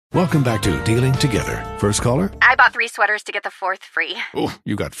Welcome back to Dealing Together. First caller? I bought 3 sweaters to get the 4th free. Oh,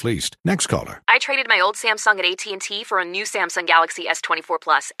 you got fleeced. Next caller? I traded my old Samsung at AT&T for a new Samsung Galaxy S24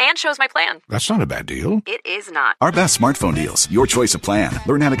 Plus and chose my plan. That's not a bad deal. It is not. Our best smartphone deals. Your choice of plan.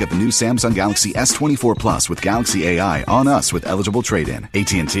 Learn how to get the new Samsung Galaxy S24 Plus with Galaxy AI on us with eligible trade-in.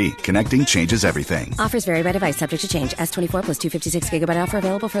 AT&T. Connecting changes everything. Offers vary by device. Subject to change. S24 plus 256 gigabyte offer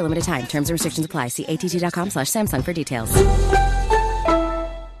available for a limited time. Terms and restrictions apply. See att.com/Samsung for details.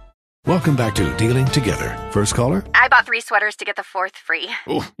 Welcome back to Dealing Together. First caller? I bought 3 sweaters to get the 4th free.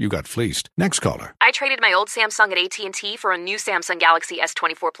 Oh, you got fleeced. Next caller? I traded my old Samsung at AT&T for a new Samsung Galaxy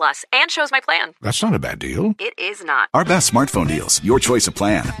S24 Plus and chose my plan. That's not a bad deal. It is not. Our best smartphone deals. Your choice of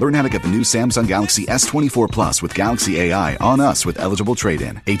plan. Learn how to get the new Samsung Galaxy S24 Plus with Galaxy AI on us with eligible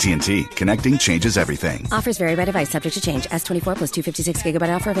trade-in. AT&T. Connecting changes everything. Offers vary by device. Subject to change. S24 plus 256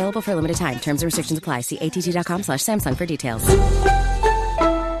 gigabyte offer available for a limited time. Terms and restrictions apply. See att.com/Samsung for details.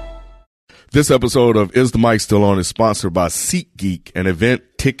 This episode of Is the Mic Still On is sponsored by SeatGeek, an event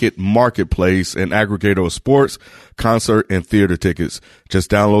ticket marketplace and aggregator of sports, concert, and theater tickets.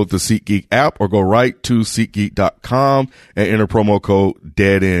 Just download the SeatGeek app or go right to SeatGeek.com and enter promo code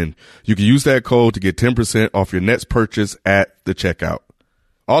DEADEND. You can use that code to get 10% off your next purchase at the checkout.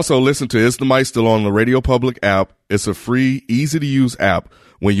 Also, listen to Is the Mic Still On the Radio Public app. It's a free, easy-to-use app.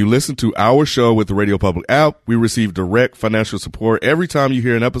 When you listen to our show with the Radio Public app, we receive direct financial support every time you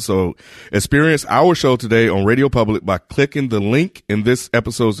hear an episode. Experience our show today on Radio Public by clicking the link in this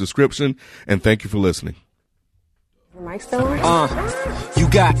episode's description, and thank you for listening. Mike still on? You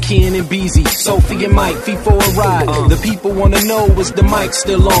got Ken and Beezy, Sophie and Mike, feet for a ride. The people want to know, is the mic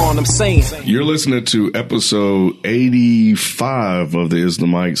still on? I'm saying. You're listening to episode 85 of the Is the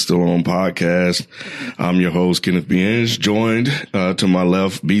Mic Still On podcast. I'm your host, Kenneth Bienge, joined to my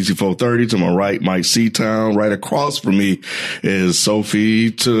left, BZ430, to my right, Mike Seatown. Right across from me is Sophie.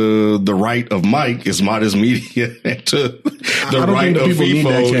 To the right of Mike is Modest Media. To the right of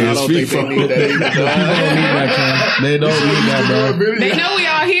FIFO is FIFO. They don't need that, bro. They know we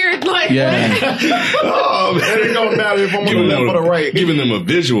all here. Like, yeah. Oh, man. It don't matter if I'm on the left or the right. Giving them a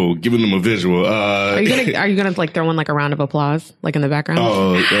visual. Are you gonna like throw in like a round of applause, like in the background?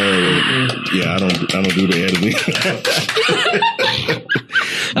 Oh, yeah. I don't do the editing.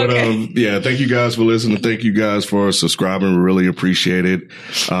 But Okay. yeah, thank you guys for listening. Thank you guys for subscribing. We really appreciate it,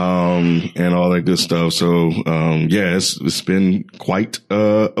 and all that good stuff. So, yeah, it's been quite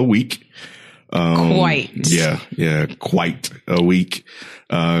a week. Quite. Yeah, quite a week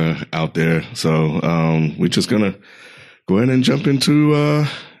out there. So, we're just gonna go ahead and jump into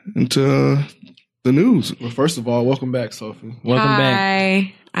the news. Well, first of all, welcome back, Sophie. Welcome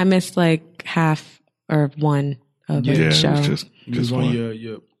back. I missed like half or one of the show. Just on your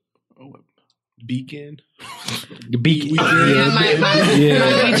beacon. The beacon. My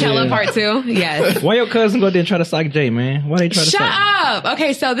Beachella part 2. Yes. Why your cousin go there and try to sock Jay, man? Why they try to Shut sock? up.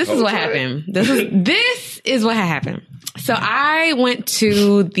 Okay, so this is what happened. This is what happened. So I went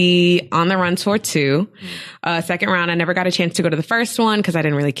to the On the Run Tour 2, second round. I never got a chance to go to the first one because I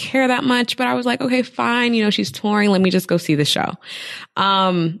didn't really care that much, but I was like, okay, fine. You know, she's touring. Let me just go see the show.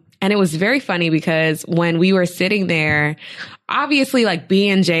 And it was very funny because when we were sitting there, obviously like B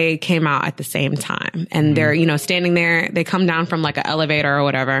and J came out at the same time and they're, you know, standing there. They come down from like an elevator or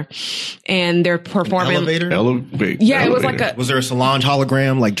whatever and they're performing. Elevator? Yeah, it was like a. Was there a Solange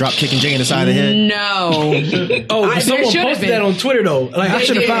hologram like drop kicking Jay in the side of the head? No. Someone posted that on Twitter though. Like I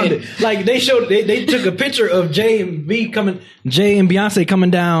should have found it. Like they showed, they took a picture of Jay and Beyonce coming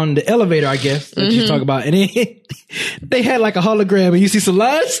down the elevator, I guess, that you talk about. And they had like a hologram and you see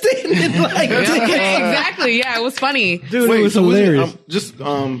Solange standing like Exactly. Yeah, it was funny. Dude, it was hilarious. Just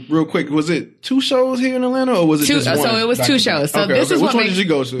real quick, was it 2 shows here in Atlanta or was it just one? So it was 2 shows. So this is which one did you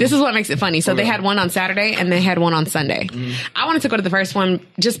go to? This is what makes it funny. So they had one on Saturday and they had one on Sunday. I wanted to go to the first one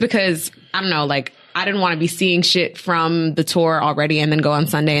just because, I don't know, like I didn't want to be seeing shit from the tour already and then go on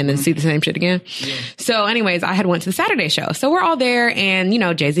Sunday and then see the same shit again. Yeah. So anyways, I had went to the Saturday show. So we're all there and, you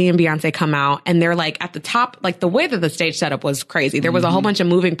know, Jay-Z and Beyonce come out and they're like at the top, like the way that the stage setup was crazy. There was a whole bunch of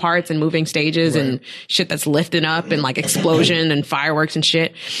moving parts and moving stages and shit that's lifting up and like explosion and fireworks and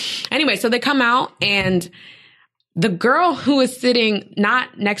shit. Anyway, so they come out and the girl who was sitting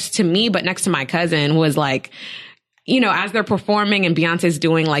not next to me, but next to my cousin was like, you know, as they're performing and Beyonce's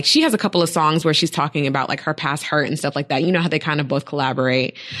doing like, she has a couple of songs where she's talking about like her past hurt and stuff like that. You know how they kind of both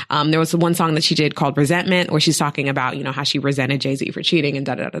collaborate. There was one song that she did called Resentment where she's talking about, you know, how she resented Jay-Z for cheating and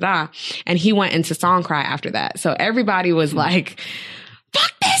da-da-da-da-da. And he went into song cry after that. So everybody was like,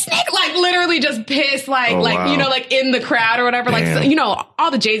 fuck this nigga, like literally just pissed, like, you know, like in the crowd or whatever. Damn. Like, so, you know,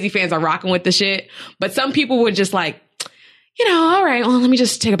 all the Jay-Z fans are rocking with the shit, but some people were just like, all right, well, let me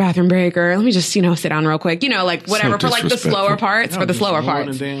just take a bathroom break, or let me just, sit down real quick, like whatever, for like the slower parts, for the slower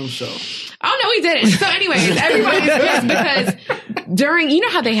parts. Damn show. Oh, no, he didn't. So anyways, everybody's pissed because during,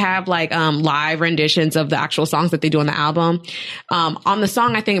 how they have like live renditions of the actual songs that they do on the album. On the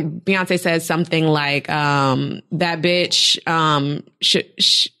song, I think Beyonce says something like, that bitch,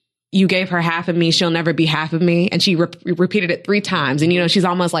 you gave her half of me, she'll never be half of me. And she repeated it 3 times. And, she's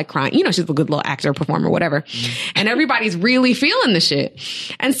almost like crying. She's a good little actor, performer, whatever. And everybody's really feeling the shit.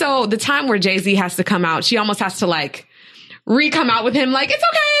 And so the time where Jay-Z has to come out, she almost has to like come out with him like, it's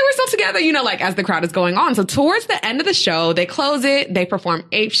okay, we're still together, like as the crowd is going on. So towards the end of the show, they close it, they perform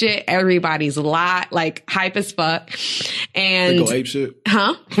Apeshit, everybody's like hype as fuck. And they go Apeshit?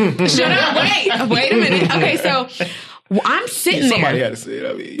 Huh? Shut up, wait a minute. Okay, so I'm sitting there. Somebody had to say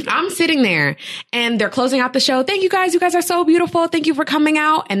it. I'm sitting there and they're closing out the show. Thank you guys. You guys are so beautiful. Thank you for coming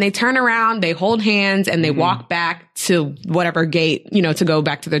out. And they turn around, they hold hands, and they walk back to whatever gate, to go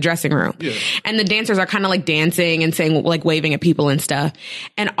back to their dressing room. Yeah. And the dancers are kind of like dancing and saying, like waving at people and stuff.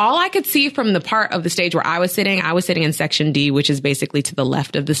 And all I could see from the part of the stage where I was sitting in section D, which is basically to the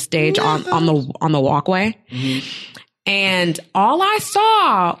left of the stage on the walkway. Mm-hmm. And all I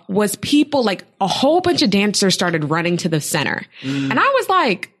saw was people, like a whole bunch of dancers started running to the center. And I was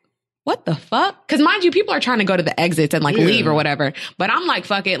like, what the fuck? Because mind you, people are trying to go to the exits and like leave or whatever. But I'm like,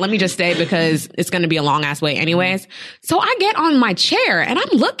 fuck it. Let me just stay because it's going to be a long ass wait anyways. So I get on my chair and I'm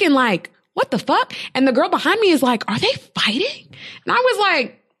looking like, what the fuck? And the girl behind me is like, are they fighting? And I was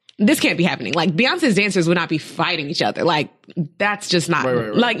like, this can't be happening. Like, Beyonce's dancers would not be fighting each other. Like, that's just not,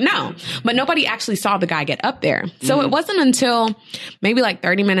 like, no. But nobody actually saw the guy get up there. So it wasn't until maybe like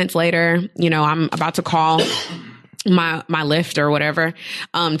 30 minutes later, I'm about to call my Lyft or whatever,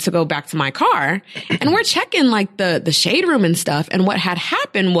 to go back to my car. And we're checking like the shade room and stuff. And what had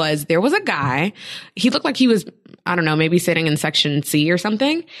happened was there was a guy, he looked like he was, I don't know, maybe sitting in section C or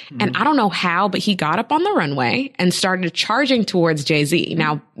something. And I don't know how, but he got up on the runway and started charging towards Jay-Z.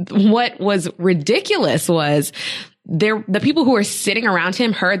 Now, what was ridiculous was the people who were sitting around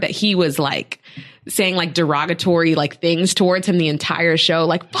him heard that he was like saying like derogatory like things towards him the entire show,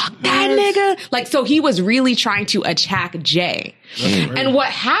 like fuck that nigga. Like, so he was really trying to attack Jay. And what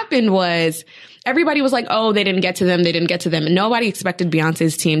happened was everybody was like, oh, they didn't get to them. And nobody expected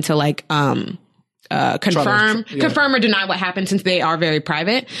Beyonce's team to like, confirm or deny what happened since they are very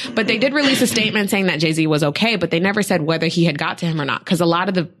private. But they did release a statement saying that Jay-Z was okay, but they never said whether he had got to him or not. Cause a lot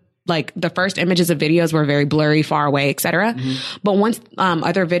of the first images of videos were very blurry, far away, etc. But once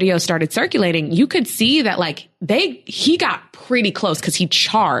other videos started circulating, you could see that like he got pretty close because he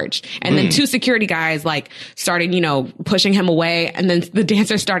charged, and then 2 security guys like started pushing him away, and then the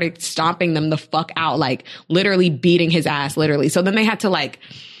dancers started stomping them the fuck out, like literally beating his ass, literally. So then they had to like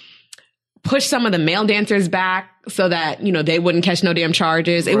push some of the male dancers back so that, they wouldn't catch no damn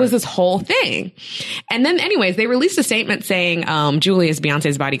charges. It was this whole thing. And then anyways, they released a statement saying, Julius,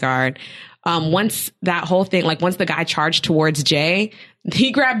 Beyonce's bodyguard, once that whole thing, like once the guy charged towards Jay,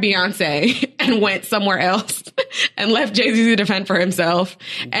 he grabbed Beyonce and went somewhere else and left Jay-Z to defend for himself.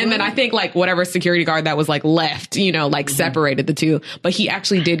 And then I think like whatever security guard that was like left, separated the two. But he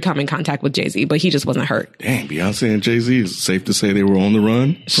actually did come in contact with Jay-Z, but he just wasn't hurt. Dang, Beyonce and Jay-Z, is it safe to say they were on the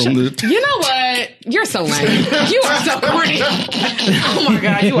run from the... You know what? You're so lame. You are so corny. Oh my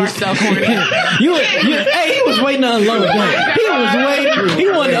God, you are so corny. Hey, he was waiting to unload that. He was waiting. He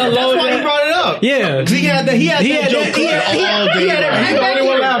wanted to unload that. That's why he brought it up. Yeah. He had that joke all day.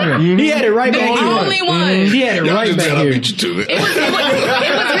 He had it right back here. The only one. He had it right back here. It was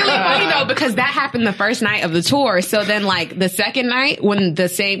really funny though, because that happened the first night of the tour. So then like the second night when the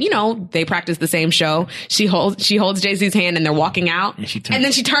same, they practice the same show, she holds Jay-Z's hand and they're walking out. And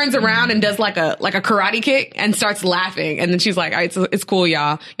then she turns around and does like a karate kick and starts laughing. And then she's like, all right, so it's cool,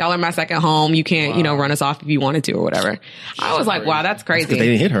 y'all. Y'all are my second home. You can't, run us off if you wanted to or whatever. I was like, wow, that's crazy. They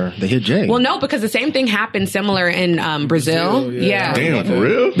didn't hit her. They hit Jay. Well, no, because the same thing happened similar in Brazil. Yeah. Damn, for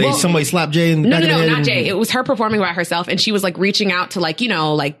real? Somebody slapped Jay in the back of the head? No, not Jay. It was her performing by herself, and she was like reaching out to like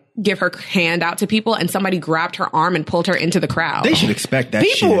give her hand out to people, and somebody grabbed her arm and pulled her into the crowd. They should expect that.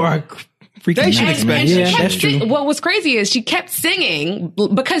 People are freaking. They should expect. Yeah, that's true. What was crazy is she kept singing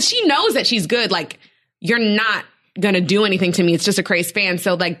because she knows that she's good. Like, you're not gonna do anything to me. It's just a crazy fan.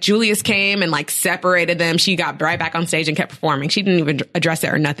 So like Julius came and like separated them. She got right back on stage and kept performing. She didn't even address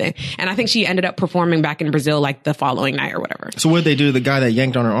it or nothing. And I think she ended up performing back in Brazil like the following night or whatever. So what did they do to the guy that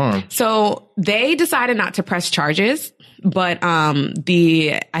yanked on her arm? So they decided not to press charges, but I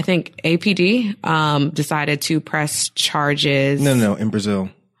think APD decided to press charges. No, in Brazil.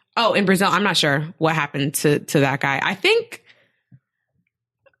 Oh, in Brazil. I'm not sure what happened to that guy. I think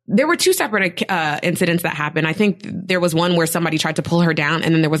there were two separate incidents that happened. I think there was one where somebody tried to pull her down,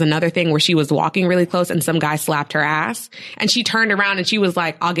 and then there was another thing where she was walking really close and some guy slapped her ass, and she turned around and she was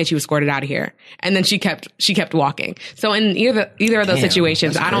like, "I'll get you escorted out of here." And then she kept walking. So in either of those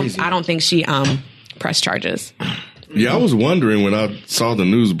situations, I don't think she pressed charges. Yeah, I was wondering when I saw the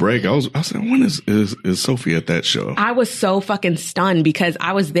news break. I was like, when is Sophie at that show? I was so fucking stunned because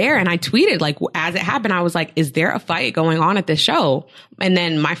I was there and I tweeted, like, as it happened, I was like, is there a fight going on at this show? And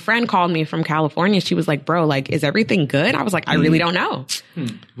then my friend called me from California. She was like, bro, like, is everything good? I was like, I really don't know.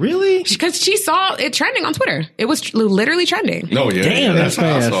 Really? Because she saw it trending on Twitter. It was literally trending. No, yeah. Damn, that's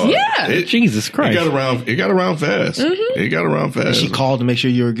fast. Yeah. Jesus Christ. It got around fast. It got around fast. She called to make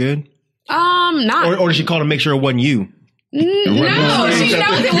sure you were good? Not. Or did she call to make sure it wasn't you? No, she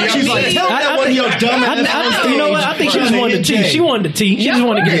knows it wasn't She's like, me. tell that wasn't your dumb ass. You know what? I think she just wanted the tea. She wanted the tea. She just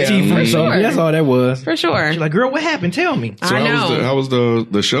wanted to get the tea from Sophie. That's all that was. For sure. She's like, girl, what happened? Tell me. So I know. how was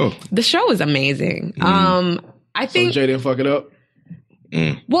the show? The show was amazing. I think. So Jay didn't fuck it up?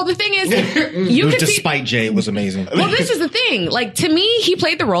 Well, the thing is, you could see. Despite Jay, it was amazing. Well, this is the thing. Like, to me, he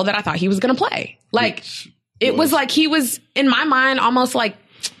played the role that I thought he was going to play. Like, it was like he was, in my mind, almost like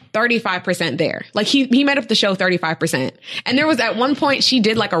 35% there. Like he made up the show 35%. And there was at one point she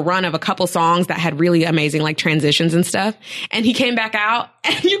did like a run of a couple songs that had really amazing like transitions and stuff. And he came back out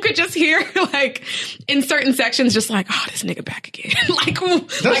and you could just hear like in certain sections just like, oh, this nigga back again. like why?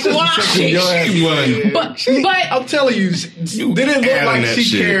 But I'm telling you, didn't look like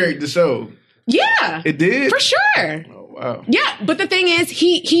she carried the show. Yeah. It did? For sure. Oh, wow. Yeah. But the thing is,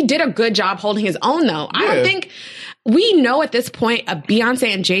 he did a good job holding his own though. I don't think we know at this point a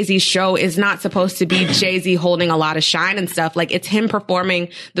Beyonce and Jay-Z show is not supposed to be Jay-Z holding a lot of shine and stuff. Like it's him performing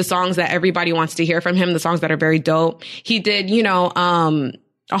the songs that everybody wants to hear from him, the songs that are very dope. He did, you know,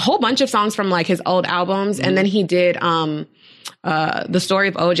 a whole bunch of songs from like his old albums. And then he did, The Story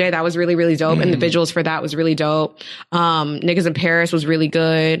of OJ. That was really, really dope. And the visuals for that was really dope. Niggas in Paris was really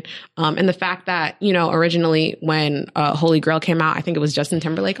good. And the fact that, you know, originally when Holy Grail came out, I think it was Justin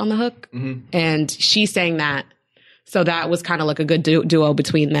Timberlake on the hook. And she sang that. So that was kind of like a good duo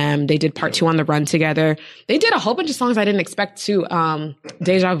between them. They did part 2 on the Run together. They did a whole bunch of songs I didn't expect to.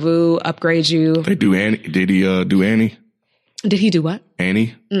 Deja Vu, Upgrade You. They do Annie. Did he do Annie? Did he do what?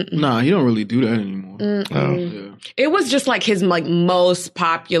 Annie? Nah, he don't really do that anymore. Yeah. It was just like his like most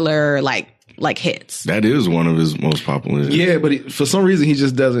popular like hits. That is one of his most popular. Yeah, but for some reason he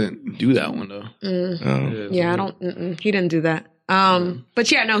just doesn't do that one though. Yeah, I don't. He didn't do that.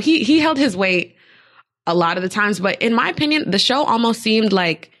 But yeah, no, he held his weight a lot of the times. But in my opinion, the show almost seemed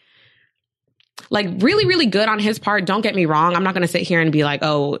like really, really good on his part. Don't get me wrong. I'm not going to sit here and be like,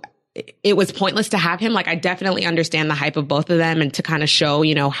 oh, it was pointless to have him. Like, I definitely understand the hype of both of them and to kind of show,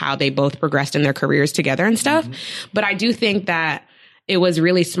 you know, how they both progressed in their careers together and stuff. But I do think that it was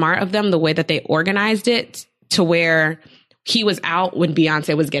really smart of them, the way that they organized it to where he was out when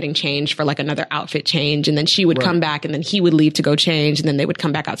Beyonce was getting changed for like another outfit change. And then she would come back and then he would leave to go change. And then they would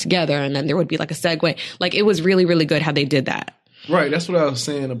come back out together. And then there would be like a segue. Like it was really, really good how they did that. Right. That's what I was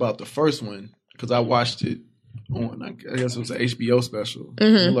saying about the first one. Because I watched it on, I guess it was an HBO special. It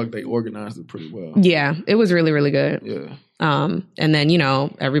looked like they organized it pretty well. Yeah. It was really, really good. Yeah. And then, you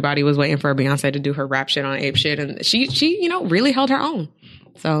know, everybody was waiting for Beyonce to do her rap shit on Apeshit. And she, you know, really held her own.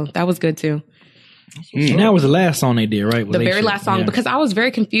 So that was good too. And that was the last song they did, right? The very last song, because I was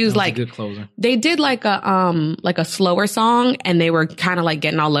very confused. Like, a good closer. They did like a slower song, and they were kind of like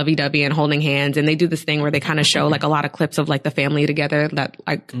getting all lovey dovey and holding hands. And they do this thing where they kind of show like a lot of clips of like the family together that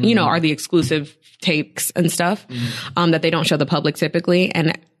like you know are the exclusive tapes and stuff that they don't show the public typically.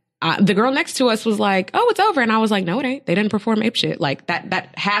 And the girl next to us was like, "Oh, it's over," and I was like, "No, it ain't. They didn't perform Apeshit. Like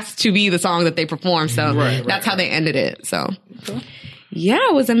that has to be the song that they performed." So that's how they ended it. So. Yeah,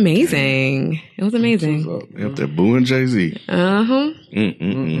 it was amazing. It was amazing. Yep, they're booing Jay-Z. But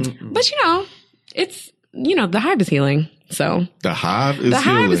you know, it's the hive is healing. So the hive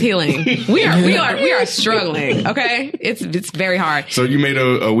is healing. We are struggling. Okay, it's very hard. So you made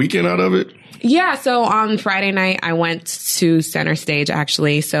a weekend out of it? Yeah. So on Friday night, I went to Center Stage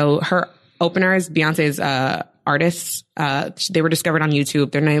actually. So her openers, Beyonce's artists, they were discovered on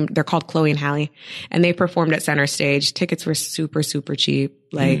YouTube. They're called Chloe and Halle, and they performed at Center Stage. Tickets were super, super cheap.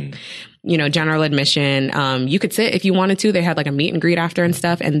 Like, general admission. You could sit if you wanted to. They had like a meet and greet after and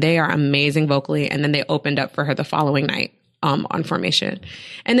stuff, and they are amazing vocally. And then they opened up for her the following night, on Formation.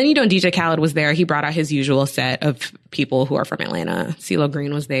 And then, DJ Khaled was there. He brought out his usual set of people who are from Atlanta. CeeLo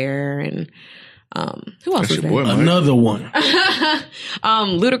Green was there, and, who else was there? Another one.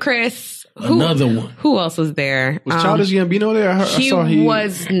 Ludacris. Another one. Who else was there? Was Childish Gambino there? He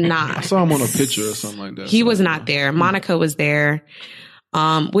was not. I saw him on a picture or something like that. He was not there. Monica was there.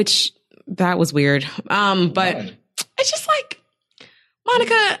 which that was weird. But it's just like,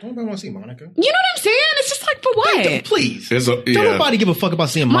 Monica. Don't nobody want to see Monica. You know what I'm saying? It's just like, for what? Please. Don't nobody give a fuck about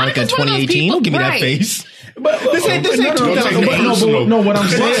seeing Monica in 2018. Don't give me that face. But this ain't 2000. No, what I'm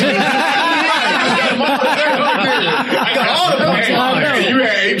saying. You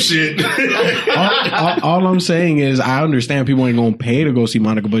had ape shit. All I'm saying is I understand people ain't gonna pay to go see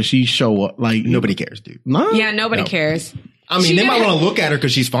Monica, but she show up like nobody cares, dude. No? Yeah, nobody cares. I mean, they might want to look at her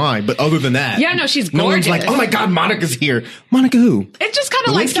because she's fine, but other than that, yeah, no, she's gorgeous. No one's like, oh my god, Monica's here. Monica who? It's just kind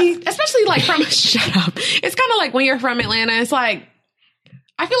of like, especially like from shut up. It's kind of like when you're from Atlanta. It's like,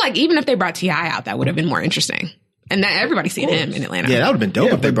 I feel like even if they brought T.I. out, that would have been more interesting. And that everybody's seen him in Atlanta. Yeah, that would have been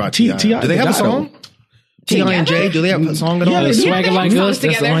dope if they brought T.I. Do they have a song? T.I. and Jay, do they have a song at all? Yeah, Swagger Like Us.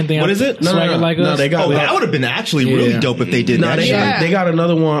 That's the only thing. What is it? Swagger Like Us. No, they got that would have been actually really dope if they did that. They got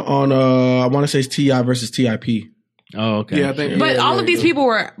another one on. I want to say it's T.I. versus T.I.P. Oh, okay. Yeah, I think. But all of these people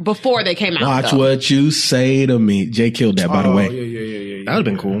were before they came out. Watch what you say to me. Jay killed that, by the way. Yeah. That would have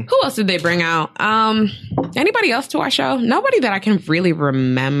been cool. Who else did they bring out? Anybody else to our show? Nobody that I can really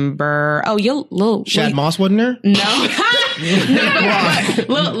remember. Oh, Lil Shad Moss wasn't there? No.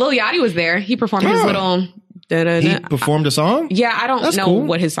 Lil Yachty was there. He performed his little. He performed a song? Yeah, I don't know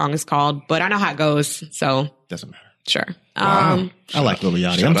what his song is called, but I know how it goes. So doesn't matter. Sure. Wow. I like Lil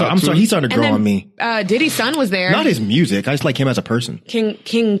Yachty. I'm sorry. He's starting to grow on me. Diddy's son was there. Not his music. I just like him as a person.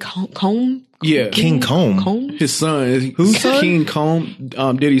 King Comb. Yeah. King Comb. His son. Whose son? King Comb.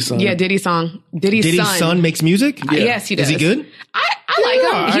 Diddy's son. Yeah, Diddy's son. Diddy's son makes music? Yeah. Yes, he does. Is he good? I like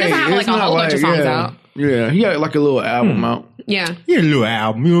him. He doesn't have like a whole bunch of songs out. Yeah, he got like a little album out. Yeah. Yeah, a little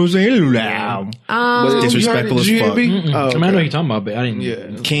album. You know what I'm saying? A little album. But disrespectful as fuck. I mean, I know what you're talking about, but I didn't.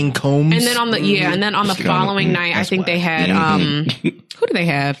 Yeah. King Combs. And then on the following night, I think they had who do they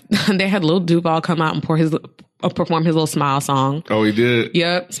have? They had Lil Duval come out and perform his little smile song. Oh, he did?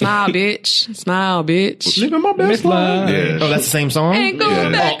 Yep. Smile, bitch. Smile, bitch. Living my best life. Yeah. Oh, that's the same song? Ain't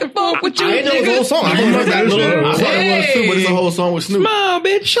going back and forth with you. I didn't know it was the whole song. I remember that little. I thought it was too, but it's a whole song with Snoop. Smile,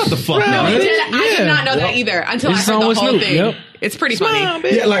 bitch. Shut the fuck up. No, I did not know that either until I heard the whole thing. Yep. It's pretty funny.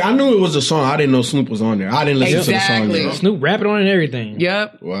 Yeah, like I knew it was a song. I didn't know Snoop was on there. I didn't listen to the song. Exactly. Snoop rapping on it and everything.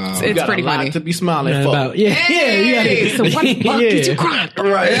 Yep. Wow. It's got pretty a lot funny. to be smiling Yeah, for. about, yeah, Hey, yeah. so what the fuck did you cry?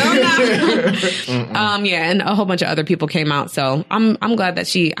 Right. Yeah, and a whole bunch of other people came out. So I'm glad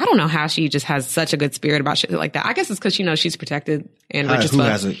that I don't know how she just has such a good spirit about shit like that. I guess it's because she knows she's protected and rich as Who fuck.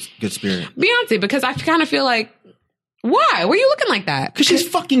 has a good spirit? Beyonce, because I kind of feel like, why? Were you looking like that? Because she's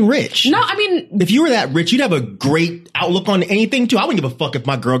fucking rich. No, I mean, if you were that rich, you'd have a great outlook on anything too. I wouldn't give a fuck if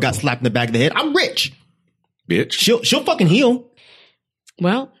my girl got slapped in the back of the head. I'm rich. Bitch. She'll fucking heal.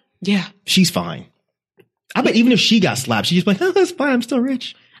 well, yeah. She's fine. I bet even if she got slapped, she's just like, oh, that's fine. I'm still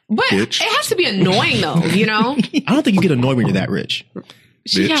rich. But Bitch. it has to be annoying though, you know? I don't think you get annoyed when you're that rich.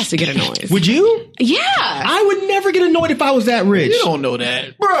 She Bitch. has to get annoyed. Would you? Yeah. I would never get annoyed if I was that rich. You don't know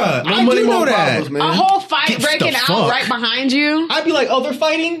that. Bruh, No I money, do know more that. problems, man. A whole fight Get breaking the out fuck. right behind you. I'd be like, oh, they're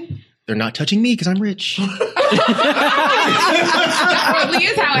fighting? They're not touching me because I'm rich. That probably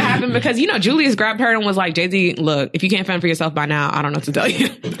is how it happened because, you know, Julius grabbed her and was like, Jay-Z, look, if you can't fend for yourself by now, I don't know what to tell you.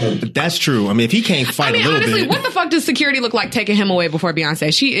 That's true. I mean, if he can't fight a little honestly, bit. what the fuck does security look like taking him away before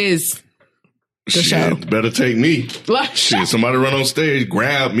Beyonce? She is the show. Better take me. Like, Shit, somebody run on stage,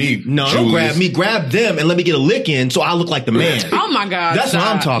 grab me. No, don't grab me. Grab them and let me get a lick in so I look like the man. oh my God. That's what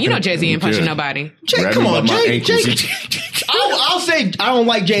I'm talking. You know Jay-Z ain't punching Yeah. nobody. Jay, Grab come me on, by my Jay. ankles. I'll say I don't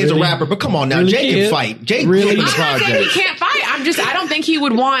like Jay as a rapper, but come on now. Really, Jay kid? can fight. Jay Really? can I'm not saying he project. can't fight. I don't think he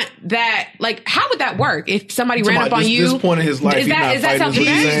would want that. Like, how would that work if somebody ran up on you? This point in his life, is that he's not self-defense?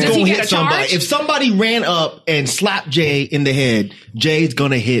 fighting. Does he Gonna get hit a somebody. charge? If somebody ran up and slapped Jay in the head, Jay's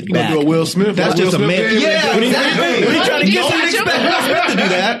gonna hit You gonna back. do a Will Smith? That's like just a Will man. Smith did? Yeah, exactly. What are you trying to He get? just Don't touched expect him. Will Smith to do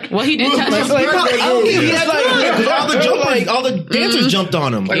that. Well, he did touch him. I don't think he had time because all the dancers jumped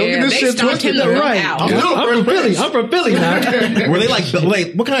on him. Don't get Yeah, this they shit stomped him twisted. the fuck Right. out. I'm from Philly now. Were they like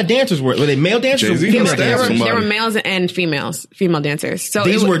what kind of dancers were they? Male dancers or Jay-Z female must have dancers? some- There were males and female dancers. So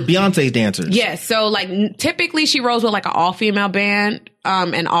These were Beyonce's dancers. yes. So like typically she rolls with like an all female band,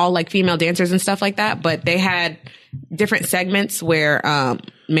 and all like female dancers and stuff like that. But they had different segments where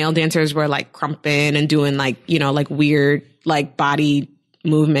male dancers were like crumping and doing like, you know, like weird like body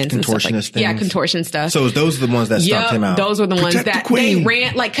movements and stuff like, Contortionist yeah, things. contortion stuff. So those are the ones that stopped him out. Those were the ones Protect the that queen. they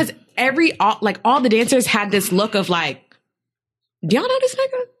ran like because all the dancers had this look of like, do y'all know this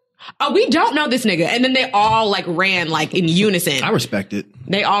nigga? Oh, we don't know this nigga. And then they all like ran like in unison. I respect it.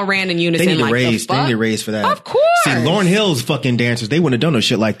 They all ran in unison. They need a like, raise. the They fuck? need a raise for that. Of course. See, Lauryn Hill's fucking dancers, they wouldn't have done no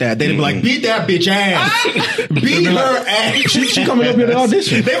shit like that. They'd be like, beat that bitch ass. Beat her ass. She coming up here to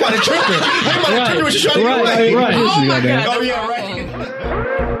audition. They might have tricked her. They might have tricked her when she tried to get away. Right. Oh my God. Oh, that's yeah, awful. right.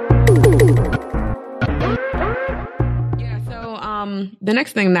 The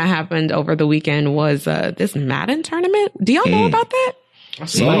next thing that happened over the weekend was this Madden tournament. Do y'all know about that?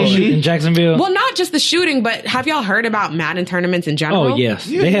 In Jacksonville. Well, not just the shooting, but have y'all heard about Madden tournaments in general? Oh, yes.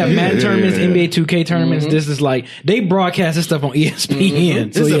 They have Madden tournaments, NBA 2K tournaments. This is like, they broadcast this stuff on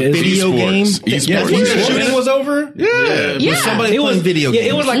ESPN. This is a video game. Esports. When the shooting was over? Yeah. Somebody playing video games.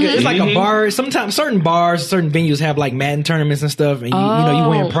 Yeah, it was like it's like a bar. Sometimes certain bars, certain venues have like Madden tournaments and stuff, and you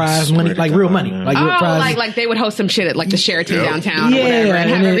win prize money, like real money, like real prize. Like they would host some shit at like the Sheraton downtown or whatever, and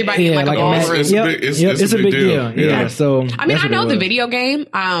have everybody in like a ball. It's a big deal. Yeah. So I mean, I know the video game.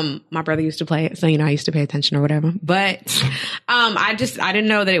 My brother used to play it, so I used to pay attention or whatever. But I didn't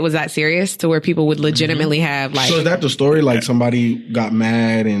know that it was that serious to where people would legitimately have like. So is that the story? Like somebody got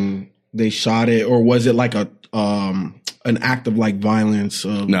mad and they shot it, or was it like an act of like violence?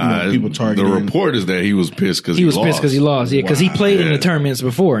 People targeting. The report is that he was pissed because he was pissed because he lost. Yeah, because he played in the tournaments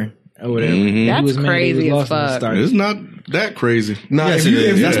before. Or whatever. That's crazy as fuck. It's not that crazy. No, if you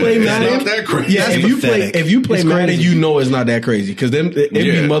play Madden, it's not that crazy. Yeah, if you play Madden, you know it's not that crazy because them it be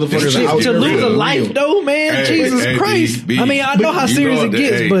motherfuckers out to lose a life though, man. Jesus Christ! I mean, I know how serious it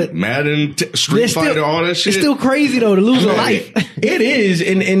gets, but Madden, Street Fighter, all that shit. It's still crazy though to lose a life. It is,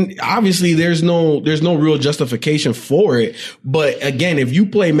 and obviously there's no real justification for it. But again, if you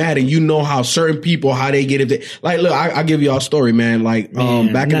play Madden, you know how certain people how they get it. Like, look, I'll give y'all a story, man. Like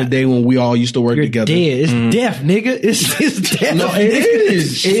back in the day when we all used to work together. Dead. It's death, nigga. It's death. No, it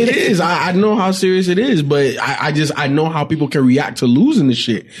is. It is. I know how serious it is, but I know how people can react to losing the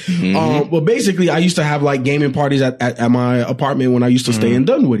shit. But basically, I used to have like gaming parties at my apartment when I used to stay in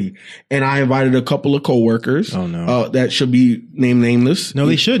Dunwoody, and I invited a couple of coworkers. Oh no, that should be nameless. No,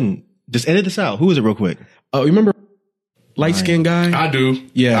 they shouldn't. Just edit this out. Who is it, real quick? Remember? Light skinned guy? I do.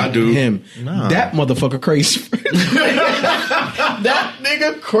 Yeah, I do. Him. Nah. That motherfucker crazy. That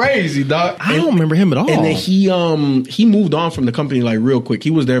nigga crazy, dog. I don't remember him at all. And then he moved on from the company like real quick. He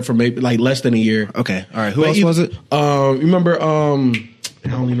was there for maybe like less than a year. Okay. All right. Who else was it? Remember I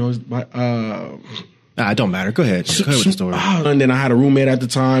only know his it don't matter. Go ahead. Go ahead with the story. And then I had a roommate at the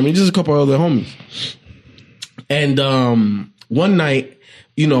time and just a couple other homies. And one night,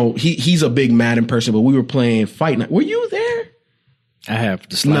 he's a big Madden person, but we were playing Fight Night. Were you there? I have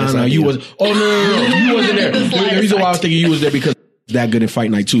the slightest No, idea. you was. Oh no, you wasn't there. The reason why I was thinking you was there because that good in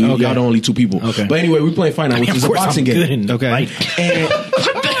Fight Night too. Okay. Y'all the only two people. Okay. But anyway, we playing Fight Night, which is a boxing game. Okay. And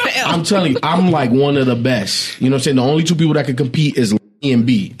I'm telling you, I'm like one of the best. You know what I'm saying? The only two people that can compete is E and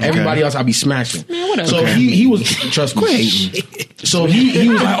B. Everybody else I be smashing. Man, whatever. So he was, trust me, so he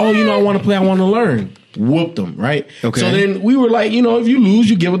was like, oh, I want to play, I want to learn. Whooped them, right? Okay. So then we were like, if you lose,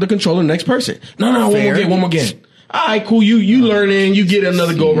 you give it the controller to the next person. No, one more game. All right, cool. You learning, you get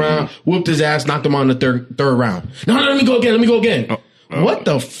another go round, whooped his ass, knocked him on the third round. No, let me go again. What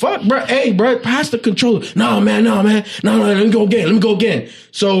the fuck, bro? Hey, bro, pass the controller. No, man. No, let me go again.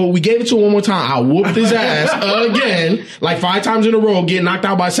 So we gave it to him one more time. I whooped his ass again, like 5 times in a row, getting knocked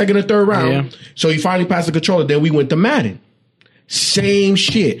out by second or third round. Yeah. So he finally passed the controller. Then we went to Madden. Same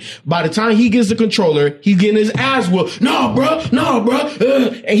shit. By the time he gets the controller, he's getting his ass whooped. No, bro.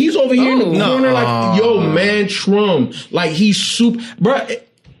 And he's over here in the corner like, yo, man, Trum. Like, he's super. Bro,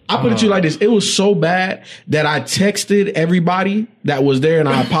 I put it to you like this. It was so bad that I texted everybody that was there and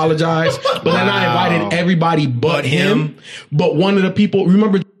I apologized. But then I invited everybody but him. But one of the people,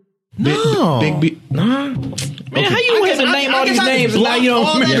 remember? Big. Nah. Man, how you want to name all these names and now you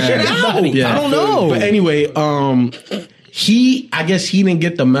don't remember everybody? Yeah. I don't know. But anyway, I guess he didn't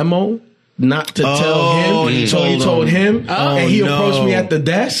get the memo not to tell him, so he told him, and he approached me at the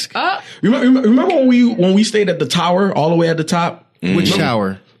desk. Remember when we stayed at the tower, all the way at the top? Which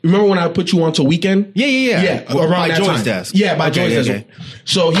tower? Remember when I put you onto Weekend? Yeah. Around by that Joy's time. desk. Yeah, by Joy's desk.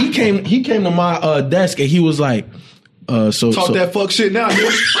 So he came to my desk and he was like, Talk that fuck shit now, dude.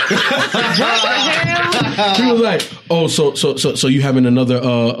 He was like, oh, so you having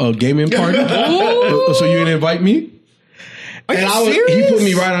another gaming party? So you didn't invite me? Are you serious? He put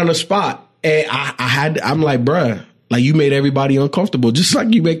me right on the spot, and I'm like, bruh, like you made everybody uncomfortable, just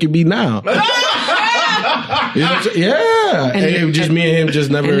like you making me now. You know what I'm saying? Yeah, and it was just me and him just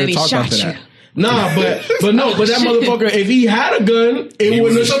never talked after that. Nah, but that motherfucker, if he had a gun, it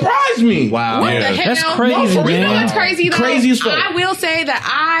wouldn't have surprised me. Wow, what the hell? That's crazy, You man. know what's crazy though? Crazy as fuck. I will say that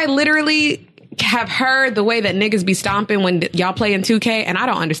I literally have heard the way that niggas be stomping when y'all play in 2K, and I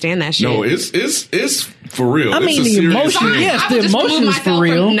don't understand that shit. No, it's for real. I mean, It's a the serious emotion, thing. yes, I the would just remove emotion is myself for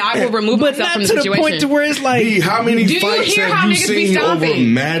real. I will remove but myself not from to the the situation. point to where it's like, B, how many Do you fights hear have how you niggas be seen over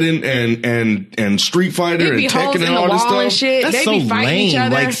stomping? Madden and Street Fighter There and be holes Tekken in and the all this wall and stuff? shit. That's They so be fighting each lame.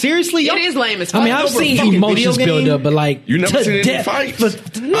 other. Like, seriously, it is lame as fuck. I mean, I've over a seen fucking emotions video build game? up, but like You never to seen any death, fights?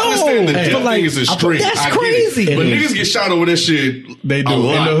 but no, I understand the but death like thing is extreme. that's I get it. crazy. But It niggas get shot over this shit. They do a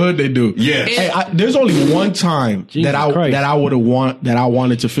lot. in the hood. They do. Yes. Hey, there's only one time Jesus Christ. that I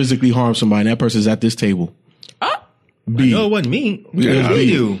wanted to physically harm somebody. And that person's at this table. B. No, it wasn't me. Yeah, It was B.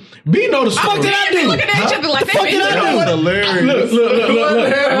 you. B know the story. Fuck did I do? Looking at each other like Fuck did I do? Look.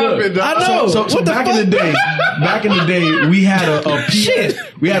 I know. So What the back fuck? in the day, we had a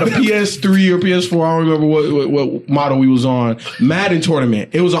PS3 or PS4. I don't remember what model we was on. Madden tournament.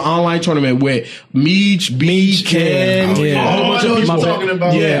 It was an online tournament with Meech, Ken, Yeah. a whole bunch of people talking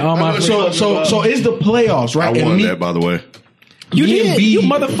about. Yeah. all my So it's the playoffs, right? I And won me- that, by the way. You me and did. B You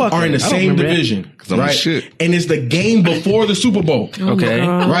motherfucker. are in the I don't same remember that. division, 'Cause I'm the right? shit. And it's the game before the Super Bowl. Okay.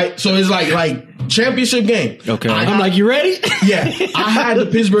 Right? So it's like championship game. Okay. I'm like, you ready? Yeah, I had the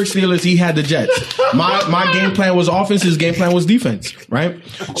Pittsburgh Steelers. He had the Jets. My game plan was offense. His game plan was defense. Right.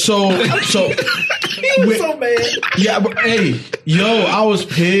 So He was so mad. yeah, but hey, I was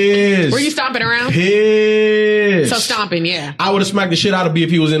pissed. Were you stomping around? Pissed. So stomping, yeah. I would have smacked the shit out of B if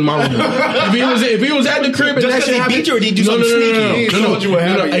he was in my room. if he was at the crib and Just that 'cause shit he happened. beat you, or did he do something sneaky? He told you what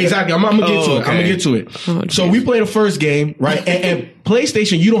happened. Exactly. I'm gonna get to it. I'm okay. gonna get to it. So we play the first game, right? And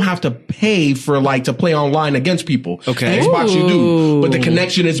PlayStation, you don't have to pay for to play online against people. Okay. Xbox, you do, Ooh. but the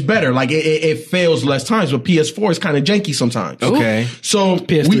connection is better. Like it fails less times, but PS4 is kind of janky sometimes. Okay. So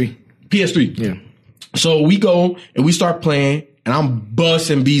PS3. PS3. Yeah. So we go and we start playing, and I'm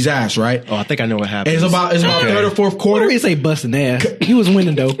busting B's ass, right? Oh, I think I know what happened. And it's about third or fourth What quarter. do you say busting ass? He was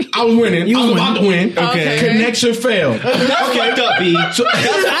winning though. I was winning. You I was was about to win. Okay. Connection failed. That's fucked up, B. So, No,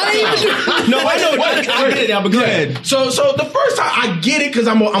 I know. I get it now, but go ahead. So the first time I get it because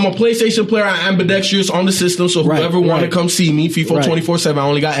I'm a PlayStation player. I'm ambidextrous on the system. So Right, whoever want to right. come see me, FIFA Right. 24/7. I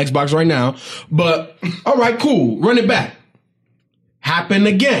only got Xbox right now. But all right, cool. Run it back. Happened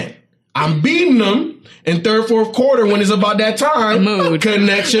again. I'm beating them in third, fourth quarter when it's about that time. Mood.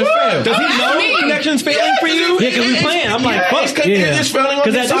 Connection failed. Does he know connection's failing for you? Yeah, because we playing. I'm like, fuck. It's failing on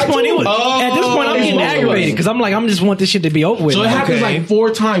Because this at this side point, too. at this point, I'm getting aggravated because I'm like, I'm just want this shit to be over with. So it happens like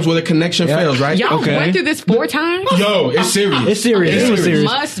 4 times where the connection fails, right? Y'all went through this 4 times? Yo, it's serious. It's serious. It was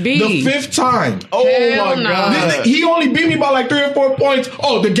serious. Must be. The 5th time. Oh my God. He only beat me by like 3 or 4 points.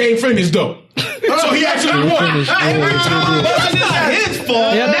 Oh, the game finished though. So he actually won. That's not his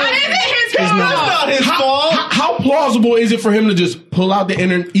fault. Yeah, That isn't his That's not his fault. How plausible is it for him to just pull out the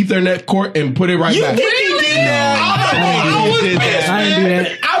Ethernet cord and put it right back? think he did that? I was pissed, I ain't do man.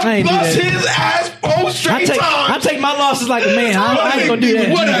 that. I I ain't do bust that. his ass 4 straight I times. take my losses like a man. I ain't gonna do that.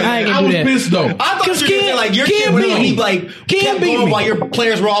 Whatever. I ain't I gonna was do that. pissed though. I thought you were Cause gonna say like your shit Ken went beat on. He me. like Ken kept beat going me. while your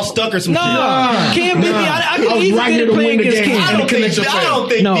players were all stuck or some shit. Nah, Ken beat me. I could was easily right get here a to play win the against game. Ken. I don't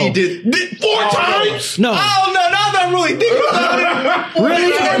think No. he did. 4 times? No. I don't know. Now that I'm really thinking about it.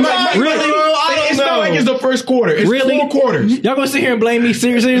 Really? Really? It's not like it's the first quarter. It's Really? 4 quarters. Y'all gonna sit here and blame me?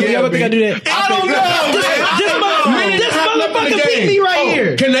 Seriously? Y'all gonna think I do that? I don't know. This motherfucker beat me right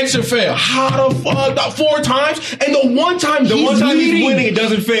here. Connection fail. How the fuck? 4 times, and the one time The one time he's winning, it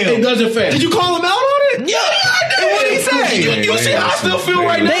doesn't fail. it doesn't fail. Did you call him out on it? Yeah, I did. And what did he say? You see how I still feel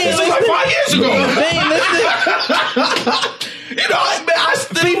right now? They This was ain't like 5 years ago. They ain't listening. I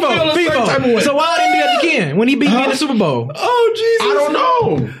still feel a certain type of way. So why I didn't do that to Ken when he beat me in the Super Bowl? Oh Jesus! I don't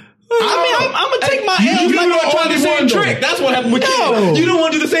know. I'm gonna take my You L. don't want to try the only same one, though. trick. That's what happened with No. Ken. You don't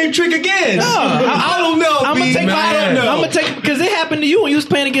want to do the same trick again. I don't know. I'm gonna B. take I don't know. I'm gonna take because it happened to you when you was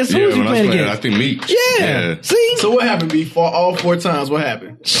playing against who Yeah, was you when I was playing playing, I against? think Meech. Yeah. See, So what happened before all 4 times? What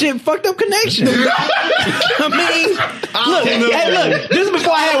happened? shit, fucked up connection. I mean, look. This is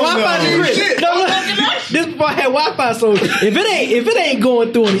before I had Wi-Fi in the crib. No, look, this is before I had Wi-Fi. So if it ain't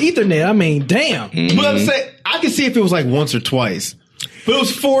going through an Ethernet, I mean, damn. But I'm saying I can see if it was like once or twice. But it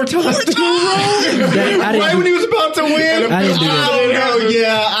was 4 times. I Right when he was about to win. I didn't do that. I don't know.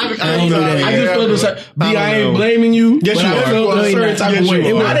 Yeah, I ain't do that. I just feel the same. B, I don't I ain't know. blaming you. Yes, but you I are. felt No, a you're certain not. type Yes, of way.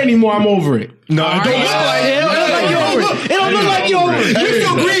 you are. Not anymore. I'm over it. No, it don't look like It don't look like you over it. It don't look like you over it. You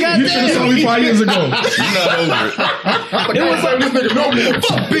still green. You should have told me 5 years ago. You're not over it. It was like this nigga know me.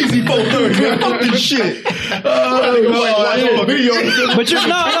 Fuck BZ 430, man. Fuck this shit. But but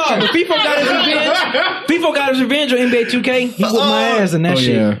FIFA got his revenge. FIFA got his revenge on NBA 2K. He whooped my ass in that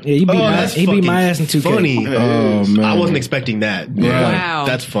shit. yeah. Yeah, he beat my ass in 2K. Funny. Oh, man. I wasn't expecting that. Wow.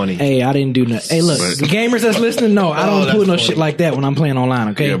 That's funny. Hey, I didn't do nothing. Hey, look, the gamers that's listening, no, I don't that's pull no funny. shit like that when I'm playing online.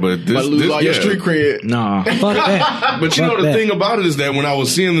 Okay? Yeah, but this, Might lose all your yeah. street cred. Nah, fuck that. that. But you know, the thing about it is that when I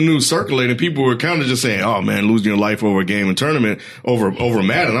was seeing the news circulating, people were kind of just saying, "Oh man, losing your life over a game and tournament over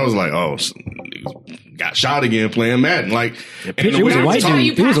Madden." I was like, "Oh, got shot again playing Madden." Like, it was a white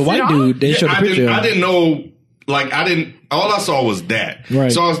dude. It was a white dude. They showed a picture. I didn't know. Like, all I saw was that.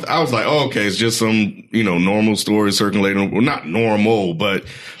 Right. So I was like, oh, okay, it's just some, normal story circulating. Well, not normal, but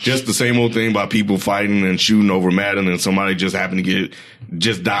just the same old thing about people fighting and shooting over Madden and somebody just happened to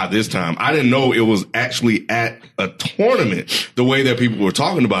just died this time. I didn't know it was actually at a tournament the way that people were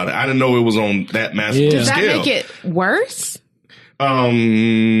talking about it. I didn't know it was on that massive scale. Does that make it worse?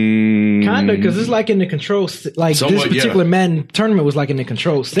 Kind of, because it's like in the control, like somewhat, this particular Madden tournament was like in the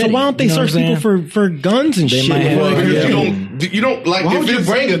control setting. So why don't they search people for guns and shit? You don't like. Why would you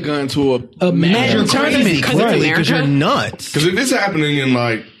bring a gun to a Madden tournament? Because you're nuts. Because if it's happening in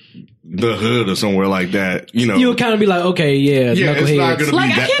like the hood or somewhere like that, you would kind of be like, okay, it's not going to be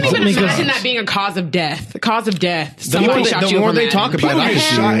that. I can't even imagine that being a cause of death. Somebody shot you the more over they talk about it, people get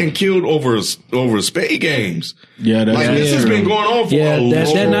shot and killed over spade games. Yeah, this has been going on for a long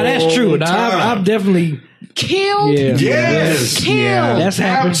time. That's true. I've definitely killed. Yes, killed. That's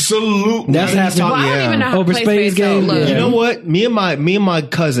happened. Absolutely, that's happened. Well, I don't even know how over to play space game. You know what? Me and my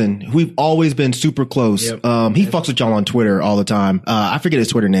cousin, we've always been super close. Yep. He fucks with y'all on Twitter all the time. I forget his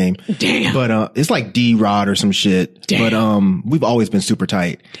Twitter name. Damn. But it's like D-Rod or some shit. Damn. But we've always been super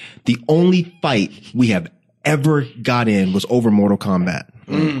tight. The only fight we have ever got in was over Mortal Kombat.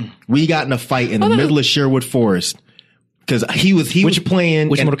 We got in a fight in the middle of Sherwood Forest. Because he was playing.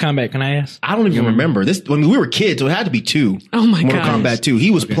 Which Mortal Kombat, can I ask? I don't even remember. We were kids, so it had to be 2. Oh my god. Mortal Kombat 2.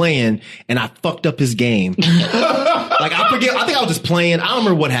 He was playing, and I fucked up his game. Like, I forget. I think I was just playing. I don't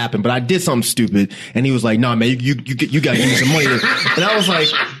remember what happened, but I did something stupid. And he was like, "Nah, man, you got to give me some money." And I was like,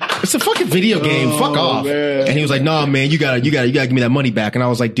 "It's a fucking video game. Fuck off." Man. And he was like, "Nah, man, you gotta give me that money back." And I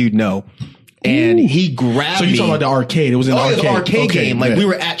was like, "Dude, no." And he grabbed me. So you talking about the arcade? It was an arcade. It was an arcade game. Like, we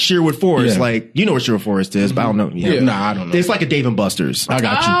were at Sherwood Forest. Yeah. Like, you know where Sherwood Forest is, but I don't know. Yeah. Nah, I don't know. It's like a Dave & Buster's. I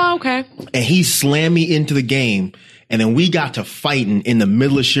got you. Oh, okay. And he slammed me into the game. And then we got to fighting in the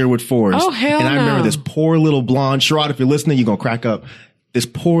middle of Sherwood Forest. Oh, hell And I remember this poor little blonde, Sherrod, if you're listening, you're going to crack up. This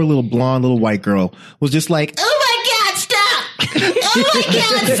poor little blonde little white girl was just like, "Oh my God, stop! Oh my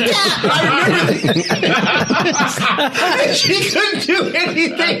God, stop!" I remember she couldn't do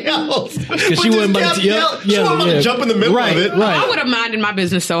anything else. Because she wasn't about to jump in the middle of it. Right. I would have minded my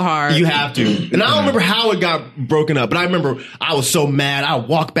business so hard. You have to. And I don't remember how it got broken up, but I remember I was so mad. I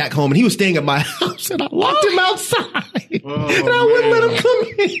walked back home and he was staying at my house and I locked him outside. And I wouldn't let him come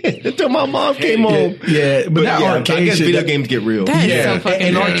in until my mom came home. Yeah, but that arcade I guess shit, video games get real. That is so fucking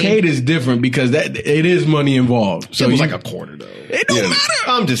and funny. arcade is different because it is money involved. So it was like a quarter though. It don't matter.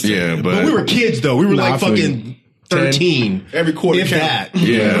 I'm just saying. Yeah, but we were kids though. We were Nah, like I feel fucking 13. every quarter if count. that.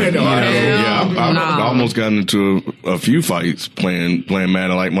 I've almost gotten into a few fights playing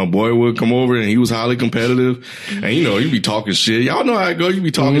Madden. Like, my boy would come over and he was highly competitive, and he'd be talking shit. Y'all know how it goes. You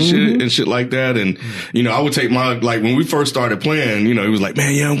be talking shit and shit like that, and I would take like when we first started playing, he was like,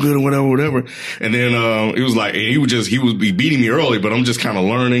 "Man, yeah, I'm good," or whatever. And then it was like he would be beating me early, but I'm just kind of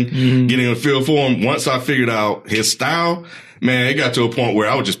learning, getting a feel for him. Once I figured out his style, man, it got to a point where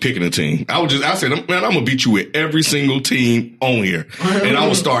I was just picking a team. I said, "Man, I'm gonna beat you with every single team on here." And I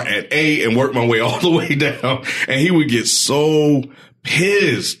would start at A and work my way all the way down. And he would get so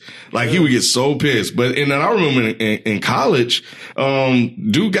pissed. Like, he would get so pissed. But, and then I remember in college,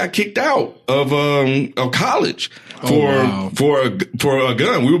 dude got kicked out of college. For a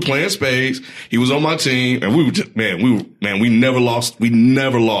gun. We were playing spades. He was on my team, and we were just, we never lost. We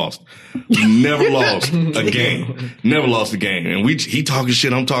never lost a game. Never lost a game. And he talking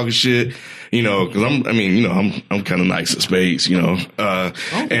shit, I'm talking shit, cause I'm kind of nice at spades, I don't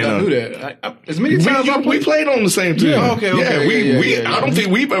think I knew that. As many times we played on the same team. Yeah, okay. I don't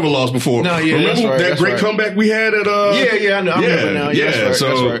think we've ever lost before. No, yeah, remember that great comeback we had at, I know. I remember now. Yeah,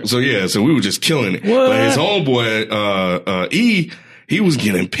 so we were just killing it. What? But his homeboy, E, he was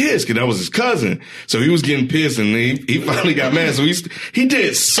getting pissed because that was his cousin. So he was getting pissed, and he finally got mad. So he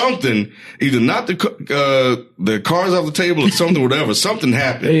did something, either knocked the cards off the table or something, whatever. Something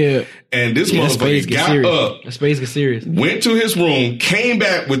happened. Yeah. And this motherfucker got up. That space gets serious. Went to his room, came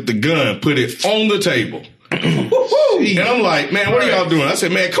back with the gun, put it on the table. And I'm like, "Man, what are y'all doing?" I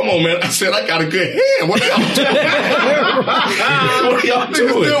said, "Man, come on, man." I said, "I got a good hand. What are y'all doing?" What are y'all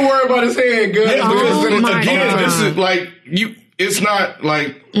doing? Still worried about his hand, good. This is like it's not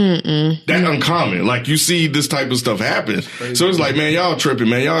like that uncommon. Like, you see this type of stuff happen. So it's like, man, y'all tripping,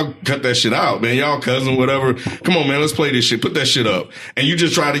 man. Y'all cut that shit out, man. Y'all cousin, whatever. Come on, man. Let's play this shit. Put that shit up. And you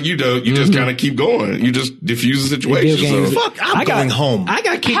just try to, you just kind of keep going. You just diffuse the situation. So, fuck, I'm going home. I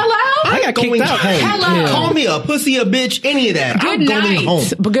got kicked. Hello? I got going kicked out. home. Hello. Call me a pussy, a bitch, any of that. Good I'm going night. home.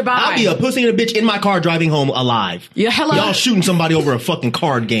 But goodbye. I'll be a pussy and a bitch in my car driving home alive. Yeah, hello. Y'all shooting somebody over a fucking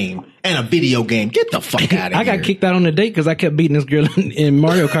card game and a video game. Get the fuck out of here. I got kicked out on the date because I kept beating this girl in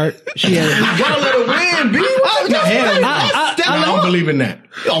Mario Kart. She had. You gotta let her win, B. I don't believe in that.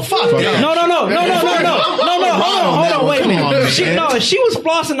 Oh, fuck that. No. Hold on. Wait a minute. She was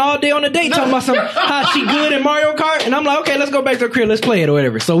flossing all day on the date talking about how she good in Mario Kart. And I'm like, okay, let's go back to the crib. Let's play it or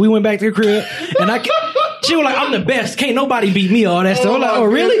whatever. So we went back to the crib and she was like, I'm the best. Can't nobody beat me, all that stuff. I'm like, oh,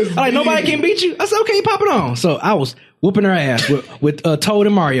 really? I'm like, nobody can beat you? I said, okay, pop it on. So I was whooping her ass with Toad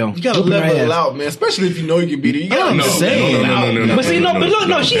and Mario. You gotta level it out, man. Especially if you know you can beat her. You gotta No. But see,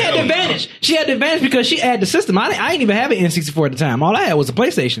 no, she had the advantage. She had the advantage because she had the system. I didn't even have an N64 at the time. All I had was a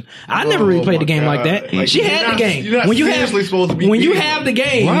PlayStation. I never really played the game like that. Like, she had the game. You're not When you have have the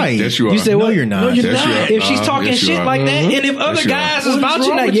game, Right. Yes, you are. you say, well, No, you're not. No, you're Yes, you not. are. If she's talking Yes, you shit are. like that, and if other Yes, you are. guys is What is vouching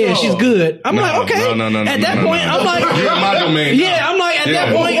wrong that, with yeah, y'all? she's good. I'm like, okay. No. At that point, I'm like, You're in my domain. yeah, I'm like, at Yeah.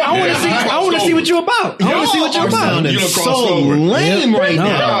 that point, I want to see what you're about. I want to see what you're about. Sounding You done so crossed over. lame right No.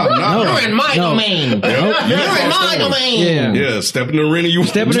 now. No. You're in my domain. You're in my domain. Yeah. Yeah, step in the arena. You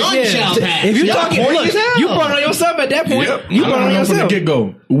Step in the Nunchuck. If you Yeah, talking, boy, look, as hell. you brought on yourself at that point. Yep. You I brought on don't know from the yourself. get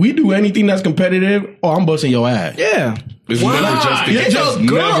go. We do anything that's competitive, I'm busting your ass. Yeah. It's never just the Yeah, game. just It's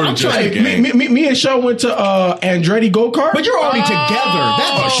girl, never I'm just trying the to- game. Me and Shaw went to Andretti go kart. But you're already together.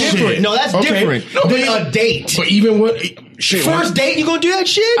 That's shit. different. No, that's Okay. different No, than but- a date. But even with shit, First date, you gonna do that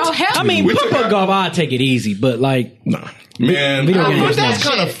shit? Oh, hell. I mean, We took putt-putt our- golf, I'll take it easy, but like, Man, Video I- games. But that's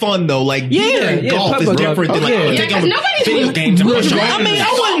kind of fun though. Like Yeah, being in yeah, golf is putt-putt different than golf. like Yeah. taking Yeah, 'cause nobody's video really- games. I mean,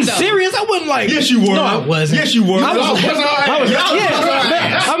 I wasn't though. serious. I wasn't like, Yes, you were. No, I wasn't. Yes, you were. I was, No,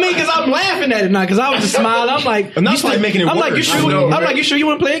 I mean, because I'm laughing at it now, because I was just smiling. I'm like, And that's you like still- making it I'm like, you worse. sure? I know, I'm right? like, you sure you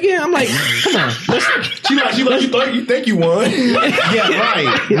want to play again? I'm like, come on. you think you won? Yeah, right.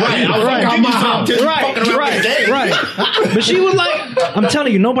 I was Right. like, I'm out. Just fucking around with the game. Right. But she was like, I'm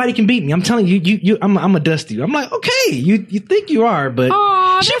telling you, nobody can beat me. I'm telling you, I'm a dust you. I'm like, okay, you think you are, but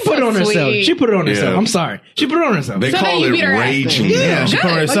Aw, she that's put it so on herself. sweet. She put it on herself. Yeah. I'm sorry. She put it on herself. They So then call you it beat her ass raging. then. Yeah, she put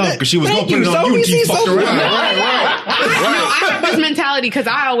it on herself because she was gonna Thank put it you, on you and so she easy, fucked so around. easy. No, I have this mentality because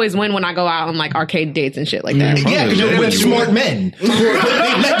I always win when I go out on like arcade dates and shit like that. Yeah, because you're with smart men. They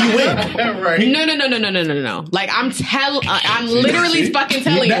let you win. No. Like I'm literally fucking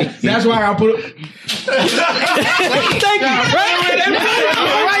telling you. That's why I put it. Thank you.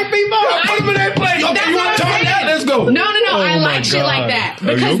 Right, people. I put them in that place. Okay, That's you what want to I'm talk saying. that? Let's go. No. I like shit like that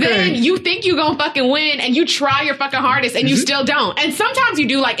because then you think you gonna fucking win and you try your fucking hardest and you still don't. And sometimes you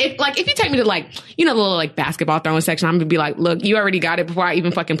do. Like if you take me to like the little like basketball throwing section, I'm gonna be like, look, you already got it before I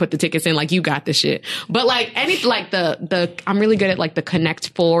even fucking put the tickets in. Like you got this shit. But like like the I'm really good at like the Connect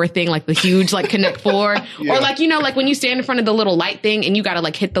Four thing, like the huge like Connect Four, or like like when you stand in front of the little light thing and you gotta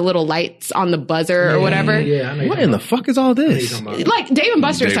like hit the little lights on the buzzer or whatever. Yeah, I know. What in the fuck is all this? Like Dave and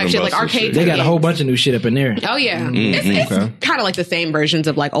Buster's Dave type and shit, like Buster's arcade. shit. They got a games. whole bunch of new shit up in there. Oh yeah, it's kind of like the same versions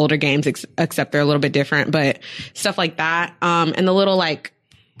of like older games, except they're a little bit different. But stuff like that, and the little like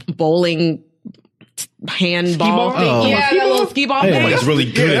bowling handball thing, Oh. yeah, that little skee ball thing. Nobody's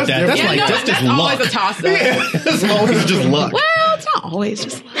really good at that. That's Yeah, like no, that's just always luck. a toss up. That's always just luck. Well, it's not always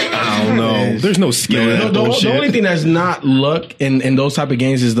just. I don't know. There's no skill in that The bullshit. only thing that's not luck in those type of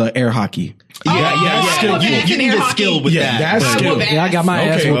games is the air hockey. Yeah. skill. You That's can an air get hockey. skilled with Yeah, that. that's but- skill. Yeah, I got my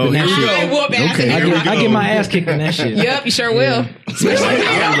ass Okay. whooped in that Oh, shit. I whoop ass. Okay, here we I go. get my ass kicked in that shit. Yep, you sure will.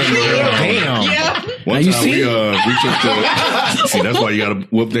 Damn. Yeah. One you time see? we took the see that's why you gotta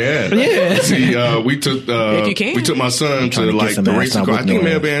whoop their ass. Yeah. See, we took If you can. we took my son to to get like some the ass, racing not car. I whoop think it no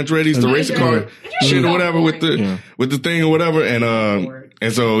may have been Andretti's, the racing car shit or whatever with the thing or whatever,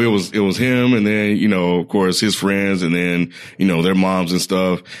 and so it was him and then of course his friends and then their moms and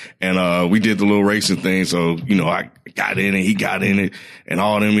stuff, and we did the little racing thing. So I got in it, he got in it, and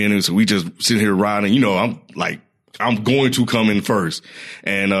all them in it. So we just sit here riding. I'm going to come in first.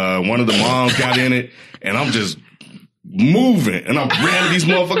 And one of the moms got in it, and I'm just moving, and I'm ramming these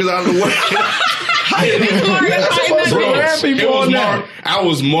motherfuckers out of the way. I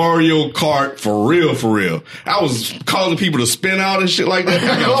was Mario Kart for real. I was causing people to spin out and shit like that.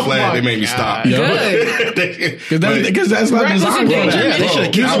 I got a flag. They made me stop. Because that's not designed for that. They should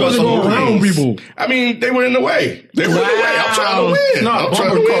have You're supposed to go around people. I mean, they were in the way. I'm trying to win. I'm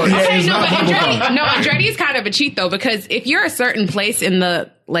trying to win. Okay, Andretti is kind of a cheat though, because if you're a certain place in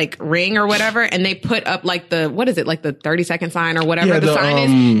the like ring or whatever, and they put up like the 30-second sign or whatever the sign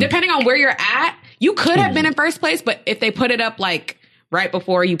is, depending on where you're at, you could have been in first place, but if they put it up like right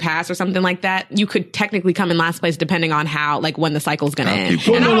before you pass or something like that, you could technically come in last place depending on how, like, when the cycle's going to end.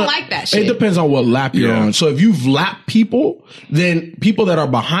 And I don't like that shit. It depends on what lap you're on. So if you've lapped people, then people that are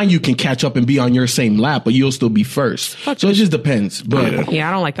behind you can catch up and be on your same lap, but you'll still be first. So it just depends. But yeah,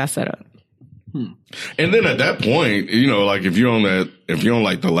 I don't like that setup. And then at that point, you know, like if you're on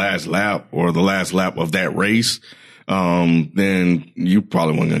like the last lap or the last lap of that race, then you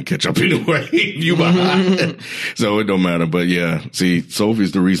probably weren't going to catch up anyway. You behind. So it don't matter. But yeah, see,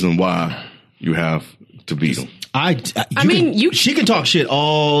 Sophie's the reason why you have to beat him. She can talk shit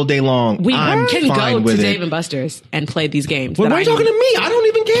all day long. We I'm can fine go with to it. Dave and Buster's and play these games. Well, why are you talking to me? I don't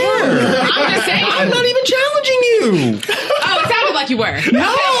even care. I'm just saying. I'm not even challenging you. Oh, it sounded like you were.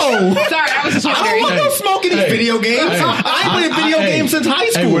 No. Sorry, I was just I'm not smoking these video games. I ain't played video games since high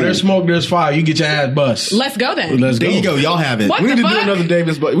school. Hey, where there's smoke, there's fire. You get your ass bust. Let's go then. Let's go. There you go. Y'all have it. What We the need to fuck? do another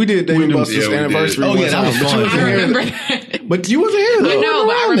Davis, but we did David Buster's anniversary. Oh, yeah, that was fun. I remember that. But you wasn't here, though. I know,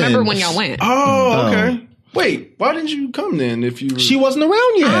 but I remember when y'all went. Oh, okay. Wait, why didn't you come then? If you She wasn't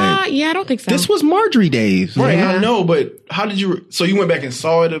around yet. Yeah, I don't think so. This was Marjorie days. right, Yeah. I know, but how did you? So you went back and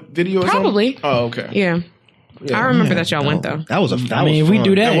saw the video? Or Probably. something? Oh, okay. Yeah. I remember that y'all went though. That was I mean, if we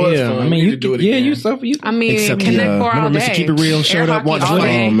do that, That was yeah. fun. I We mean, need you to do it yeah, again. you suffer. You I mean, Except Connect the, Four all remember day. Mr. Keep It Real showed Air up, watched hockey all the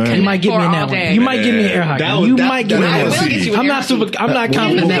day. game, man. You Connect might get me Four in that all one. day. You might get me in air hockey. You might get me in I that will get you one. in I'm air not super. I'm not And the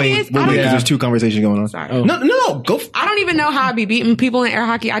confident. thing is, I don't Wait, there's two conversations going on. Sorry. No, go. I don't even know how I be beating people in air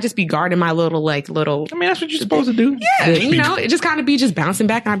hockey. I just be guarding my little. I mean, that's what you're supposed to do. Yeah, you know, it just kind of be just bouncing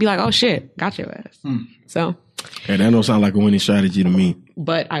back, and I'd be like, oh shit, got your ass. So, Hey, that don't sound like a winning strategy to me.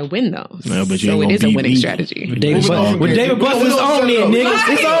 but I win though. No, but you So ain't it gonna is a beat winning me. strategy. With David Buster's we gonna on set it there, up.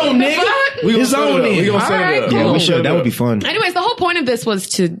 niggas. It's on, nigga. It's on We there. gonna set Alright, it up. cool. Yeah, we should. That would be fun. Anyways, the whole point of this was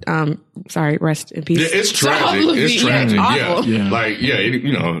to, sorry, rest in peace. Yeah, it's tragic. Sophie, It's tragic. awful. Yeah. Like, yeah,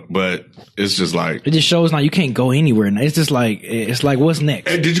 you know, but it's just like. It just shows now you can't go anywhere. Now. It's just like what's next?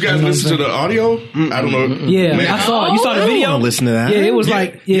 Hey, did you guys listen to the audio? I don't know. Yeah, Man, I saw. You saw the I video. don't listen to that. Yeah, it was Yeah.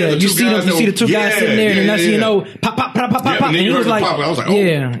 like Yeah, the you two see them. guys You see the two that- guys sitting there, yeah, and next thing you yeah. know, pop, pop, pop, pop, Yeah, pop, and then and you he was heard like, the pop, I was like, oh.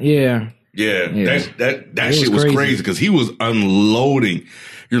 yeah. Yeah, that was shit was crazy. crazy because he was unloading.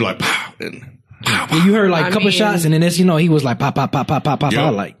 You're like, pow, and pow, pow. Well, you heard like I a couple mean- shots, and then next, you know, he was like pop, pop, pop, pop, pop, pop, Yep.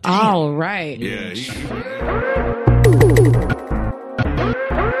 pop, like. All right. Yeah.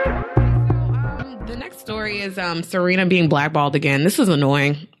 The next story is Serena being blackballed again. This is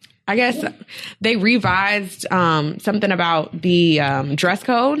annoying. I guess they revised something about the dress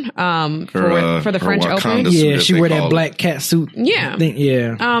code for the French Open. Wakanda suit, Yeah, as she they wear call that it. black cat suit. Yeah. thing.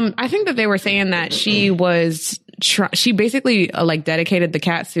 Yeah. I think that they were saying that she was she basically like dedicated the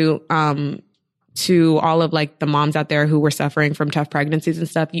cat suit to all of like the moms out there who were suffering from tough pregnancies and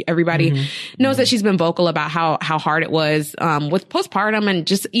stuff. Everybody knows that she's been vocal about how hard it was with postpartum and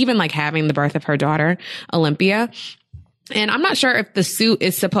just even like having the birth of her daughter, Olympia. And I'm not sure if the suit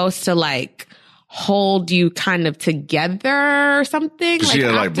is supposed to like hold you kind of together or something. She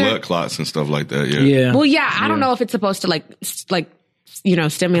had like after- blood clots and stuff like that. Yeah. Yeah. Well, yeah, I don't know if it's supposed to like, you know,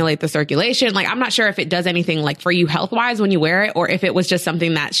 stimulate the circulation. Like, I'm not sure if it does anything like for you health wise when you wear it, or if it was just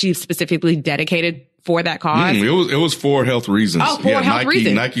something that she specifically dedicated for that cause. It was for health reasons. Oh, for health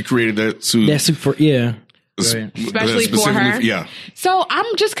reasons. Nike created that suit. That suit for Right. Especially for her. Yeah. So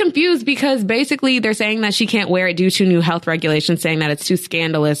I'm just confused because basically they're saying that she can't wear it due to new health regulations, saying that it's too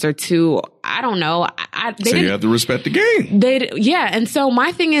scandalous or too, I don't know. So you have to respect the game. Yeah. And so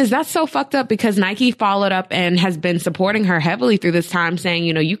my thing is that's so fucked up because Nike followed up and has been supporting her heavily through this time saying,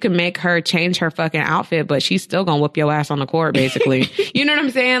 you know, you can make her change her fucking outfit, but she's still gonna whoop your ass on the court, basically. You know what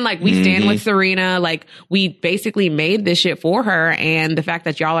I'm saying? Like we stand with Serena. Like we basically made this shit for her. And the fact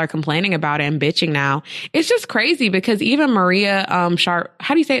that y'all are complaining about it and bitching now, it's just crazy because even Maria, how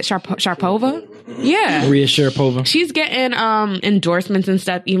do you say it? Sharapova? Yeah. Maria Sharapova. She's getting endorsements and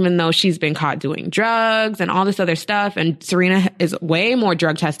stuff, even though she's been caught doing drugs and all this other stuff. And Serena is way more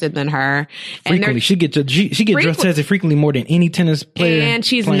drug tested than her. Frequently, she get drug tested frequently more than any tennis player. And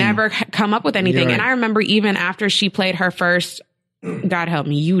she's never come up with anything. Right. And I remember even after she played her first, God help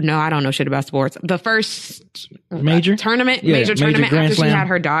me, you know I don't know shit about sports. The first major tournament Grand after she Slam. had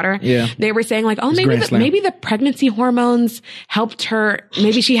her daughter. Yeah. They were saying like, oh, Grand Slam. maybe the pregnancy hormones helped her.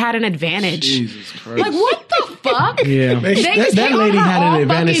 Maybe she had an advantage. Jesus Christ. Like what the fuck? Yeah. They just that hate on lady her had all an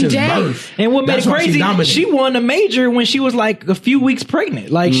advantage fucking since day. birth. And what made That's it why she crazy, dominated. she won a major when she was like a few weeks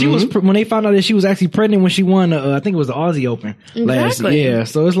pregnant. Like she was, when they found out that she was actually pregnant when she won, I think it was the Aussie Open last Exactly. year.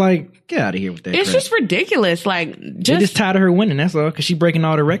 So it's like, get out of here with that. It's crap. just ridiculous. Like They just tired of her winning. That's all, because she breaking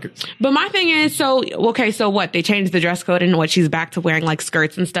all the records. But my thing is, so what? They changed the dress code and what? She's back to wearing like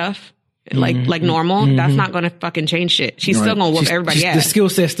skirts and stuff, like normal. That's not going to fucking change shit. She's still going to whoop everybody The ass. skill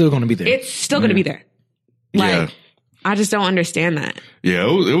set's still going to be there. It's still going to be there. Like, I just don't understand that. Yeah,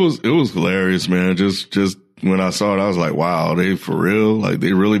 it was hilarious, man. Just when I saw it, I was like, wow, they for real? Like,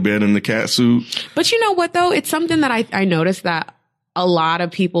 they really been in the cat suit? But you know what, though? It's something that I noticed that a lot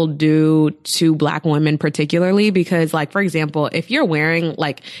of people do to Black women particularly, because, like, for example, if you're wearing,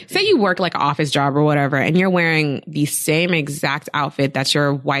 like, say you work like an office job or whatever, and you're wearing the same exact outfit that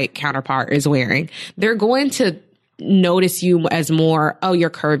your white counterpart is wearing, they're going to notice you as more, oh, you're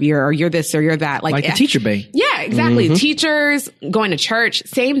curvier, or you're this, or you're that. Like the teacher bay. Yeah, exactly. Mm-hmm. Teachers, going to church,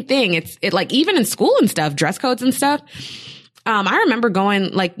 same thing. It like, even in school and stuff, dress codes and stuff. I remember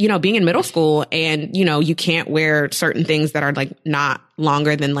going, like, you know, being in middle school, and, you know, you can't wear certain things that are, like, not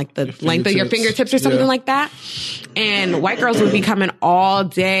longer than, like, the length of your fingertips or something like that. And white girls would be coming all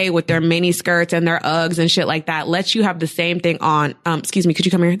day with their mini skirts and their Uggs and shit like that. Let you have the same thing on. Excuse me, could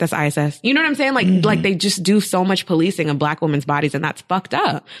you come here? That's ISS. You know what I'm saying? Like, like they just do so much policing of Black women's bodies, and that's fucked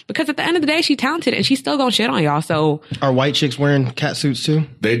up. Because at the end of the day, she's talented, and she's still gonna shit on y'all. So are white chicks wearing cat suits too?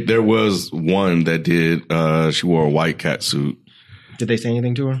 There was one that did. She wore a white cat suit. Did they say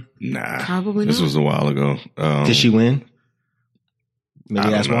anything to her? Nah, probably this not. was a while ago. Did she win? Maybe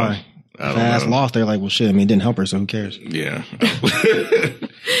that's why. If ass lost, they're like, well, shit. I mean, it didn't help her, so who cares? Yeah,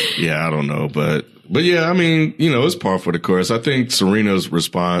 yeah, I don't know, but yeah, I mean, you know, it's par for the course. I think Serena's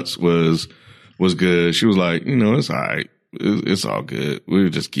response was good. She was like, you know, it's all right, it's all good. We'll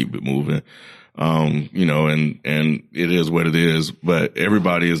just keep it moving. You know, and it is what it is, but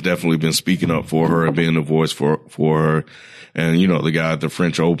everybody has definitely been speaking up for her and being a voice for her. And, you know, the guy at the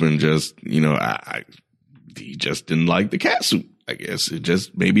French Open just, you know, he just didn't like the cat suit. I guess it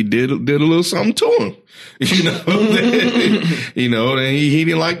just maybe did a little something to him, you know, you know, and he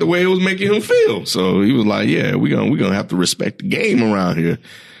didn't like the way it was making him feel. So he was like, yeah, we're going to have to respect the game around here.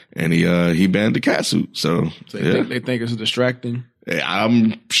 And he banned the cat suit. So yeah. They think it's distracting.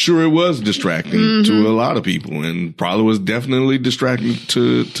 I'm sure it was distracting to a lot of people, and probably was definitely distracting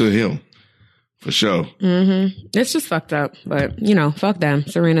to him, for sure. It's just fucked up, but, you know, fuck them.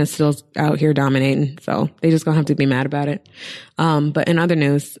 Serena's still out here dominating, so they just gonna have to be mad about it. But in other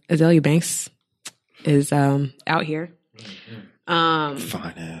news, Azealia Banks is out here.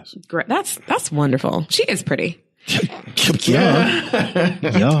 Fine ass. Great. That's wonderful. She is pretty.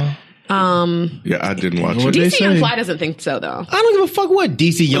 Yeah. Yeah, I didn't watch it. DC Young Fly doesn't think so, though. I don't give a fuck what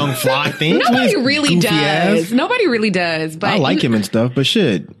DC Young Fly thinks. Nobody really does. Nobody really does. But I like him and stuff, but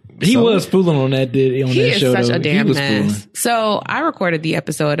shit. He was fooling on that show. He is such though. a damn mess. So I recorded the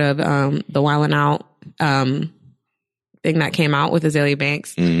episode of the Wildin' Out thing that came out with Azealia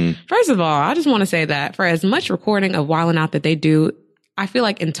Banks. First of all, I just want to say that for as much recording of Wildin' Out that they do, I feel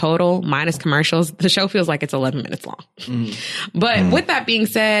like in total, minus commercials, the show feels like it's 11 minutes long. But with that being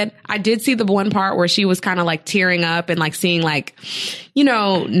said, I did see the one part where she was kind of like tearing up and like seeing like, you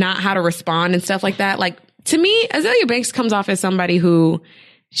know, not how to respond and stuff like that. Like, to me, Azealia Banks comes off as somebody who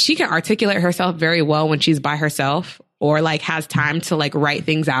she can articulate herself very well when she's by herself or like has time to like write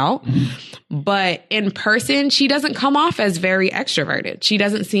things out. But in person, she doesn't come off as very extroverted. She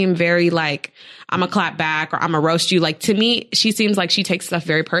doesn't seem very like, I'm a clap back or I'm a roast you. Like, to me, she seems like she takes stuff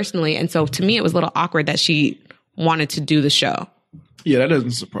very personally. And so to me, it was a little awkward that she wanted to do the show. Yeah, that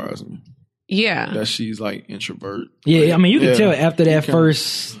doesn't surprise me. Yeah. That she's like introvert. Yeah, I mean, you can tell after that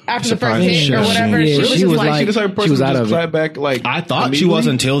first... After the first hit or whatever. Yeah, she was like... She just like person out just of clap back like... I thought she was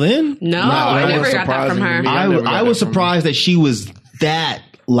until then. No, I never got that from her. I was surprised that she was that...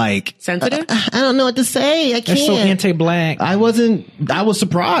 like sensitive. I don't know what to say. I can't. That's so anti-black. I was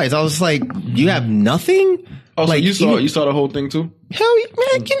surprised. I was like, you have nothing. Oh, like so you saw the whole thing too? Hell yeah,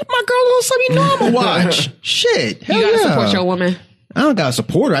 man! Get my girl on something you know I'ma watch. Shit, hell you gotta yeah. support your woman. I don't gotta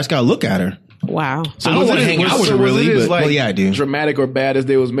support her. I just gotta look at her. Wow. So I don't want to hang out with her really, but like well, yeah, I do. Dramatic or bad as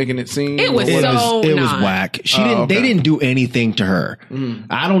they was making it seem. It was it was not. whack. She didn't. Okay. They didn't do anything to her.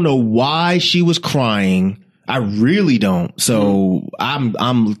 I don't know why she was crying. I really don't. So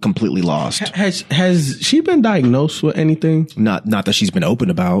I'm completely lost. Has she been diagnosed with anything? Not that she's been open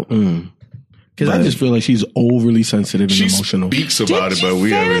about. Because I just feel like she's overly sensitive and emotional. She speaks about it, but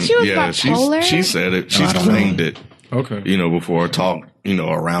we haven't. She said it. She's claimed it. Okay. You know, before talk, you know,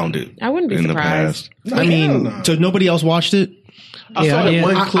 around it. I wouldn't be in surprised. The past. I mean, so nobody else watched it? I saw that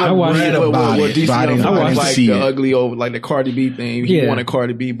one clip. I watched it about what DC I was like see the it. ugly over like the Cardi B thing. He wanted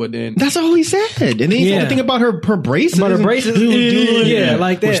Cardi B, but then that's all he said. And then he said the thing about her braces. About her braces, yeah,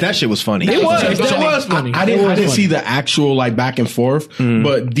 like that. Which that shit was funny. It was funny. I didn't see the actual like back and forth,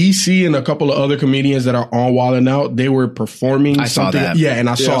 but DC and a couple of other comedians that are on Wildin' Out, they were performing I saw something. that. Yeah, and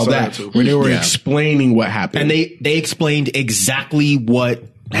I saw that too. where they were explaining what happened. And they explained exactly what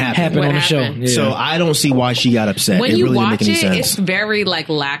happened on the show. Yeah. So I don't see why she got upset. When it you really didn't watch make any it, sense. it's very like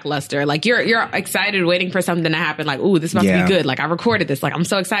lackluster. Like you're excited waiting for something to happen. Like, ooh, this is about to be good. Like I recorded this. Like I'm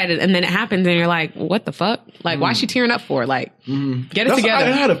so excited. And then it happens and you're like, what the fuck? Like why is she tearing up for? Like get it together.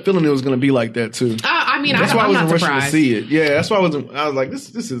 I had a feeling it was going to be like that too. I mean, that's why I wasn't rushing to surprised. see it. Yeah, that's why I wasn't. I was like, this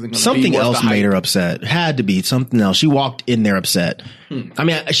isn't going to be something worth else the hype. made her upset. Had to be something else. She walked in there upset. I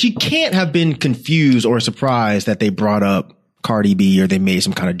mean, she can't have been confused or surprised that they brought up Cardi B or they made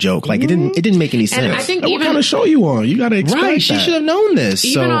some kind of joke. Like it didn't make any sense. And I think What even kind of show you on? You got to expect right, she that. should have known this.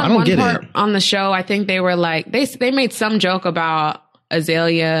 even So on I don't one get part it. on the show, I think they were like they made some joke about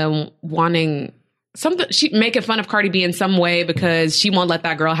Azalea wanting something. She making fun of Cardi B in some way because she won't let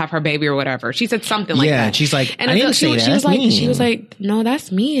that girl have her baby or whatever. She said something like that. Yeah, she's like, and I didn't say that. She was That's like, mean. no,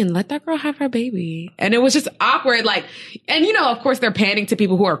 that's mean. Let that girl have her baby. And it was just awkward. Like, and you know, of course, they're panning to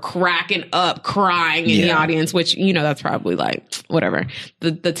people who are cracking up, crying in the audience, which you know, that's probably like whatever.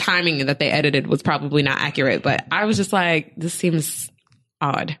 The timing that they edited was probably not accurate, but I was just like, this seems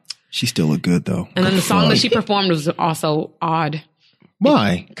odd. She still looked good though. And then the song that she performed was also odd.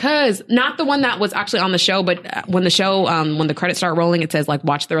 Why? Because not the one that was actually on the show, but when the show, when the credits start rolling, it says like,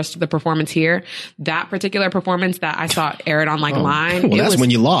 watch the rest of the performance here. That particular performance that I saw aired on like Line. Well, that's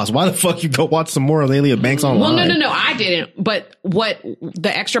when you lost. Why the fuck you go watch some more of Lelia Banks online? Well, no, I didn't. But what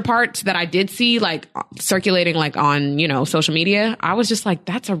the extra parts that I did see, like circulating like on, you know, social media, I was just like,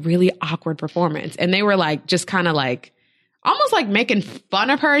 that's a really awkward performance. And they were like, just kind of like, almost like making fun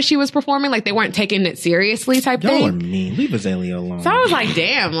of her as she was performing, like they weren't taking it seriously type Y'all are thing. mean. Leave Azalea alone. So I was like,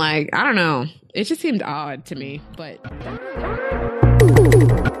 damn, like, I don't know. It just seemed odd to me, but.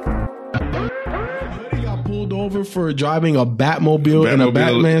 He got pulled over for driving a Batmobile in a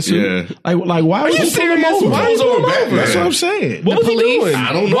Batman suit. Yeah. Like why was you he pulling him serious? over? Why was he over pulling him Batman? over? That's what I'm saying. What was he police? doing?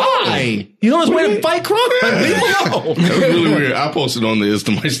 I don't know. Why? He's on his way to fight crime. Leave him alone. That was really weird. I posted on the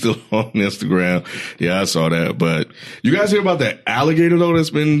Insta, still on Instagram. Yeah, I saw that. But you guys hear about that alligator though that's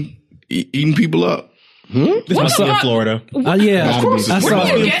been eating people up? This must be in Florida. Yeah, Of course, I it's Where saw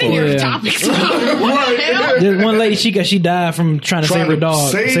are you it. getting your topics from? What the hell? There's one lady, she died from trying to save her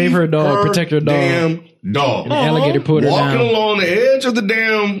dog, save her dog, protect her dog. Damn dog. And the alligator pulled her Walking down. along the edge of the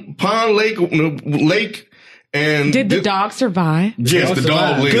damn pond lake, and Did the dog survive? Yes, the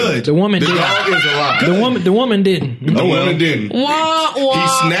dog lived. Good. The woman The did. dog is alive. The woman didn't. The woman didn't. Wah, wah.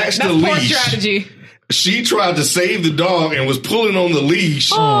 He snatched That's the poor leash. strategy. She tried to save the dog and was pulling on the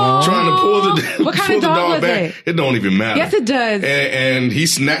leash, trying to pull the What kind pull of the dog dog was back. It don't even matter. Yes, it does. And he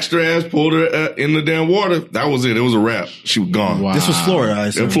snatched her ass, pulled her in the damn water. That was it. It was a wrap. She was gone. This was Florida, I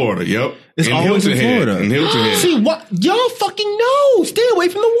assume. In Florida, yep. It's always in Hilton Head. Florida. In Hilton Head. See, what? Y'all fucking know. Stay away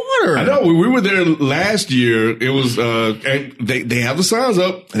from the water. I know. We were there last year. It was, and they have the signs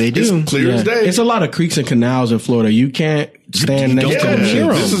up. They do. It's clear as day. It's a lot of creeks and canals in Florida. You can't stand next to Yeah, them.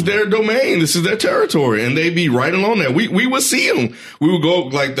 shits. this is their domain. This is their territory, and they be right along there. We would see them. We would go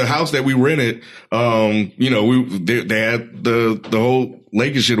like the house that we rented. You know, they had the whole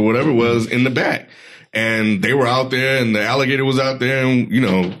lake and shit or whatever it was in the back, and they were out there, and the alligator was out there, and you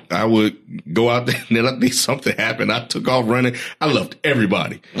know, I would go out there, and then I think something happened. I took off running. I loved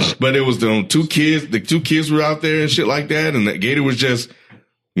everybody, but it was the two kids. The two kids were out there and shit like that, and the gator was just.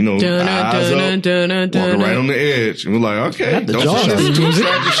 You know, eyes up, walking right on the edge. And we're like, okay. Not the don't jaws. say nothing too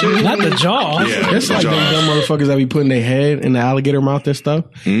distracted. Not the jaws. Yeah, It's like the them jaws. dumb motherfuckers that be putting their head in the alligator mouth and stuff.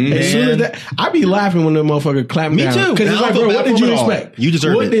 As soon as that, I be laughing when the motherfucker clap Me down. too. Because And it's I like, don't bro, feel what bad did for you him at all. expect? You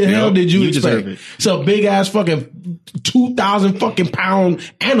deserve what it. the hell Yep. did you You expect? deserve it. It's a big ass fucking 2,000 fucking pound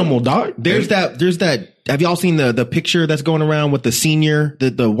animal, dog. There's that. Have y'all seen the picture that's going around with the senior,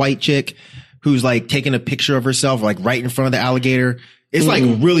 the white chick who's like taking a picture of herself, like right in front of the alligator? It's like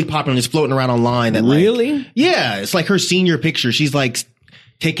really popular and it's floating around online. That Really? Like, yeah. It's like her senior picture. She's like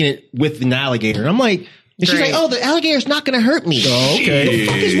taking it with an alligator. And I'm like, and she's like, oh, the alligator's not going to hurt me. Oh, okay. What the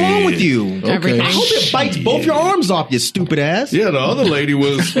fuck is wrong with you? Everything. I hope it bites both your arms off, you stupid ass. Yeah, the other lady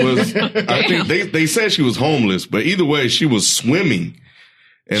was I think they said she was homeless, but either way, she was swimming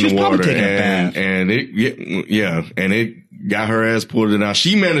in She was the probably water. taking a bath. And it got her ass pulled it out.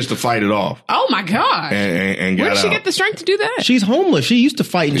 She managed to fight it off. Oh my God. And got Where did she out. get the strength to do that? She's homeless. She used to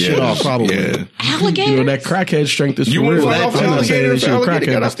fighting shit off, probably. Yeah. Alligator? You know, that crackhead strength is You for wouldn't real. fight off I'm an not saying alligator that if shit an alligator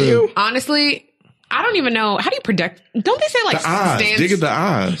crackhead got is after still- you? Honestly, I don't even know. How do you protect? Don't they say like The eyes. stand? Dig at the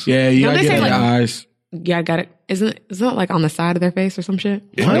eyes. Yeah, you No, gotta they get say, in the like- eyes. Yeah, I got it. Isn't it like on the side of their face or some shit?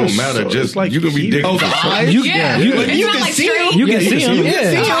 It don't matter. So Just it's like you can be here. digging Oh, the the eyes. eyes? Yeah, You it's not can like see straight. You can see can him. see him.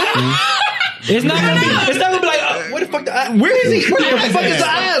 Yeah. It's not gonna be like, Where the fuck? Where is he? Where the fuck is the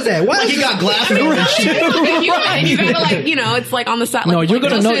eyes at? Why Like he got glasses on and shit. And you gotta like, it's like on the side. Like, No, you're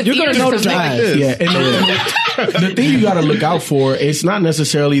gonna close to his ears or notice the something. eyes. Yeah, and the thing you got to look out for, it's not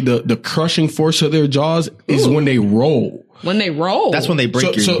necessarily the crushing force of their jaws, is when they roll. When they roll. That's when they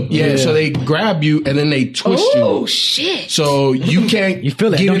break you. So they grab you and then they twist you. Oh, shit. So you can't You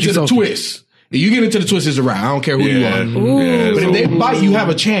feel that, get don't into you, the Sophie? twist. If you get into the twist, it's a wrap. I don't care who you are. Yeah, But if they bite, you have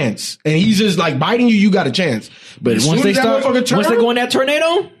a chance. And he's just like biting you, you got a chance. But as Once soon they as that start, motherfucker turn, once they go in that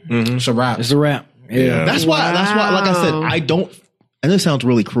tornado, it's a wrap. it's a wrap. Yeah. That's why, like I said, I don't, and this sounds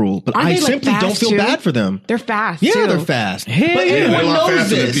really cruel, but Aren't I they, like, simply don't fast, feel too? bad for them. They're fast. Yeah, too. they're fast. Hell But yeah. everyone They're a lot knows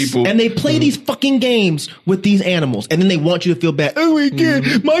faster than this. people. And they play these fucking games with these animals. And then they want you to feel bad. Oh my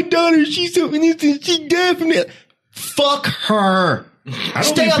God, my daughter, she's so innocent. She died from that. Fuck her.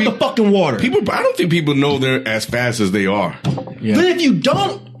 Stay out the fucking water. I don't think people know they're as fast as they are. But if you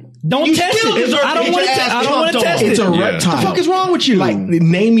don't you test still it. deserve I don't to want get your to. ass I don't want to chomped test on. it. It's a Yeah. reptile. What the fuck is wrong with you? Like,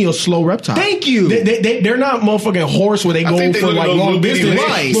 name me a slow reptile. Thank you. They're not motherfucking horse where they go think they for look like at those long little bitty distance.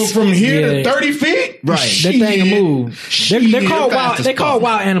 legs. But from here Yeah. to 30 feet, Right. That thing will move. They're called wild. fast They as call fuck.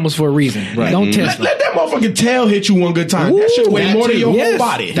 wild animals for a reason. Don't test them. Let that motherfucking tail hit you one good time. That shit weigh that more than too. your Yes. whole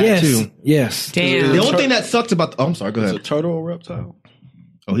body. Yes. too. Yes. Damn. The only thing that sucks about I'm sorry, go It's a ahead. turtle or reptile?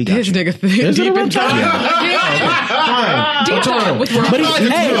 Oh, he got This you. nigga Is it a deep in reptile? Deep talk with But he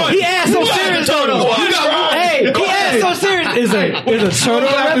asked so serious. Hey, he asked so serious. Is a turtle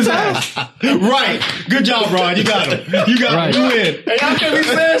a reptile? Right. Good job, Ron. You got him. You got him. You win. Hey, y'all can't be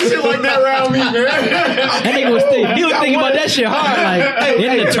saying shit like that around me, man. That nigga was thinking about that shit hard. Like,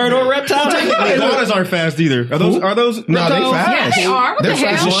 isn't a turtle a reptile? Iguanas aren't fast either. Are those No, they reptiles? fast. Yeah, they are. What They're the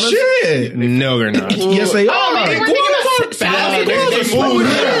fast hell? as shit. No, they're not. Yes, they Oh, are. maybe we're thinking about salamanders.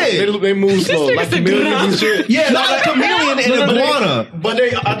 They move slow, like chameleons and shit. Yeah, not a chameleon and an iguana. But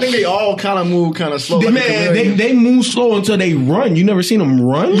I think they all kind of move kind of slow. Like a Man, chameleon. they move slow until they run. You never seen them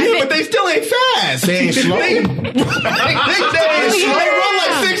run? Yeah, but they still ain't fast. They ain't slow. They ain't slow. They run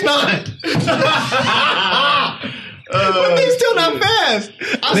like 6'9". But they still not fast.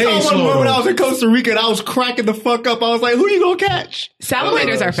 I They saw ain't one slow, more when though. I was in Costa Rica and I was cracking the fuck up. I was like, who you gonna catch?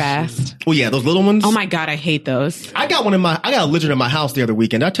 Salamanders are fast. Oh yeah, those little ones. Oh my God, I hate those. I got a lizard in my house the other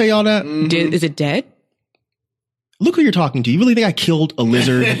weekend. Did I tell y'all that? Is it dead? Look who you're talking to. You really think I killed a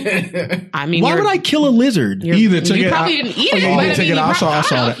lizard? I mean, Why would I kill a lizard? He either took you it probably out. didn't eat Oh, it. you but didn't take it out. I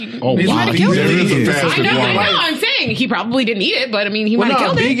saw that. Oh, He wow. might have killed There it. is a fast I know. iguana. I'm saying he probably didn't eat it, but I mean, he Well, might have no,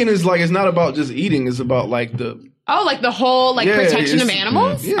 killed it. vegan is like, it's not about just eating. It's about like the Oh, like the whole Yeah, protection of it's-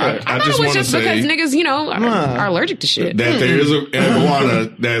 animals. yeah. I I thought just it was wanna just say- because niggas, are allergic to shit. That there is an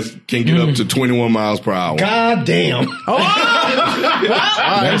iguana that can get up to 21 miles per hour. God damn. But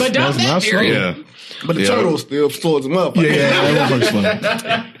don't that theory. Yeah. but the Yeah. turtle still slow as a motherfucker. Yeah, that motherfucker's slow.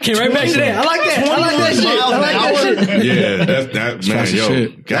 Came right back to that. I like that. I like that shit. I like that shit. Yeah, that man, fast as yo,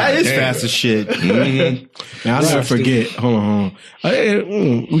 shit. That is damn. fast as shit. Mhm. Now, I'll never forget. Hold on.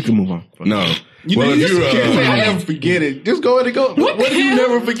 We can move on. No. You Well, know, if you you just can't say I never forget it. Just go ahead and go. What do you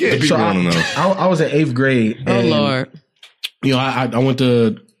never forget? people want to know. I was in 8th grade. Oh and, Lord. You know, I went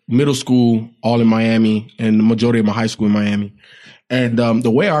to middle school all in Miami and the majority of my high school in Miami. And the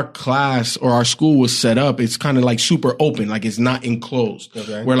way our class or our school was set up, it's kind of like super open, like it's not enclosed.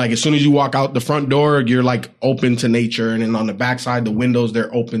 Okay. Where like as soon as you walk out the front door, you're like open to nature, and then on the backside, the windows they're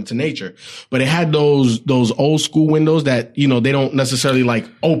open to nature. But it had those old school windows that they don't necessarily like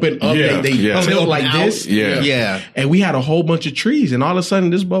open up. Yeah, They yeah. tilt like this. Yeah. Yeah. And we had a whole bunch of trees, and all of a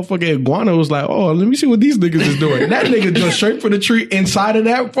sudden, this motherfucking iguana was like, "Oh, let me see what these niggas is doing." And that nigga jumped straight for the tree inside of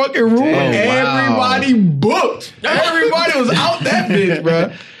that fucking room. Everybody booked. Everybody was out that bitch,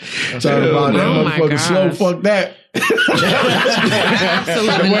 bro. Talking about that Oh my motherfucking slow. gosh. Fuck that.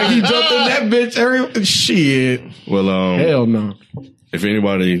 The way he jumped in that bitch, shit. Well, Hell no. if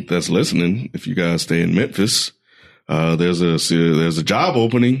anybody that's listening, if you guys stay in Memphis, there's a job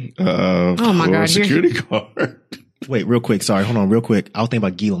opening my for a God, security guard. Wait, real quick. Sorry, hold on, real quick. I was thinking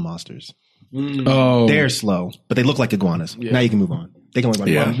about Gila monsters. Oh, They're slow, but they look like iguanas. Now you can move on. They can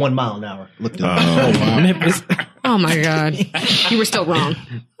like run 1 mile an hour. Look at them. Oh my God. You were still wrong.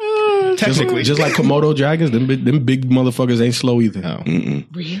 Technically. just like Komodo dragons, them big motherfuckers ain't slow either.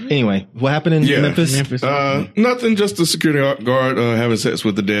 Anyway, what happened in Memphis? Nothing, just the security guard having sex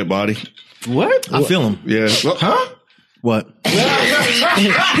with the dead body. What? I feel him. Yeah. Well, Huh? What? He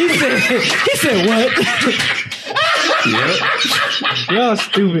said what? Y'all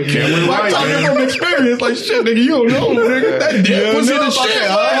stupid. Man. I'm talking from experience. Like shit, nigga, you don't know, nigga. That dead pussy the shit.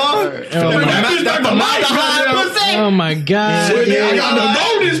 Oh my God. I got to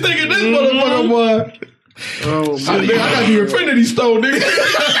know this nigga, this motherfucker, boy. Oh, Shit, nigga, I got the Infinity Stone, nigga.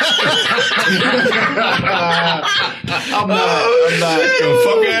 I'm not.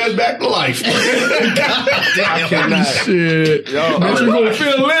 Fuck ass back to life. I cannot. Shit. Yo, Bet you gonna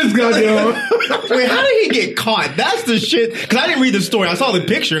feel this, goddamn. Wait, how did he get caught? That's the shit. Because I didn't read the story. I saw the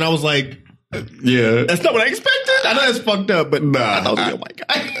picture and I was like, Yeah. that's not what I expected. I know that's fucked up, but Nah, I thought, oh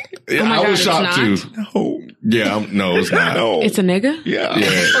my God. Yeah, Oh my I God, was shocked too. it's No. Yeah, no, it's not. No. It's a nigga? Yeah.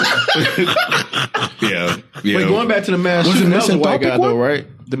 Yeah. Yeah. Wait, going back to the mass Was it shooting, that was a white Misanthropic guy one? though, right?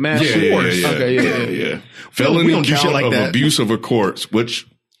 The mass Yeah, shooting. yeah. Okay, yeah. we Felony don't do shit count like of that. abuse of a corpse, which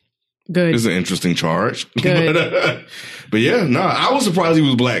Good. is an interesting charge. Good. But yeah, nah, I was surprised he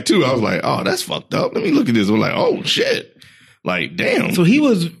was black too. I was like, oh, that's fucked up. Let me look at this. I'm like, oh shit. Like, damn. So he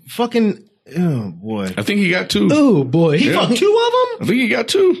was fucking, oh boy. I think he got 2. Oh boy. He fucked 2 of them? I think he got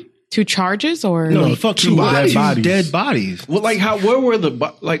 2. 2 charges or? No, he fucked 2 2 bodies. bodies. Dead bodies. Well, like where were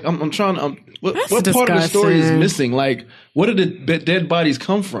the like? I'm trying. What That's part of the story is disgusting. missing? Like, where did the dead bodies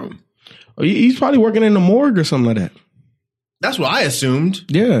come from? He's probably working in the morgue or something like that. That's what I assumed.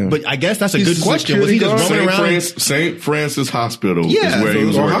 Yeah. But I guess that's a He's good a question. Was he just security running around? St. Francis Hospital Yeah, is where he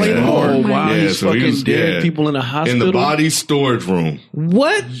was so working at. Oh wow, Yeah, he's so he fucking was- dead yeah. people in the In hospital. the body storage room.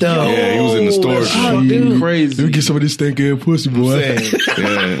 What the? Yeah, he was in the storage Oh, room. dude, crazy. some of this stinking pussy, boy.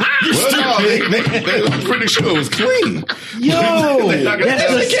 Yeah. Well, no, I'm pretty sure it was clean. Yo,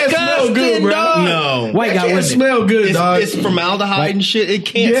 That's that's smell good, bro. No. White guy Can't wasn't it? smell good, dog. It's formaldehyde and shit. It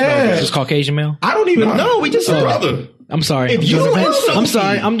can't Yeah. smell good. Just Caucasian male. I don't even know. we just brother. I'm sorry. If you I'm doing don't a know fancy- I'm something-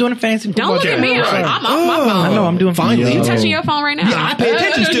 sorry. I'm doing a fancy. Don't look at me. Right. I'm off my phone. I know. I'm doing Finally. You touching your phone right now? Yeah, I pay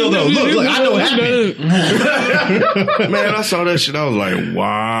attention still though. Look, I know what happened. Man, I saw that shit. I was like,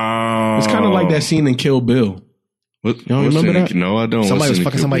 wow. It's kind of like that scene in Kill Bill. What, You don't remember that? No, I don't. Somebody What's was in the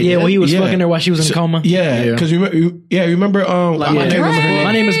fucking Kill somebody. Bill? Yeah, when he was Yeah. fucking her while she was in a coma. Yeah, because remember? Like, my name was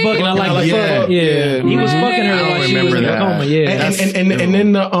My name is Buck and I like Yeah. fuck. Yeah. He was fucking her while she was in a coma. Yeah. and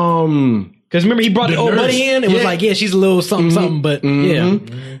then the Because remember, he brought the old nurse. buddy in and was like, yeah, she's a little something, something, but yeah.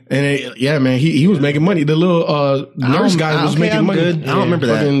 and man, he was making money. The little nurse guy was making money. Good. I don't remember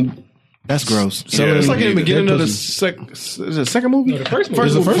that. Fucking That's gross. selling- It's like in the beginning of the pussy. is it second movie? The first movie.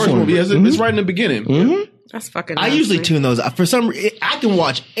 First, It's the first one. movie. Yes, it's right in the beginning. That's fucking I usually nasty. tune those. For some, I can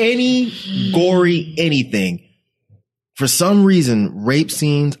watch any gory anything. For some reason, rape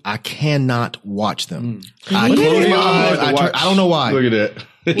scenes, I cannot watch them. I close my eyes. I don't know why. Look at that.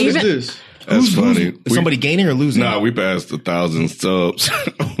 What is this? That's funny. Is somebody gaining or losing? Nah, we passed 1,000 subs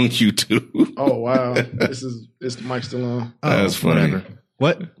on YouTube. Oh wow, it's the mic still on. That's funny. Whatever.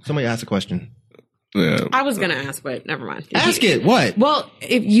 What? Somebody asked a question. Yeah. I was gonna ask, but never mind. Ask it. What? Well,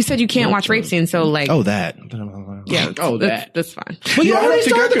 if you said you can't watch rape scenes, so like, Oh, that. yeah, Oh, that's fine. But you I don't already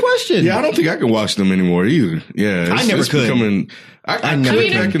think I started the could- question. Yeah, I don't think I can watch them anymore either. Yeah, I never could. Becoming, I never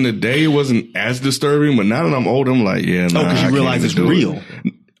could could. back in the day. It wasn't as disturbing, but now that I'm old, I'm like, yeah, nah, Oh, because I you can't realize even it's do it. real.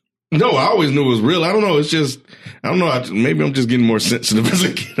 No, I always knew it was real. I don't know. It's just, I don't know. Maybe I'm just getting more sensitive as I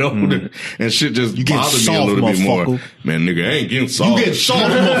get older, and shit just You get bothers me a soft, little bit more. motherfucker. Man, nigga, I ain't getting soft. You get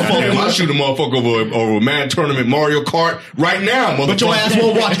soft, motherfucker. Damn, I shoot a motherfucker over a man tournament Mario Kart right now, motherfucker. But your ass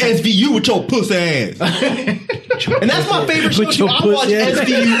won't watch SVU with your pussy ass. And that's my favorite show. With your I watch pussy ass.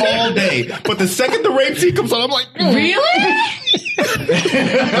 SVU all day. But the second the rape scene comes on, I'm like, Really?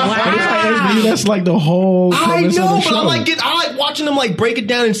 That's like the whole. I premise of know, the but show. I like watching them like break it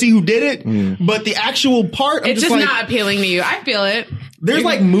down and see who did it. But the actual part, I'm It's just just like, not appealing to you. I feel it. there's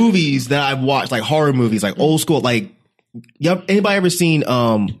like movies that I've watched, like horror movies, like old school, like. Yep. Anybody ever seen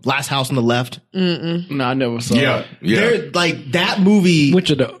Last House on the Left? No, I never saw. Yeah, it. yeah. They're like that movie. Which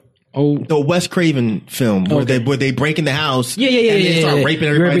of the? Oh, The Wes Craven film where they break in the house, yeah. and they start yeah. raping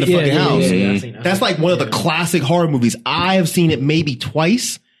everybody in the fucking house. I've seen that. That's like one of the classic horror movies. I have seen it maybe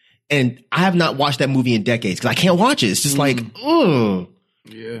twice, and I have not watched that movie in decades because I can't watch it. It's just like, ugh.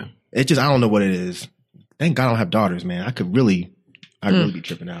 Yeah. It just I don't know what it is. Thank God I don't have daughters, man. I'd really be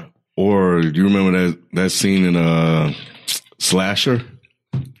tripping out. Or do you remember that scene in Slasher?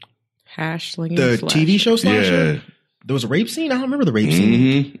 Hash slinging The slash. TV show Slasher? Yeah. There was a rape scene? I don't remember the rape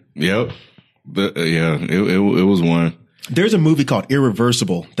scene. Yep. It was one. There's a movie called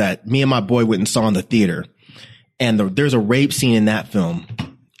Irreversible that me and my boy went and saw in the theater. And there's a rape scene in that film.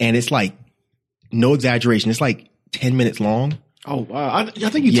 And it's like, no exaggeration, it's like 10 minutes long. Oh wow, I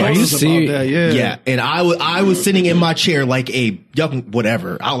think you Yeah, told you us see- about that. Yeah. Yeah. And I was sitting in my chair like a young,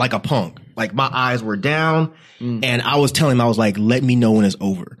 whatever, like a punk. Like my eyes were down and I was telling him, I was like, let me know when it's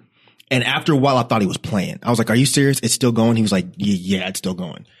over. And after a while, I thought he was playing. I was like, are you serious? It's still going? He was like, yeah, it's still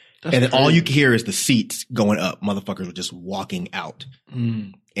going. And then all you can hear is the seats going up. Motherfuckers were just walking out.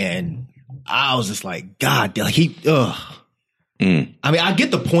 And I was just like, God, like ugh. I mean, I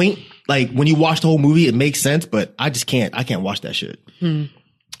get the point. like when you watch the whole movie, it makes sense, but I can't watch that shit.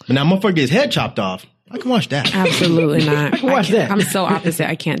 But now motherfucker gets his head chopped off. I can watch that. Absolutely not. I can watch that. I'm so opposite.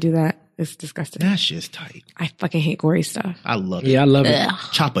 I can't do that. It's disgusting. That shit's tight. I fucking hate gory stuff. I love it. Yeah, I love it.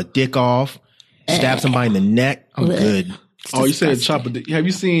 Chop a dick off, stab somebody in the neck. I'm good. Oh, you said chop a dick. Have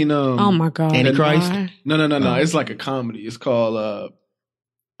you seen oh my God. Antichrist? No. It's like a comedy. It's called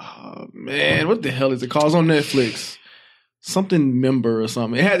oh man, what the hell is it called? It's on Netflix. Something member or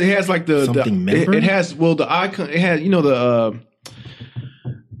something. It has like member? It has the icon. It has the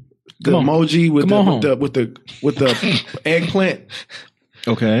emoji with the eggplant.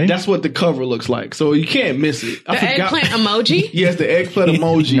 Okay. That's what the cover looks like. So you can't miss it. The eggplant emoji? Yes, the eggplant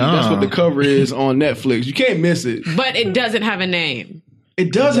emoji. That's what the cover is on Netflix. You can't miss it. But it doesn't have a name.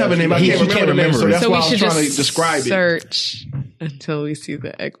 It does have a name. I can't remember the name. So that's why I was trying to describe it. Search until we see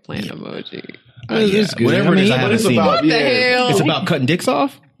the eggplant emoji. It's good. Whatever it is, But it's about What the hell? It's about cutting dicks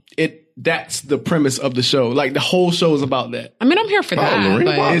off? That's the premise of the show. Like the whole show is about that. I mean, I'm here for that.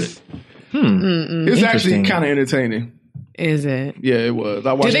 But It's actually kind of entertaining. is it? Yeah, it was.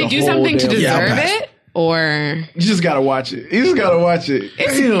 I watched. Do they do something to deserve it? Or you just gotta watch it. You just gotta watch it. I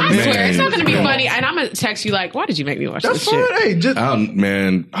swear it's not going to be funny. And I'm going to text you like, why did you make me watch this shit? Hey,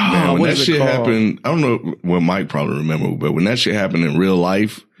 when that shit happened, I don't know what Mike probably remember, but when that shit happened in real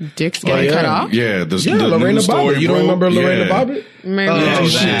life, dicks getting cut off. Yeah, the Lorena Bobbitt. You don't remember Lorena Bobbitt? Maybe.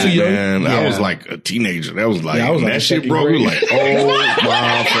 Too young. Man, I was like a teenager. That was like that shit broke. We were like, oh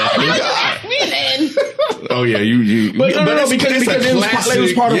my fucking God. Oh yeah, you. But because it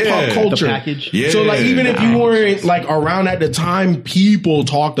was part of pop culture. The package. Yeah. So like, even if you weren't like around at the time, people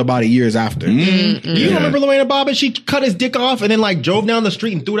talked about it years after. You remember Lorena Bobbitt? She cut his dick off and then like drove down the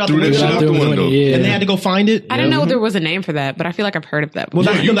street and threw it out the window. Yeah. And they had to go find it. I didn't know there was a name for that, but I feel like I've heard of that. Well,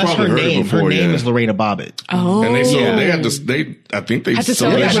 that's probably her heard it name. before, Her name is Lorena Bobbitt. Oh, And they had to. I think they Had to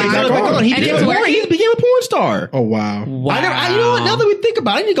sold sell that it shit back back on. on. He And became it's a porn. working? He became a porn star. Oh wow! You know what? Now that we think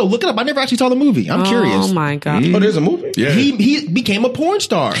about it, I need to go look it up. I never actually saw the movie. I'm curious. Oh my God. Oh, there's a movie. Yeah, He became a porn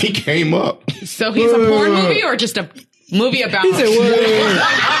star. he came up. So he's a porn movie or just a movie about He said, You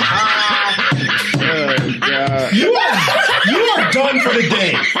are done for the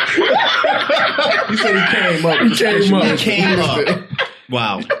day. He said he came up.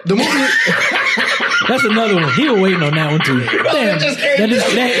 Wow. The movie. That's another one. He was waiting on that one too. Damn. That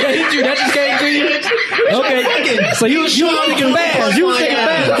hit you. That just came to you. Okay. So you was thinking fast. You was thinking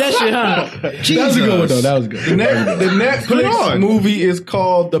fast. That shit, huh? That was a good one though. That was good. The Netflix movie is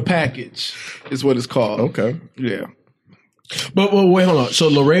called The Package. Is what it's called. Okay. Yeah. But wait, hold on. So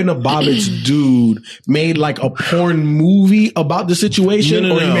Lorena Bobbitt's dude made like a porn movie about the situation,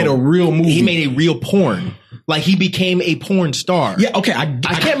 or he made a real movie? He made a real porn. Like he became a porn star. Yeah, okay. I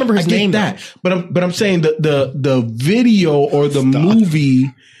can't remember his name. That, but I'm saying the video or the movie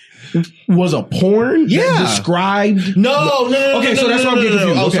was a porn. Yeah, that described. No. Okay, so that's what I'm getting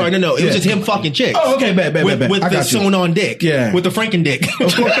confused. Oh, okay. sorry, no. It was just him fucking chicks. Oh, okay, bad. With the sewn on dick. Yeah, with the Franken dick.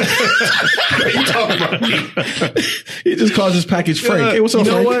 What are you talking about? He just calls his package Frank. Hey, what's up,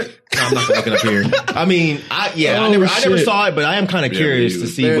 You know Frank? what? No, I'm not looking up here. I mean, I never saw it, but I am kind of curious to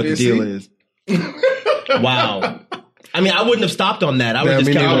see what the deal is. Wow. I mean, I wouldn't have stopped on that. I would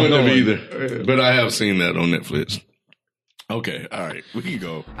just I wouldn't have going. either. But I have seen that on Netflix. Okay, all right, we can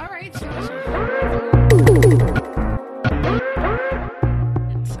go. All right.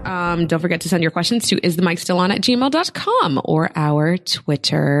 Don't forget to send your questions to isthemicstillon@gmail.com or our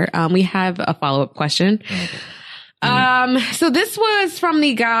Twitter. We have a follow-up question. So this was from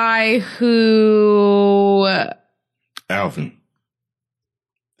the guy who... Alvin.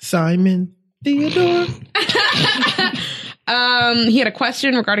 Simon Theodore. He had a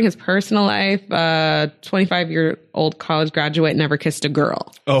question regarding his personal life. 25-year-old college graduate, never kissed a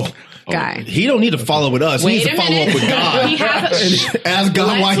girl. Guy. He don't need to follow with us. Wait he needs to follow up with God. He has ask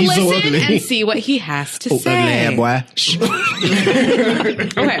God why he's so listen ugly. and see what he has to say. Ugly boy.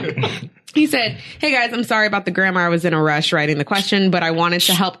 Okay. He said, hey guys, I'm sorry about the grammar. I was in a rush writing the question, but I wanted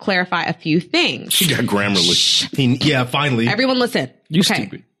to help clarify a few things. She got Grammarly. Yeah, finally. Everyone listen. You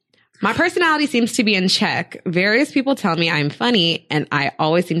stupid. My personality seems to be in check. Various people tell me I'm funny, and I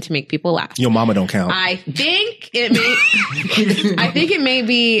always seem to make people laugh. Your mama don't count. I think it may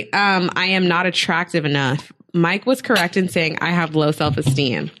be I am not attractive enough. Mike was correct in saying I have low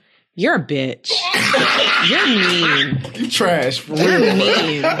self-esteem. You're a bitch. You're mean. You trash. For real. You're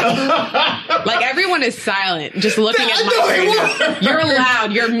mean. Like everyone is silent, just looking at Mike. You're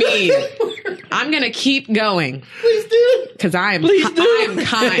loud. You're mean. I'm gonna keep going. Please do. Because I'm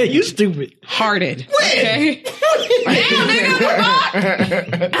kind. You stupid. Hearted. Okay.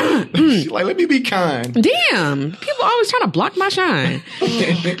 She's like, let me be kind. Damn. People always trying to block my shine.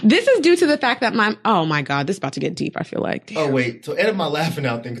 This is due to the fact that oh my God, this is about to get deep, I feel like. Damn. Oh, wait. So edit my laughing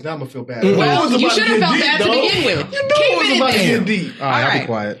out thing, because now I'm going to feel bad. Well, you should have felt bad to begin with. You know it was about to get deep. All right, I'll be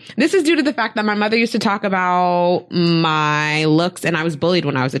quiet. This is due to the fact that my mother used to talk about my looks, and I was bullied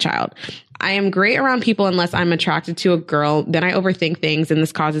when I was a child. I am great around people unless I'm attracted to a girl. Then I overthink things, and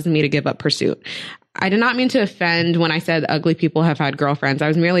this causes me to give up pursuit. I did not mean to offend when I said ugly people have had girlfriends. I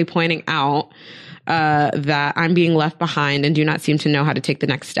was merely pointing out that I'm being left behind and do not seem to know how to take the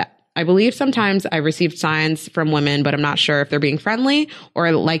next step. I believe sometimes I received signs from women, but I'm not sure if they're being friendly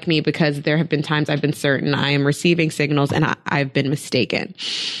or like me, because there have been times I've been certain I am receiving signals and I've been mistaken.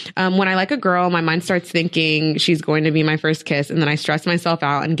 When I like a girl, my mind starts thinking she's going to be my first kiss, and then I stress myself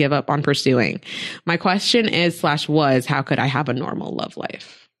out and give up on pursuing. My question is / was, how could I have a normal love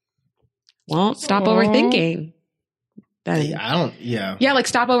life? Well, stop overthinking. Yeah, like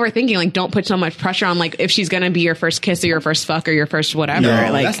stop overthinking. Like, don't put so much pressure on, like, if she's gonna be your first kiss or your first fuck or your first whatever.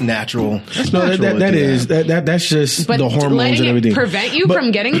 No, like, that's natural. That's just the hormones and everything. Prevent you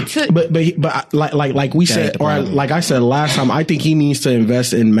from getting to. But like we said, or like I said last time, I think he needs to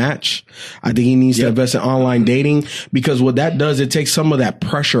invest in Match. I think he needs to invest in online dating, because what that does, it takes some of that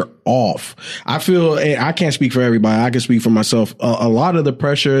pressure off. I feel, I can't speak for everybody, I can speak for myself. A lot of the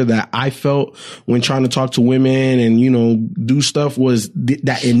pressure that I felt when trying to talk to women and, you know, do stuff was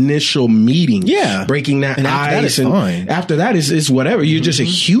that initial meeting. Yeah. Breaking that ice. And after that, it's whatever. You're just a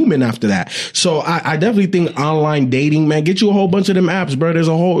human after that. So I definitely think online dating, man, get you a whole bunch of them apps, bro. There's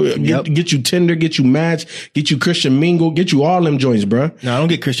a whole, get you Tinder, get you Match, get you Christian Mingle, get you all them joints, bro. No, I don't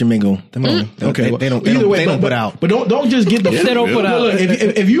get Christian Mingle. Okay. They don't put out. But don't just get the, they don't put out.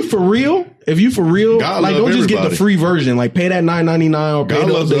 If you for real, God, like, don't just get the free version. Like, pay that $9.99 or pay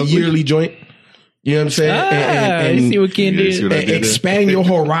the yearly joint. You know what I'm saying? And you see what Ken did? Expand your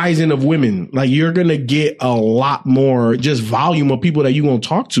horizon of women. Like, you're going to get a lot more just volume of people that you're going to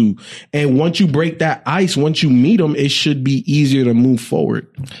talk to. And once you break that ice, once you meet them, it should be easier to move forward.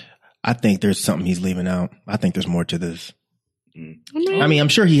 I think there's something he's leaving out. I think there's more to this. I mean, I'm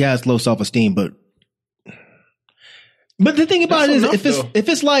sure he has low self-esteem, but the thing about it is, if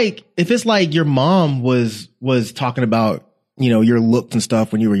it's like your mom was talking about, you know, your looks and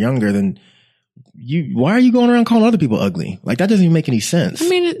stuff when you were younger, then why are you going around calling other people ugly? Like, that doesn't even make any sense. I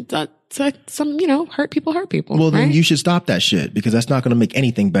mean, some, you know, hurt people. Well, then you should stop that shit, because that's not going to make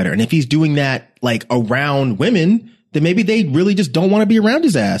anything better. And if he's doing that, like, around women, then maybe they really just don't want to be around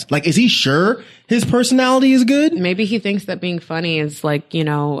his ass. Like, is he sure his personality is good? Maybe he thinks that being funny is, like, you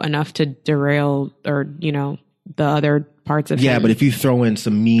know, enough to derail, or, you know, the other parts of him. Yeah, but if you throw in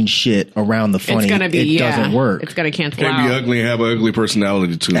some mean shit around the funny, it doesn't work. It's going to cancel out. Can't be ugly and have an ugly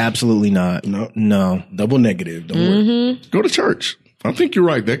personality too. Absolutely not. No. Double negative. Don't work. Go to church. I think you're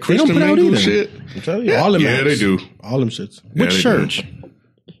right. That Christian Mingle shit. I'm telling you, all them. Yeah, they do. All them shits. Which church?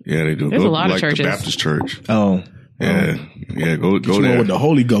 Yeah, they do. There's a lot of churches. The Baptist church. Oh. Yeah. Go there with the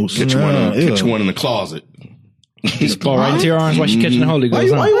Holy Ghost. Get you one in the closet. Just fall right into your arms while she's catching the Holy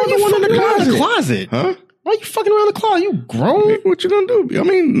Ghost. Why you want the one in the closet? Huh? Why you fucking around the closet? You grown? What you gonna do? I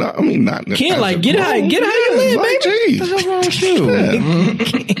mean, not. Can't, like, get how you live, like, baby. What the hell's wrong with you?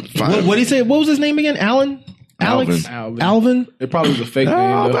 What did he say? What was his name again? Alan? Alex? Alvin? It probably was a fake name.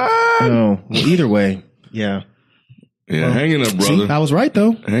 No. Well, either way, yeah. Yeah, hang in there, brother. See, I was right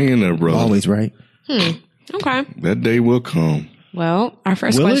though. Hang in there, brother. Always right. Okay. That day will come. Well, our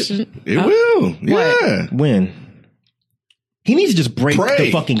first question. It will. Yeah. When? He needs to just break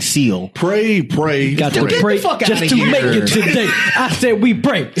the fucking seal. Pray. Got to pray just to make it today. I said we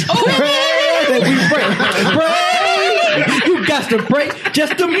pray. Pray. You got to pray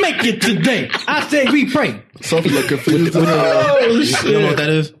just to make it today. I said we pray. Something like confused. You know what that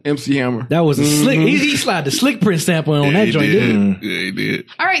is? MC Hammer. That was a slick. He slid the slick print sample on that joint, didn't he? Yeah, he did.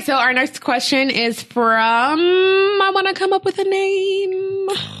 All right, so our next question is from, I want to come up with a name.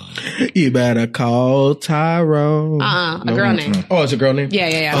 You better call Tyrone. A girl name. Oh, it's a girl name?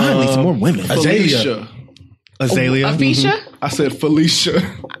 Yeah. Finally, some more women. Azalea. Apeshit? I said Felicia.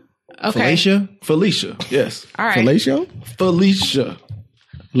 Okay. Felicia. Yes. All right. Felicia? Felicia.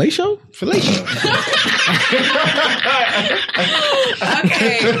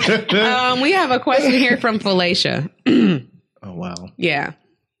 Okay. We have a question here from Felicia. Oh, wow. Yeah.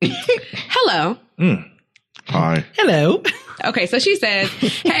 Hello. Hi. Hello. Okay, so she says,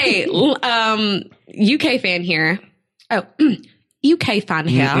 hey, UK fan here. Oh, UK fan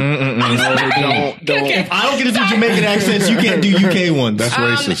here. Don't. If I don't get to do Jamaican accents, you can't do UK ones. That's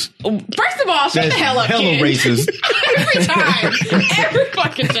racist. First of all, shut the hell up, hella kid. racist. Every time. Every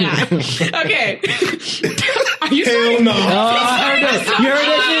fucking time. Okay. You Hell no. I heard that. You heard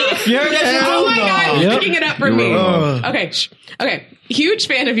that shit? You heard that shit? Oh my God, you're picking it up for me. Right. Okay. Huge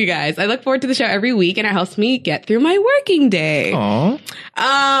fan of you guys. I look forward to the show every week and it helps me get through my working day.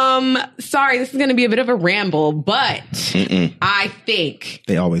 Sorry, this is going to be a bit of a ramble, but I think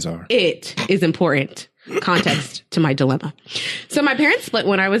They always are. it is important. Context to my dilemma. So my parents split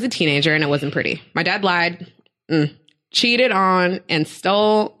when I was a teenager and it wasn't pretty. My dad lied, cheated on, and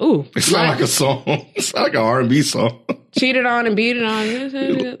stole. Ooh. It sounds like a song. It sounds like an R&B song. Cheated on and beat it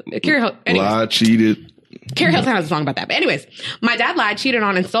on. Lied, cheated. Carrie Hilton has a song about that. But anyways, my dad lied, cheated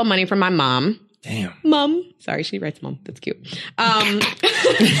on, and stole money from my mom. Damn. Mom. Sorry, she writes mom. That's cute. That's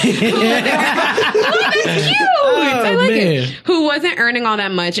cute. I like it. Who wasn't earning all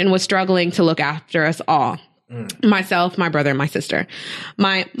that much and was struggling to look after us all. Myself, my brother, and my sister.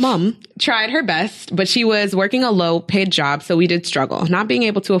 My mom tried her best, but she was working a low-paid job, so we did struggle. Not being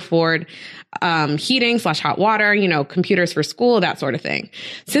able to afford heating/hot water, computers for school, that sort of thing.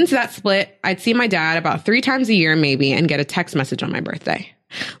 Since that split, I'd see my dad about 3 times a year maybe and get a text message on my birthday.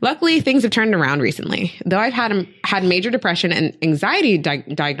 Luckily, things have turned around recently. Though I've had major depression and anxiety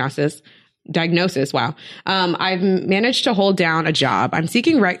diagnosis. Wow. I've managed to hold down a job. I'm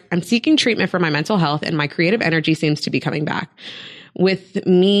seeking treatment for my mental health, and my creative energy seems to be coming back. With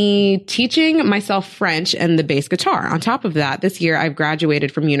me teaching myself French and the bass guitar. On top of that, this year I've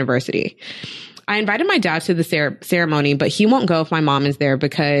graduated from university. I invited my dad to the ceremony, but he won't go if my mom is there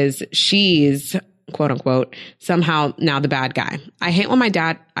because she's, quote unquote, somehow now the bad guy. I hate what my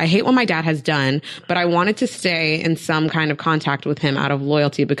dad has done, but I wanted to stay in some kind of contact with him out of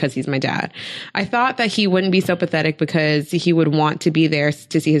loyalty because he's my dad. I thought that he wouldn't be so pathetic because he would want to be there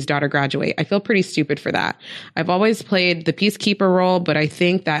to see his daughter graduate. I feel pretty stupid for that. I've always played the peacekeeper role, but I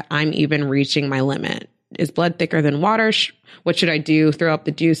think that I'm even reaching my limit. Is blood thicker than water? What should I do? Throw up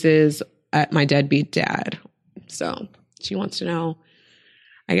the deuces at my deadbeat dad. So she wants to know,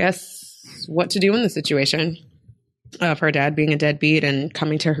 I guess, what to do in the situation of her dad being a deadbeat and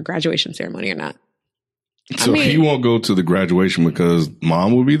coming to her graduation ceremony or not. So he won't go to the graduation because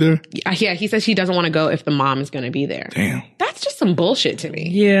mom will be there? Yeah, he says he doesn't want to go if the mom is going to be there. Damn. That's just some bullshit to me.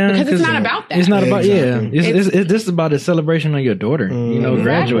 Yeah. Because it's not about that. It's not about, exactly. It's this is about a celebration of your daughter,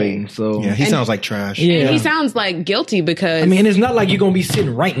 graduating. So Yeah, he sounds like trash. Yeah. And he sounds like guilty because... I mean, it's not like you're going to be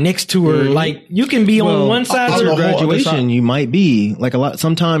sitting right next to her. Like, you can be on one side of of your the graduation. You might be. Like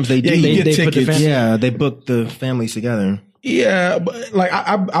sometimes they do. you get put the tickets. They book the families together. Yeah, but like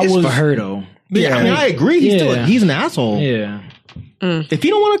I It's was for her though. Yeah, I mean, I agree. He's an asshole. Yeah. If he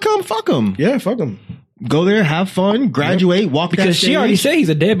don't want to come, fuck him. Yeah, fuck him. Go there, have fun, graduate, walk because that she already said he's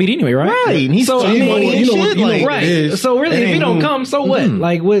a deadbeat anyway, right? Right. And he's so I mean, right. So really, if he don't come, so what?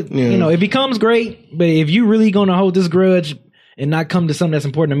 Like, what? If he comes, great. But if you really gonna hold this grudge and not come to something that's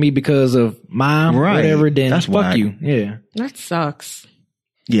important to me because of mom, whatever, then that's fuck whack. you. Yeah, that sucks.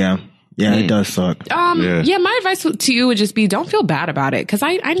 Yeah. Yeah, it does suck. Yeah, my advice to you would just be don't feel bad about it. Because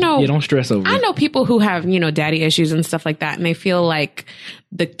I know... Yeah, don't stress over it. I know people who have, daddy issues and stuff like that. And they feel like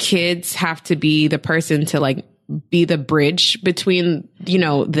the kids have to be the person to like be the bridge between,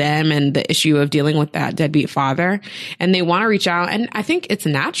 them and the issue of dealing with that deadbeat father. And they want to reach out. And I think it's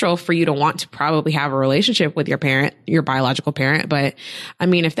natural for you to want to probably have a relationship with your parent, your biological parent. But I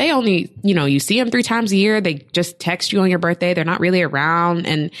mean, if they only, you see them 3 times a year, they just text you on your birthday, they're not really around,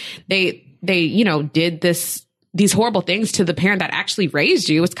 and they did these horrible things to the parent that actually raised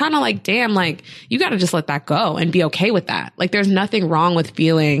you. It's kind of like, damn, like you got to just let that go and be okay with that. Like there's nothing wrong with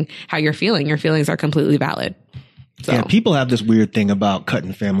feeling how you're feeling. Your feelings are completely valid. So. Yeah, people have this weird thing about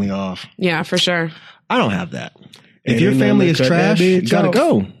cutting family off. Yeah, for sure. I don't have that. If your family is trash, you gotta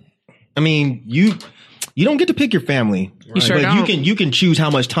go. I mean, you don't get to pick your family. Right. You sure but don't. you can choose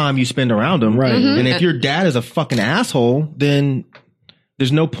how much time you spend around them. Right. Mm-hmm. And if your dad is a fucking asshole, then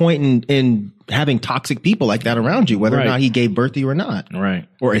there's no point in having toxic people like that around you, whether or not he gave birth to you or not. Right.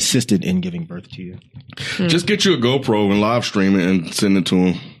 Or assisted in giving birth to you. Just get you a GoPro and live stream it and send it to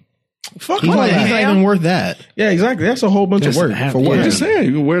him. Fuck he's not even worth that. Yeah, exactly. That's a whole bunch of work for what? I'm just saying,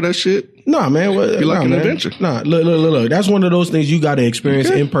 you can wear that shit. Nah, man. Be like an adventure. Nah, look. That's one of those things you got to experience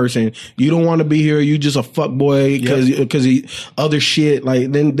in person. You don't want to be here. You just a fuck boy because other shit.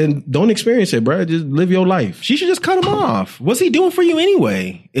 Like then don't experience it, bro. Just live your life. She should just cut him off. What's he doing for you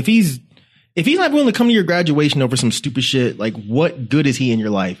anyway? If he's not willing to come to your graduation over some stupid shit, like what good is he in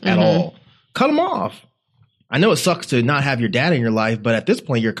your life at all? Cut him off. I know it sucks to not have your dad in your life, but at this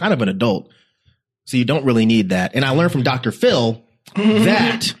point, you're kind of an adult. So you don't really need that. And I learned from Dr. Phil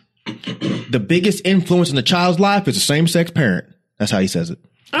that the biggest influence in the child's life is a same-sex parent. That's how he says it.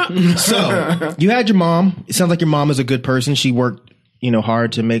 So you had your mom. It sounds like your mom is a good person. She worked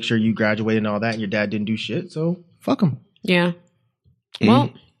hard to make sure you graduate and all that, and your dad didn't do shit. So fuck him. Yeah.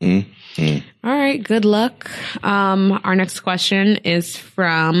 Well. All right. Good luck. Our next question is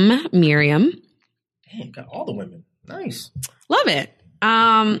from Miriam. Damn, got all the women. Nice. Love it.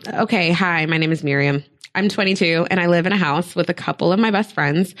 Okay. Hi, my name is Miriam. I'm 22 and I live in a house with a couple of my best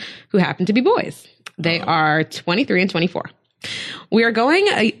friends who happen to be boys. They are 23 and 24. We're going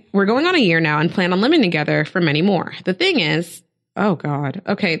on a year now and plan on living together for many more. The thing is, I've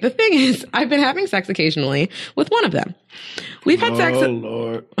been having sex occasionally with one of them. We've had sex. Oh,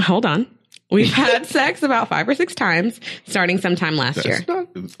 Lord. Hold on. We've had sex about 5 or 6 times, starting sometime last year.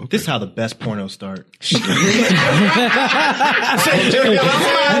 This is how the best pornos start.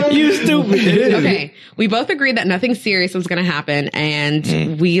 You stupid. Okay. We both agreed that nothing serious was going to happen,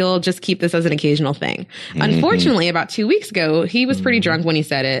 and we'll just keep this as an occasional thing. Unfortunately, about 2 weeks ago, he was pretty drunk when he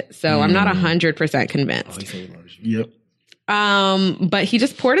said it, so I'm not 100% convinced. Yep. But he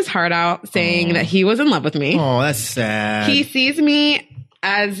just poured his heart out, saying that he was in love with me. Oh, that's sad. He sees me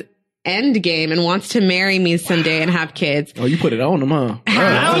as end game and wants to marry me someday and have kids. Oh, you put it on him, huh?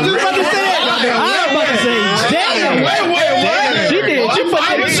 I was just about to say that. Damn. She did. She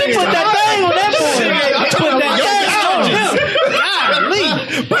put that thing on that boy.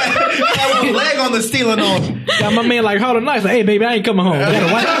 Got a leg on the ceiling on. Got my man like holding nice. Like, hey, baby, I ain't coming home. Got that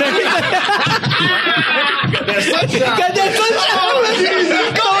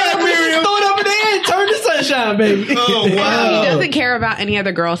sunshine. Go ahead, Miriam. Throw it up in the air. Turn the sunshine, baby. Oh, wow. He doesn't care about any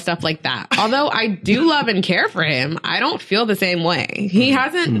other girl stuff like that. Although I do love and care for him, I don't feel the same way. He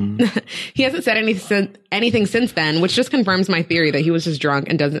hasn't said anything since then, which just confirms my theory that he was just drunk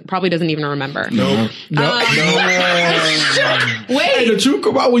and probably doesn't even remember. No. Wait. Hey, the truth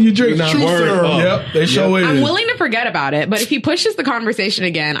come out when you drink truth serum. Yep, they show it. I'm willing to forget about it, but if he pushes the conversation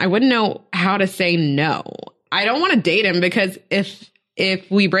again, I wouldn't know how to say no. I don't want to date him because if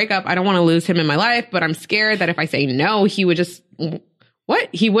we break up, I don't want to lose him in my life, but I'm scared that if I say no, he would just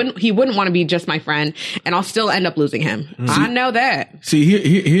he wouldn't want to be just my friend, and I'll still end up losing him. I know that. See,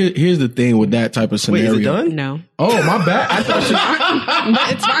 here's the thing with that type of scenario. Wait, is it done? No. Oh, my bad. I thought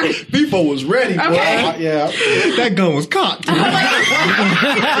it's fine. Before was ready, boy. Okay. Yeah. That gun was cocked. I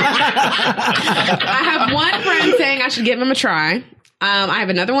have one friend saying I should give him a try. I have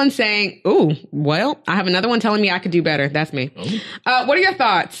another one saying, I have another one telling me I could do better. That's me. What are your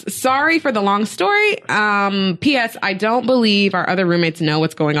thoughts? Sorry for the long story. P.S. I don't believe our other roommates know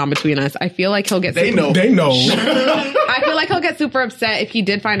what's going on between us. I feel like he'll get... They know. I feel like he'll get super upset if he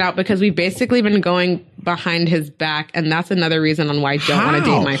did find out because we've basically been going behind his back, and that's another reason on why I don't want to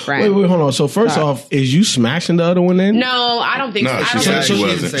date my friend. Wait, hold on. So first off, is you smashing the other one then? No, I don't think so.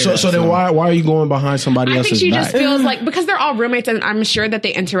 So then why are you going behind somebody else's back? I think she just feels like, because they're all roommates, and I'm sure that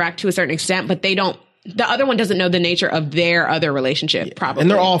they interact to a certain extent, but they don't. The other one doesn't know the nature of their other relationship, probably.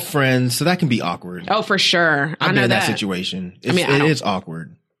 And they're all friends, so that can be awkward. Oh, for sure. I've been in that situation. It is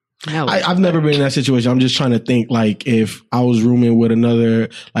awkward. I've never been in that situation. I'm just trying to think, like, if I was rooming with another,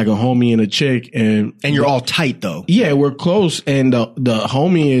 like a homie and a chick, and you're all tight though. Yeah, we're close, and the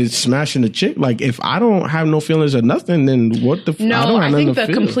homie is smashing the chick. Like, if I don't have no feelings or nothing, then what the? I think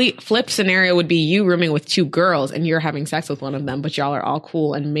the complete flip scenario would be you rooming with 2 girls and you're having sex with one of them, but y'all are all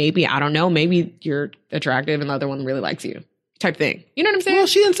cool, and maybe maybe you're attractive and the other one really likes you, type thing. You know what I'm saying? Well,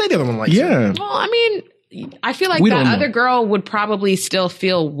 she didn't say the other one likes you. Yeah. Well, I mean, I feel like that other girl would probably still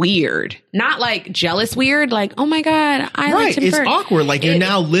feel weird. Not like jealous weird, like, oh my God, I liked him it's first. awkward. Like you're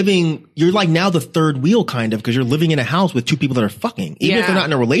like now the third wheel kind of, because you're living in a house with 2 people that are fucking. Even if they're not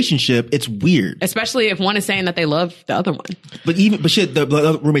in a relationship, it's weird. Especially if one is saying that they love the other one. But the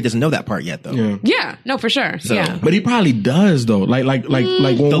other roommate doesn't know that part yet though. Yeah, no, for sure. So. Yeah. But he probably does though. Like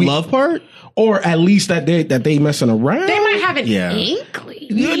when the love part? Or at least that they messing around. They might have an inkling.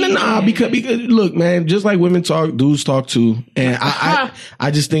 Nah, because look, man, just like women talk, dudes talk too, and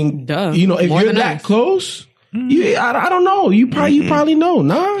I just think if you're that close, I don't know. You probably know.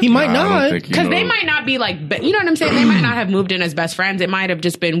 Nah, he might not, because they might not be like, you know what I'm saying? They might not have moved in as best friends. It might have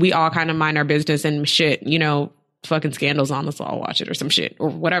just been we all kind of mind our business and shit. Fucking scandals on, let's all watch it or some shit or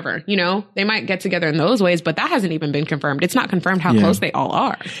whatever. They might get together in those ways, but that hasn't even been confirmed. It's not confirmed how close they all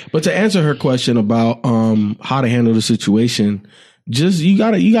are. But to answer her question about how to handle the situation, just you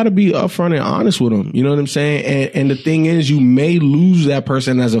gotta be upfront and honest with them. You know what I'm saying? And the thing is, you may lose that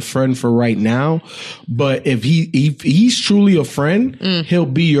person as a friend for right now, but if he's truly a friend, he'll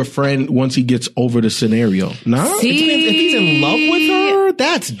be your friend once he gets over the scenario. Nah, it depends. If he's in love with her,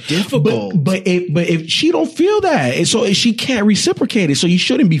 that's difficult. But if she don't feel that, so she can't reciprocate it, so you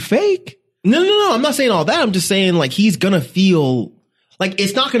shouldn't be fake. No. I'm not saying all that. I'm just saying like he's gonna feel like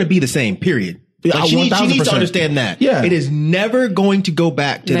it's not gonna be the same. Period. Like she needs to understand that. Yeah. It is never going to go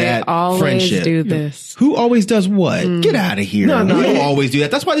back to that friendship. Do this. Who always does what? Get out of here. No, we don't always do that.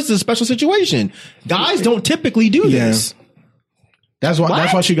 That's why this is a special situation. Guys don't typically do this. That's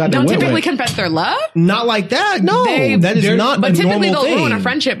why she got the Don't typically confess their love? Not like that. No, that is not. But a typically normal they'll thing. ruin a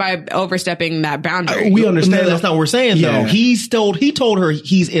friendship by overstepping that boundary. We understand. That's not what we're saying though. He told her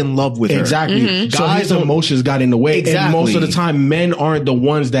he's in love with her. Exactly. Mm-hmm. So his emotions got in the way. Exactly. And most of the time, men aren't the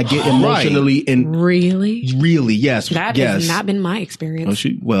ones that get emotionally Really, yes. That has not been my experience.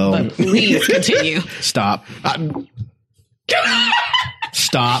 But please continue. Stop.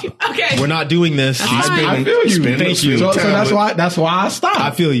 Stop. Okay. We're not doing this. I feel you. Thank you. So that's why I stopped.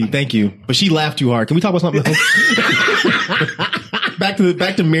 I feel you. Thank you. But she laughed too hard. Can we talk about something else? back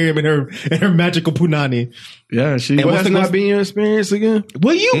to Miriam and her magical punani. Yeah, what has not been your experience again?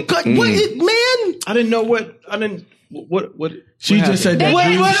 Well, you got man. I didn't know what. She just said that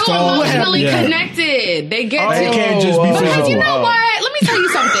they get too emotionally connected. They get too. It can't just be because physical. you know what? Let me tell you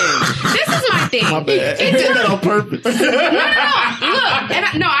something. This is my thing. My bad. He did that on purpose.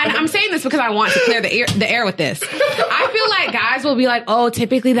 No. Look, I'm saying this because I want to clear the air with this. I feel like guys will be like, oh,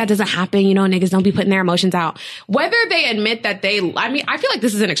 typically that doesn't happen. You know, niggas don't be putting their emotions out. Whether they admit that I feel like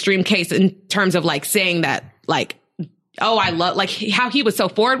this is an extreme case in terms of like saying that, like, oh, I love, like how he was so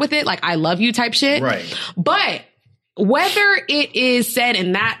forward with it, like I love you type shit. Right. But whether it is said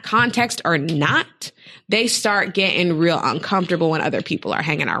in that context or not, they start getting real uncomfortable when other people are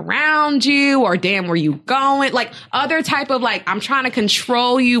hanging around you or damn, where you going? Like other type of like, I'm trying to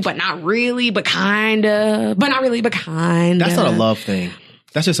control you, but not really, but kind of, but not really, but kind of. That's not a love thing.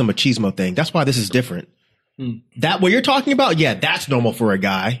 That's just a machismo thing. That's why this is different. That what you're talking about, yeah, that's normal for a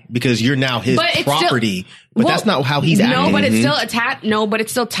guy because you're now his property. But that's not how he's acting. No, but it's still attached. No, but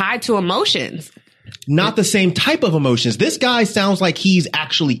it's still tied to emotions. Not the same type of emotions. This guy sounds like he's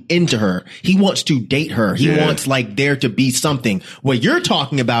actually into her. He wants to date her. He wants like there to be something. What you're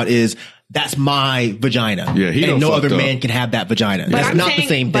talking about is that's my vagina. Yeah, he and no other up. man can have that vagina. But That's not the same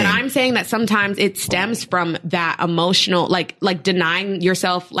thing. But I'm saying that sometimes it stems from that emotional, like denying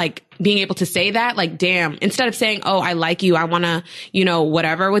yourself, like being able to say that, like, damn, instead of saying, oh, I like you, I want to, you know,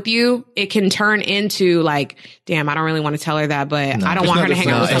 whatever with you, it can turn into like, damn, I don't really want to tell her that, but I don't want her to hang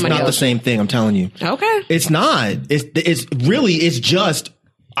out with somebody else. It's not the same thing, I'm telling you. Okay. It's not. It's just,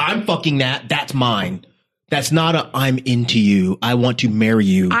 I'm fucking that, that's mine. That's not I'm into you. I want to marry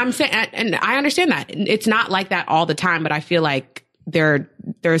you. I'm saying, and I understand that. It's not like that all the time, but I feel like there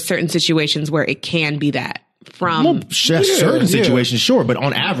are certain situations where it can be that from certain situations, sure, but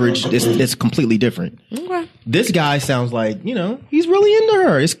on average, it's completely different. Okay. This guy sounds like, you know, he's really into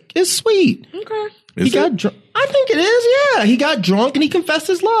her. It's sweet. Okay. He got drunk. I think it is. Yeah, he got drunk and he confessed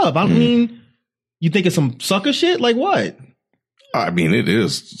his love. I mean, you think it's some sucker shit? Like what? I mean, it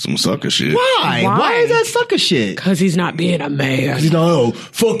is some sucker shit. Why? Why is that sucker shit? Because he's not being a man. He's not, oh,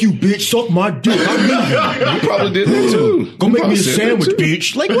 fuck you, bitch, suck my dick. You probably did that too. Go make me a sandwich,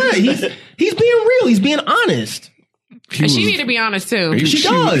 bitch. Like what? He's being real. He's being honest. And she need to be honest too. She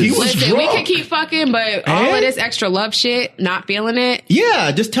does. Listen, we can keep fucking, but all of this extra love shit, not feeling it.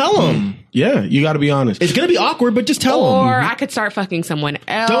 Yeah, just tell him. Yeah, you got to be honest. It's gonna be awkward, but just tell him. Or I could start fucking someone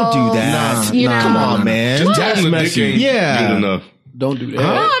else. Don't do that. Nah, come on, man. Just tell him the dick ain't good enough. Don't do that. No,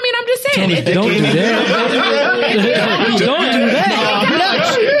 I mean, I'm just saying. Don't do that. Don't do that.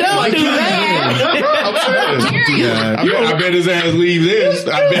 Don't do that. I bet his ass leave this.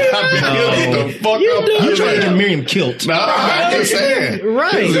 I bet he'll get the fuck up. You trying to get Miriam killed. No, I'm just saying.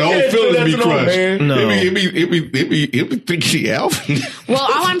 Right. His whole feelings be crushed. No. It be thinking she out. Well,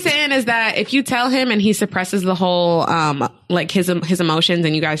 all I'm saying is that if you tell him and he suppresses the whole, like his emotions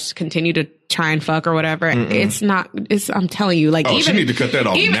and you guys continue to try and fuck or whatever, I'm telling you, like, she need to cut that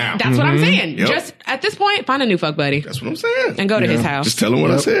off now. That's what I'm saying. Yep. Just at this point, find a new fuck buddy. That's what I'm saying. And go to his house. Just tell him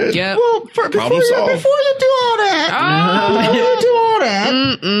what I said. Yep. Well, before you do all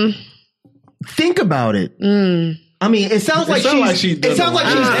that, think about it. I mean, it sounds like she's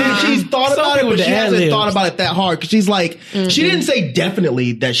thought about it, but she hasn't thought about it that hard. Because she's like, she didn't say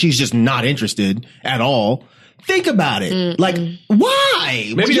definitely that she's just not interested at all. Think about it. Like,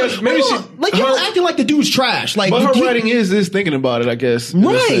 why? Maybe you're acting like the dude's trash. Like, but her writing is thinking about it, I guess.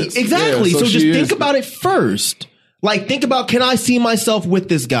 Right, exactly. Yeah, so just think about it first. Like, think about, can I see myself with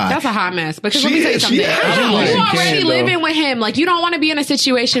this guy? That's a hot mess. Because let me tell you something. You already living with him. Like, you don't want to be in a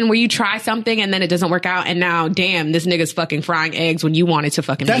situation where you try something and then it doesn't work out. And now, damn, this nigga's fucking frying eggs when you wanted to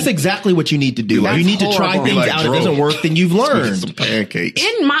fucking That's exactly what you need to do. You need to try things out. It doesn't work, then you've learned. Some pancakes.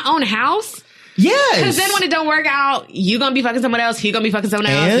 In my own house? Yes. Because then when it don't work out, you gonna be fucking someone else, he gonna be fucking someone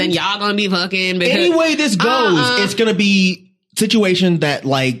else, then y'all gonna be fucking. Because, any way this goes, it's gonna be situation that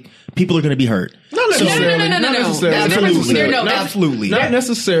like people are going to be hurt. Not necessarily. Absolutely. Not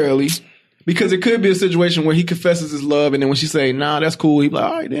necessarily. Because it could be a situation where he confesses his love, and then when she say, "Nah, that's cool," he's like,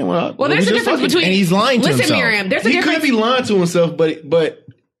 "All right, then." Well, there's a difference between. And he's lying to himself. Listen, Miriam, there's a difference. He could be lying to himself, but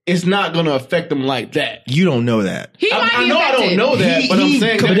it's not going to affect him like that. You don't know that. I know I don't know that, but I'm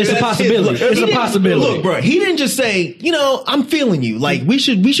saying but it's a possibility. It's a possibility. Look, bro, he didn't just say, I'm feeling you. Like we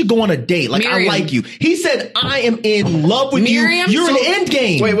should go on a date. Like Miriam. I like you. He said, I am in love with Miriam, you. You're an end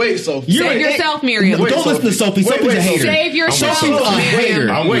game. Wait, Sophie. Save yourself, Miriam. Don't listen to Sophie. Sophie's a hater. Save yourself, Sophie's a hater.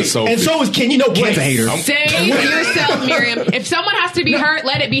 Miriam. I'm with Sophie. And so is Ken. You know Ken's a hater. Save yourself, Miriam. If someone has to be hurt,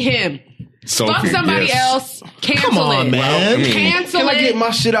 let it be him. Sophie, Fuck somebody else. Cancel Come on, it. man. Cancel Can I get it.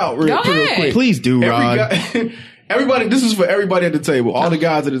 my shit out real quick? Please do, Rod. Everybody, this is for everybody at the table, all the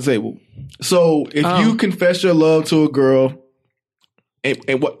guys at the table. So if you confess your love to a girl,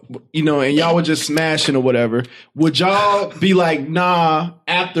 and what and y'all were just smashing or whatever, would y'all be like, nah,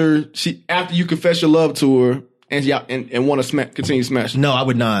 after you confess your love to her and want to continue smashing? No, I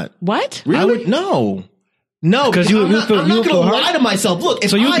would not. What? Really? I would No, because I'm not going to lie to myself. Look,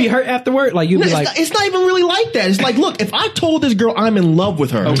 so you'd be hurt afterward. Like you'd be like, it's not even really like that. It's like, look, if I told this girl I'm in love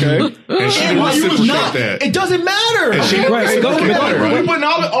with her, okay, and she didn't reciprocate that, it doesn't matter. Right, go ahead. We're putting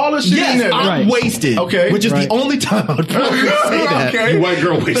all the shit in there. I'm wasted. Okay, which is the only time I'd probably say that. Okay. You white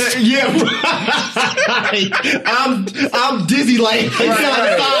girl wasted. Yeah, I'm dizzy like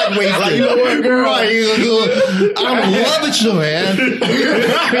side wasted. Like, you know what, girl? I'm in love with you, man.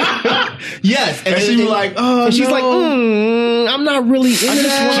 Yes, and she was like, and she's like, I'm not really into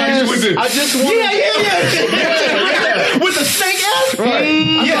that. I just want yeah. With the snake ass? Right.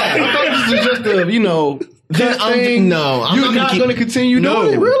 I thought this was just a, I'm not going to continue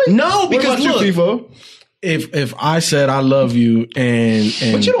doing it, really? No, because what about you, FIFO? If I said I love you and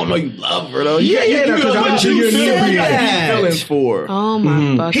but you don't know you love her though. Yeah, because I'm sure you're feelings for. Oh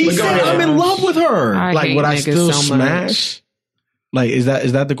my fucking He said I'm in love with her. Like, would I still smash? Like, is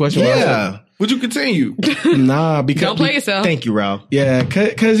that the question? Yeah. Would you continue? Nah, because don't play yourself. Thank you, Ralph. Yeah,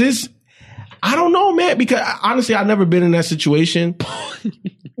 because it's. I don't know, man. Because honestly, I've never been in that situation. Damn.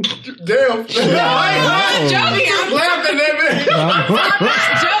 I'm joking. I'm laughing at it.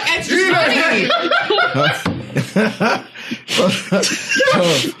 It's funny.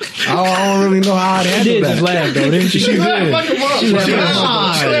 I don't really know how I'd handle that. Just laugh though, didn't she? She did. Fuck him up. She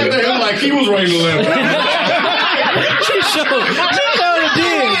laughed at him like he was ready to laugh. She showed it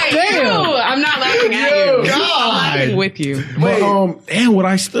did. Damn. I'm not laughing at you. God. I'm laughing with you. But would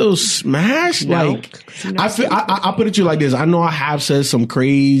I still smash? No. Like, I put it to you like this. I know I have said some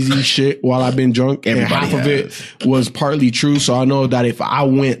crazy shit while I've been drunk, and half of it was partly true. So I know that if I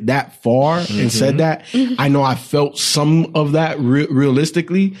went that far and said that, I know I felt some of that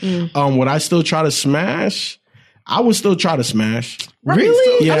realistically. Would I still try to smash? I would still try to smash.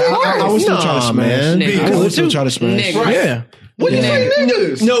 Really? Yeah, I would still try to smash. Man. I would still try to smash. Nigga. Yeah. What do you say,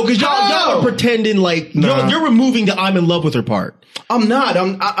 niggas? No, because y'all are pretending like you're removing the I'm in love with her part. I'm not.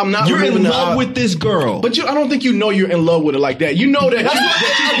 I'm not. You're in love with this girl. But I don't think you know you're in love with her like that. You know that.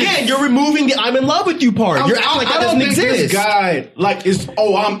 Again, you're removing the I'm in love with you part. You're acting like that doesn't exist. This guy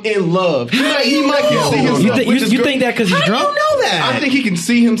I'm in love. He might see himself. You think that because he's drunk? How do you know that? I think he can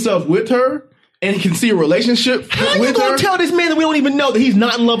see himself with her. And he can see a relationship How with her. How you gonna tell this man that we don't even know that he's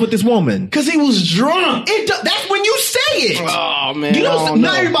not in love with this woman? Because he was drunk. That's when you say it. Oh, man. You know,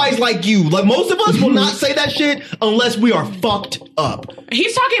 not everybody's like you. Like, most of us will not say that shit unless we are fucked up.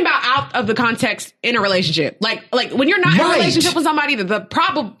 He's talking about out of the context in a relationship. Like when you're not in a relationship with somebody,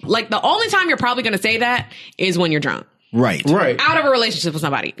 the only time you're probably going to say that is when you're drunk. Right. Out of a relationship with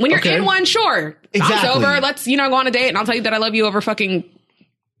somebody. When you're in one, sure. Exactly. I'm sober. Let's, go on a date and I'll tell you that I love you over fucking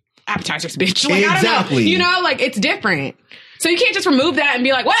appetizers, bitch. Like, exactly. I don't know. Like, it's different. So you can't just remove that and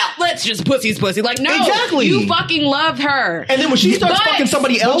be like, well, let's just pussy's pussy. Like, no. Exactly. You fucking love her. And then when she starts fucking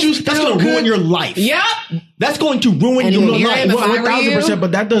somebody else, that's going to ruin your life. Yep. That's going to ruin your life. 1,000%.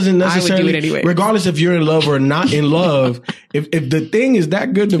 But that doesn't necessarily, I would do it anyway. Regardless if you're in love or not in love, if the thing is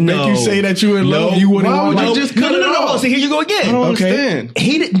that good to make you say that you're in love, you wouldn't want to just cut it off. So here you go again. I don't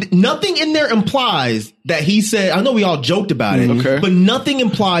understand. Nothing in there implies that he said, I know we all joked about it, but nothing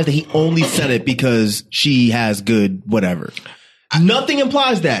implies that he only said it because she has good whatever. Nothing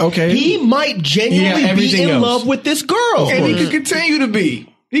implies that. Okay. He might genuinely be in love with this girl. And he could continue to be.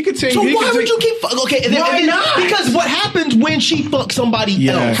 He continue. So why would you keep why not? Because what happens when she fucks somebody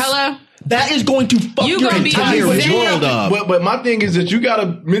else? Hello? That is going to fuck your entire world up. But my thing is that you got to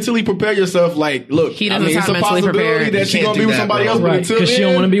mentally prepare yourself. Like, look, he doesn't it's a possibility that she's going to be with somebody else. Right, because she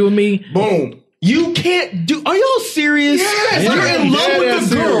don't want to be with me. Boom. You can't do. Are y'all serious? Yes, You're in love with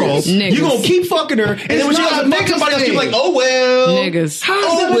the girl. You gonna keep fucking her, and then when she goes to fuck somebody else, you're like, oh well. Niggas. How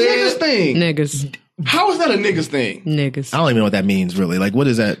is that a niggas thing? Niggas. How is that a niggas thing? Niggas. I don't even know what that means, really. Like, what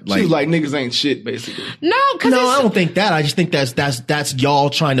is that? Like, She's like niggas ain't shit, basically. No, because I don't think that. I just think that's y'all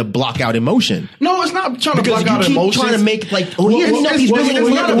trying to block out emotion. No, it's not trying to Because block out keep emotions. trying to make like, oh,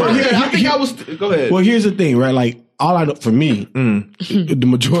 I think I was. Go ahead. Well, here's the thing, right? Like, all I know for me, the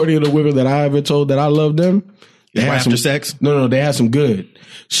majority of the women that I ever told that I love them, they had after some sex. No, they had some good.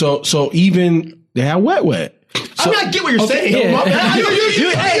 So even they had wet. I mean, I get what you're saying. Yeah. You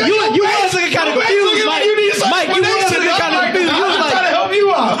was looking kind of confused, Mike. Mike, you was looking kind of confused. You was like, trying to help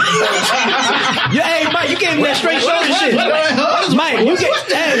you out. hey, Mike, you gave him that straight shoulder shit. Mike, you get right.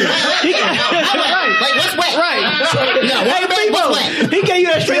 Like, what's wet? Right. Yeah, Hey, Primo, he gave you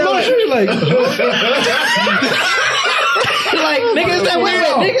that straight shoulder shit. Like, nigga, is that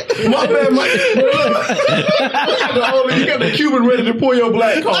wet, nigga? My bad, Mike. You got the Cuban ready to pull your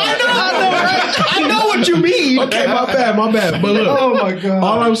black card. I know, right? I know what you mean. Okay, my bad. But look, Oh my God.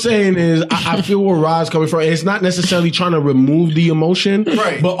 all I'm saying is I feel where Rod's coming from. It's not necessarily trying to remove the emotion,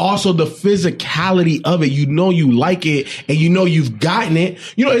 right? But also the physicality of it. You know you like it, and you know you've gotten it.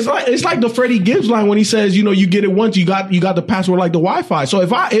 You know, it's like the Freddie Gibbs line when he says, you know, you get it once, you got the password like the Wi-Fi. So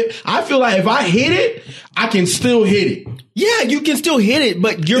if I feel like if I hit it, I can still hit it. Yeah, you can still hit it,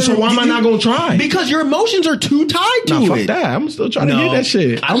 but So why am I not gonna try? Because your emotions are too tied to Nah, fuck it. that. I'm still trying to hit that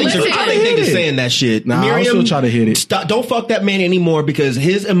shit. I think they're saying that shit. Nah, Miriam, I'll still try to hit it. Stop, don't fuck that man anymore because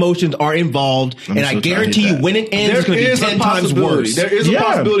his emotions are involved, and I guarantee you, when it ends, it's going to be 10 times worse. There is a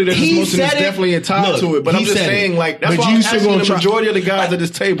possibility that his emotion is definitely tied to it, but I'm just saying, like, that's why I'm asking the majority of the guys at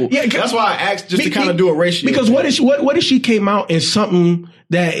this table. Yeah, that's why I asked just to kind of do a ratio. Because what if she came out in something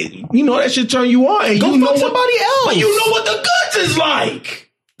that, you know, that should turn you on, and go you know fuck somebody else. But you know what the goods is like.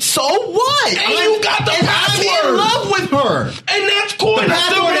 So what? And you got the password. I'm in love with her. And that's cool. The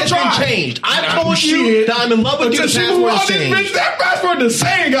password has been changed. I told you that I'm in love with you. The password has changed. That password the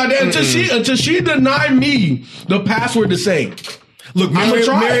same, goddamn. Until she denied me the password the same. Look,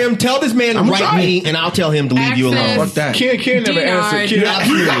 Miriam, tell this man to write me, and I'll tell him to leave you alone. Fuck that. Ken never answered. Ken,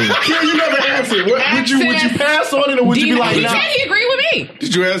 you never answered. Would you pass on it, or would you be like, he said he agreed with me.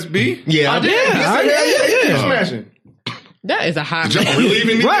 Did you ask B? Yeah, I did. Yeah. Smashing. That is a high. Did y'all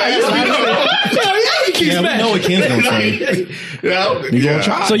relieving me? Right. Yeah, we know what Ken's gonna say. You gonna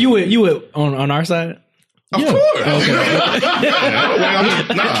try? So you would on our side? Of course. Okay.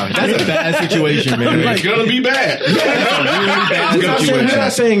 That's a bad situation, man. It's gonna be bad. I'm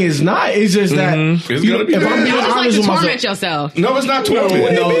not saying it's not. It's just that it's gonna be if bad. I'm being honest with myself, torment yourself. No, it's not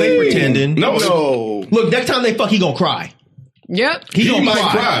torment. No, they pretending. No. Look, next time they fuck, he gonna cry. Yep. He might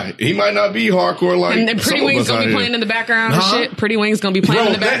cry. He might not be hardcore like. And then Pretty Wings gonna be playing in the background and shit. Pretty Wings gonna be playing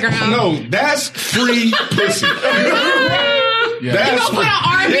in the background. No, that's free pussy. You gonna put on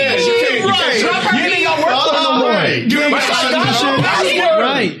R&B and shit? You can't. You ain't gonna work for no more.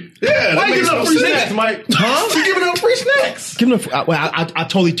 Right. Yeah. Why you giving up free snacks, Mike? Huh? You giving up free snacks? Give him I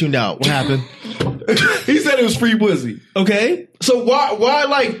totally tuned out. What happened? He said it was free pussy. Okay. So why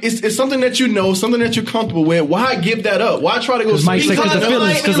like it's something that you know, something that you're comfortable with. Why give that up? Why try to go? Mike said because of the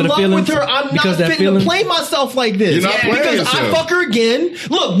feelings. Because of the feelings. I'm because not that fitting to play myself like this. You're not playing because yourself. I fuck her again.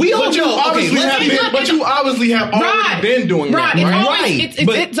 Look, we all know. But you obviously have already been doing that, right?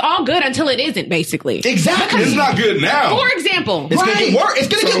 It's all good until it isn't, basically. Exactly. It's not good now. For example, it's gonna get worse. It's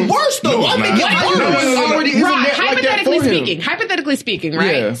gonna get worse though. No, I'm making it worse. Hypothetically speaking,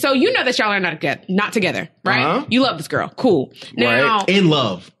 right? Yeah. So you know that y'all are not together, right? You love this girl, cool. Now, in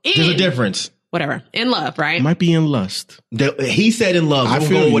love, there's a difference. Whatever, in love, right? Might be in lust. He said in love. I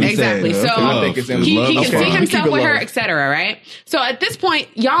feel what he exactly. said. So I think it's in he love. can see himself with her, love. etc. Right? So at this point,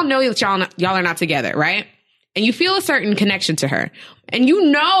 y'all know that y'all are not together, right? And you feel a certain connection to her, and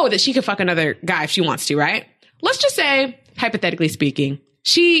you know that she could fuck another guy if she wants to, right? Let's just say, hypothetically speaking,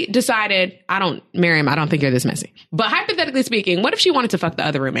 she decided, I don't think you're this messy. But hypothetically speaking, what if she wanted to fuck the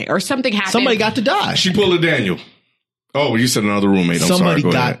other roommate or something happened? Somebody got to die. She pulled a Daniel. Oh, you said another roommate. I'm Somebody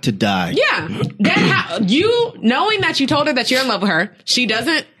sorry. got to die. Yeah. You knowing that you told her that you're in love with her, she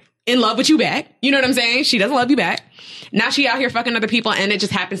doesn't in love with you back. You know what I'm saying? She doesn't love you back. Now she out here fucking other people, and it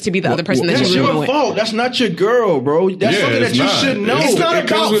just happens to be the other person that That's you're your with. fault. That's not your girl, bro. That's something that you should know. It's not about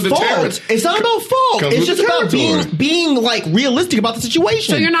fault. It's not about fault. It's just about being like realistic about the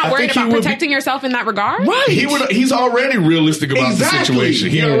situation. So you're not worried about protecting yourself in that regard? Right. He's already realistic about the situation.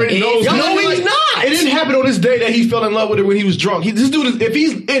 He already knows. No, he's not. It didn't happen on this day that he fell in love with her when he was drunk. This dude, if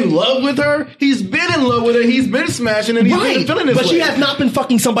he's in love with her, he's been in love with her. He's been smashing, and he's been feeling this way. But she has not been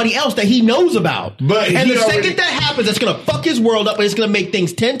fucking somebody else that he knows about. But the second that happens, happens that's going to fuck his world up and it's going to make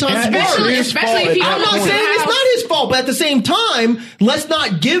things 10 times worse. Especially if he I'm not saying it's not his fault, but at the same time, let's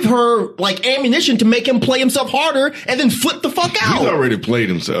not give her like ammunition to make him play himself harder and then flip the fuck out. He's already played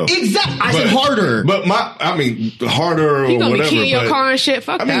himself. Exactly. I said harder. But harder or He gonna whatever. be keying your car and shit.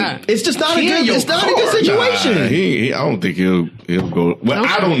 Fuck that. It's just not a good situation. Nah, I don't think he'll go. Well,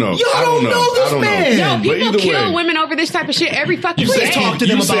 I don't know. I don't know this man. Yo, people kill women over this type of shit every fucking day. Please talk to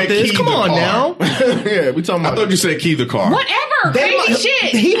them about this. Come on now. Yeah, we talking about. I thought you said key the car. Whatever. Crazy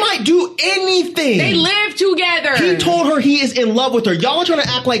shit. He might do anything. They live together. He told her he is in love with her. Y'all are trying to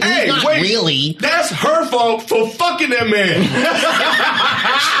act like he's not really. That's her fault for fucking that man.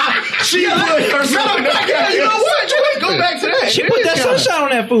 She put herself in that. You know what? Joey, go back to that. She put that sunshine on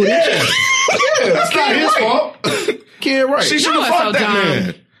that food. Yeah, that's not his fault. Kid, right? She should have fucked that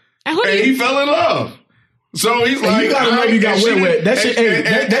man. And he fell in love. So he's like, you gotta know you got wet with. That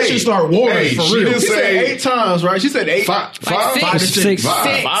should start wars for real. She said 8 times, right? She said 8. 5 to 6.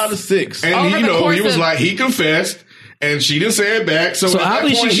 5 to 6. And he was like, he confessed. And she didn't say it back. So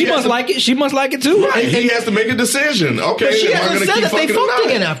obviously she must like it. She must like it too. Right. He has to make a decision. Okay. But she hasn't said that they fucked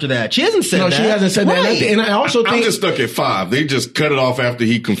again after that. She hasn't said that. No, she hasn't said that. And I also think I'm just stuck at 5. They just cut it off after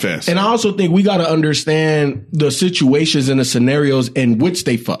he confessed. And I also think we got to understand the situations and the scenarios in which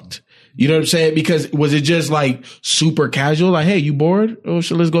they fucked. You know what I'm saying? Because was it just like super casual? Like, hey, you bored? Oh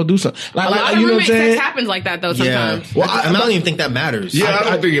shit, let's go do something. Like, a lot of you know what I'm roommate saying? sex happens like that though sometimes. Well, I don't even think that matters. Yeah, I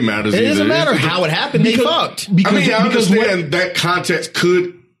don't think it matters. It doesn't matter how it happened. They fucked. I mean, I understand that context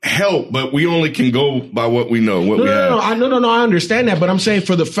could help, but we only can go by what we know. No, I understand that, but I'm saying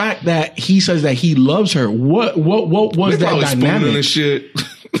for the fact that he says that he loves her, what was that dynamic? And shit.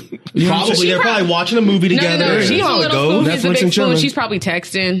 Probably they're probably watching a movie together. No. She's a little fool. He's a big fool. chilling. She's probably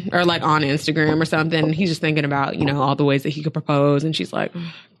texting or like on Instagram or something. He's just thinking about, all the ways that he could propose. And she's like,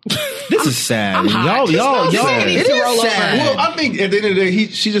 this is sad. I'm hot. Y'all. It is sad. Well, I think at the end of the day,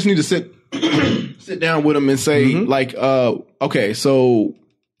 she just needs to sit down with him and say, okay, so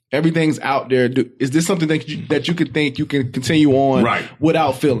everything's out there. Is this something that you could think you can continue on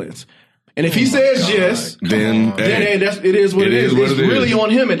without feelings? And if he says yes, then hey, it is what it is. It's really on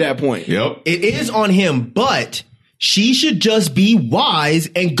him at that point. Yep. It is on him, but she should just be wise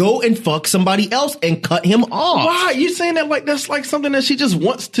and go and fuck somebody else and cut him off. Why? You're saying that like that's like something that she just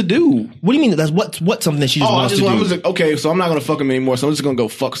wants to do. What do you mean? That's what something that she just wants to do? I was like, okay, so I'm not going to fuck him anymore, so I'm just going to go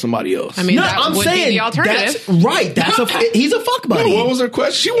fuck somebody else. I mean, I'm saying be the alternative. That's right. He's a fuck buddy. No, what was her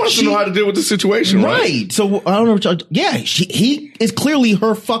question? She wants to know how to deal with the situation, right? So I don't know. Yeah, he is clearly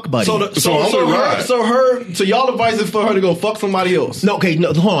her fuck buddy. So y'all advise it for her to go fuck somebody else. No, okay,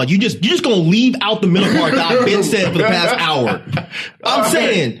 no, hold on. You're just gonna leave out the middle part that I've been said for the past hour. I'm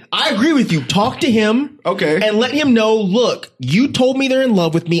saying, I agree with you. Talk to him. Okay. And let him know, look, you told me they're in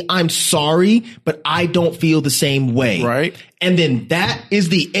love with me. I'm sorry, but I don't feel the same way. Right. And then that is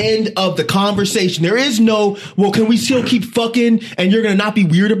the end of the conversation. There is no, well, can we still keep fucking and you're going to not be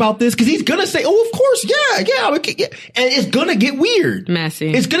weird about this? Because he's going to say, oh, of course, yeah. And it's going to get weird.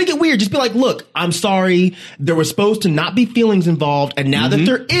 Messy. It's going to get weird. Just be like, look, I'm sorry. There was supposed to not be feelings involved. And now that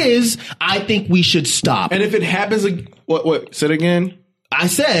there is, I think we should stop. And if it happens, what? Say it again. I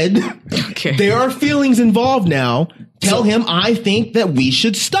said, there are feelings involved now. Tell him I think that we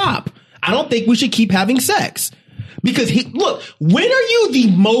should stop. I don't think we should keep having sex. Because look, when are you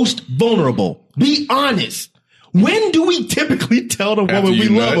the most vulnerable? Be honest. When do we typically tell the woman we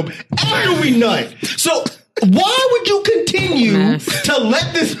love them? After we nut. So why would you continue to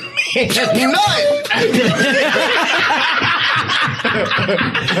let this man nut?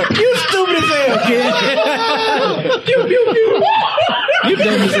 You stupid as hell, kid. You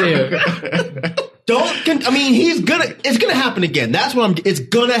dumb as hell. It's gonna happen again. It's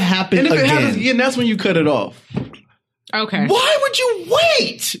gonna happen again. And if it happens again, that's when you cut it off. Okay. Why would you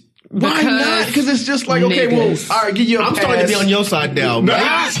wait? Why not? Because it's just like, okay, well, all right, give you a I'm pass. starting to be on your side now,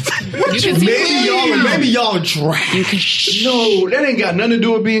 man. Maybe y'all are trash. No, that ain't got nothing to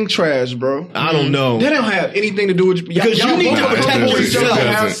do with being trash, bro. I don't know. That don't have anything to do with because you need to protect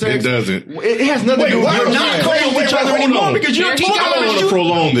yourself. It doesn't. It has nothing to do with we're not calling with each other anymore because you're talking I don't want to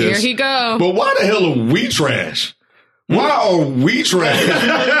prolong this. Here he go. But why the hell are we trash? Why are we trash?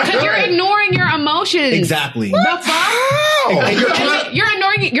 Because you're ignoring your emotions. Exactly. The fuck? You're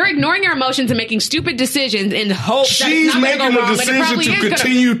ignoring your emotions and making stupid decisions in hope she's making a decision to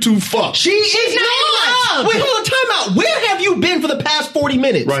continue to fuck. She's not. Wait, hold on, time out. Where have you been for the past 40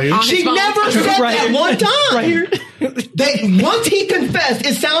 minutes? Right here. She never said that one time. Right here. Once he confessed,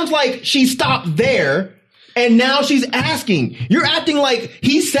 it sounds like she stopped there. And now she's asking. You're acting like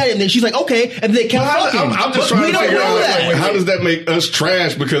he said it, and then she's like, okay, and they kept fucking. I'm just trying to figure out that. How does that make us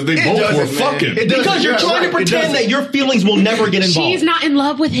trash because they both were fucking? Because you're trying to pretend that your feelings will never get involved. She's not in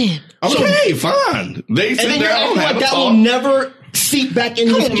love with him. Okay, fine. They sit down, have a that talk. will never seep back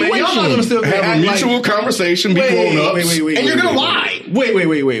into the situation. Man, y'all not gonna sit there have a mutual conversation, be grown up, and you're gonna lie.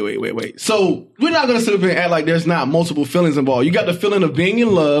 Wait. So we're not gonna sit up and act like there's not multiple feelings involved. You got the feeling of being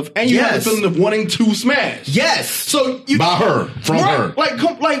in love, and you have the feeling of wanting to smash. Yes. So by her, from her. Like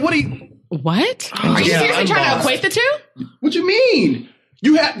what do you? What? Are you seriously trying to equate the two? What you mean?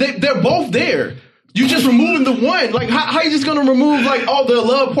 They're both there. You just removing the one. Like, how you just gonna remove like all the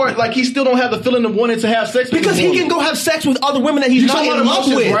love part? Like, he still don't have the feeling of wanting to have sex with because he can go have sex with other women that he's not in love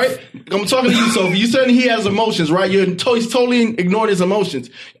with, right? I'm talking to you, Sophie. You said he has emotions, right? He's totally ignored his emotions.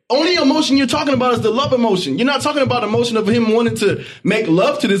 Only emotion you're talking about is the love emotion. You're not talking about emotion of him wanting to make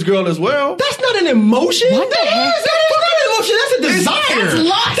love to this girl as well. That's not an emotion. What the hell? That's not an emotion. That's a desire. That's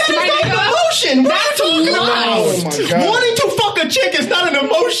lust. That is not an emotion. What are you talking about? Oh my God. Wanting to fuck a chick is not an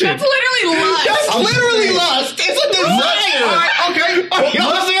emotion. That's literally lust. That's literally lust. It's a desire. Okay.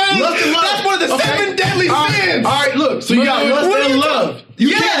 That's one of the 7 deadly sins. All right, look. So you got lust and love.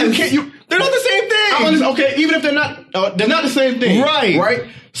 They're not the same thing. Okay, even if they're not the same thing. Right.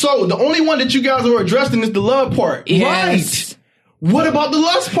 So the only one that you guys are addressing is the love part. Yes. Right. What about the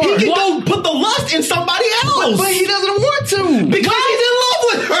lust part? He can go put the lust in somebody else. But he doesn't want to. Because he's in love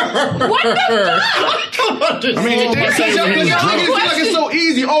with her. What the fuck? I mean, it's so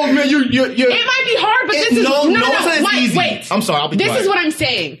easy. Oh man, you're. It might be hard, but this is no, easy. Wait. I'm sorry. I'll be quiet. This is what I'm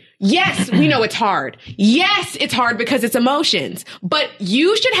saying. Yes, we know it's hard. Yes, it's hard because it's emotions. But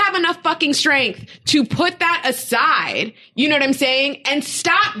you should have enough fucking strength to put that aside, you know what I'm saying, and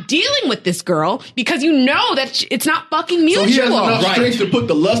stop dealing with this girl because you know that it's not fucking mutual. So he has enough strength to put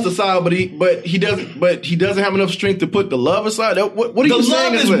the lust aside, but he doesn't have enough strength to put the love aside. What are you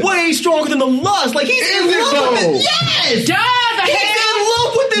saying? The love is way stronger than the lust. Like he's in love with it. Yes. He's in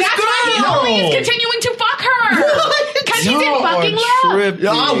love with this girl. That's why he only is continuing to fuck her. Because he's in fucking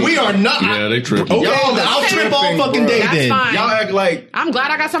love. We are not. Yeah, they tripping. Okay, I'll trip all fucking day That's then. fine. Y'all act like I'm glad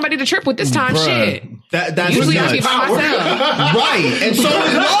I got somebody to trip with this time. Shit. That's usually I nuts. be by myself. Right, and so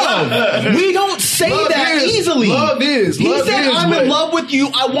is love. We don't say that easily. Love is. He said, "I'm in love with you.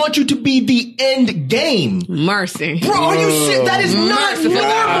 I want you to be the end game." Mercy, bro. Are you serious? That is not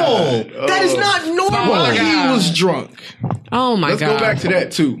normal. That is not normal. He was drunk. Oh my God. Let's go back to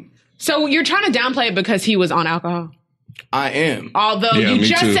that too. So you're trying to downplay it because he was on alcohol? I am. Although you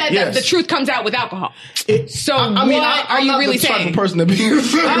just said that the truth comes out with alcohol. So I mean, are you really saying? I'm not the type of person to be.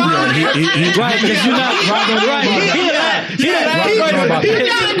 Right, because you're not right.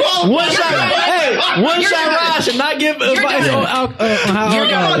 One shot Raj should not give advice on how You're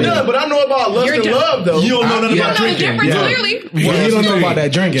not done, but I know about lust and love, though. You don't know nothing about drinking. Clearly. Well, you don't know about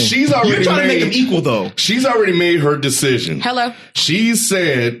that drinking. She's already You're trying to make them equal, though. She's already made her decision. Hello. She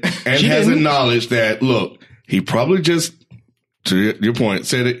said and has acknowledged that, look, he probably just, to your point,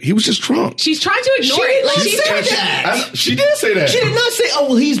 said it. He was just drunk. She's trying to ignore it. Like she said that. She did say that. She did not say, "Oh,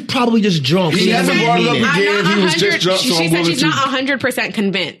 well, he's probably just drunk." He hasn't brought it up again. He was just drunk. She said she's not 100%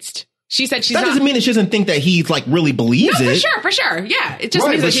 convinced. She said she's not. That doesn't mean that she doesn't think that he like really believes it. For sure. Yeah, it just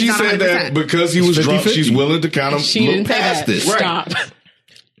means but that she's she not 100%. said that because he was drunk, she's willing to kind of look past this. Stop.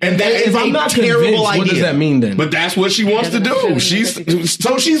 And that is I'm a not terrible convinced. idea. What does that mean then? But that's what she wants to do. She's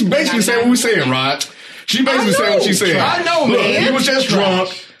basically saying what we're saying, Rod. She basically saying what she's saying. I know, look, man. He was just drunk,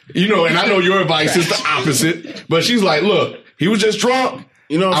 and I know your advice is the opposite. But she's like, look, he was just drunk.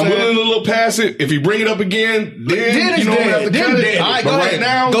 You know what I'm I'm willing to look past it. If he bring it up again, then it's I'm gonna dead. have to cut it. All right, but go right ahead.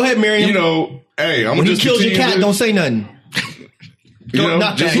 now, Go ahead, Miriam. Hey, I'm when gonna he just kills your cat, with don't say nothing.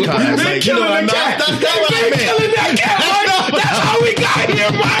 not just that look cat. past it. Killing the cat. That's not what I meant. Killing that cat. That's how we got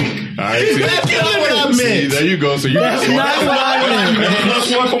here, Mike. All right, see, That's not what I meant. there you go. So you That's not what I meant.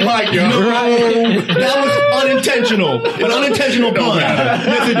 plus one for Mike, yo. That was unintentional. An unintentional pun.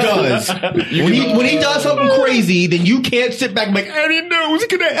 Yes, it does. When he does something crazy, then you can't sit back and be like, I didn't know it was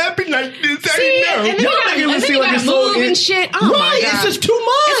going to happen like this. I didn't know. And then you gotta move and shit. Oh my Right, God. it's just too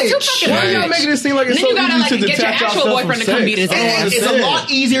much. It's too fucking Why much. y'all making it seem like it's And then so you gotta easy to get your detach actual ourselves boyfriend from to come beat his sex? ass. It's a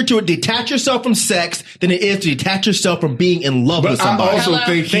lot easier to detach yourself from sex than it is to detach yourself from being in love with somebody. I also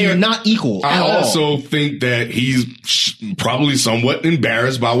think they are not equal I at all. also think that he's probably somewhat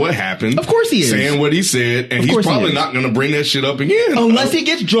embarrassed by what happened. Of course he is. Saying what he said, and he's course he probably is. not going to bring that shit up again. Unless he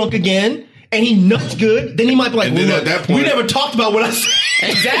gets drunk again and he nuts good, then he might be like, And then well, at look, that point- we never talked about what I said.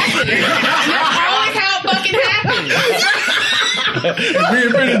 Exactly. That's always how it fucking happens.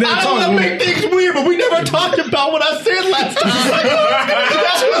 I don't want to make things weird, but we never talked about what I said last time.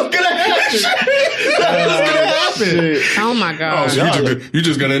 That's what's going to happen. That's what's shit. Oh my god. So you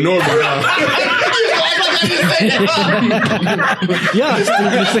just gonna ignore me now.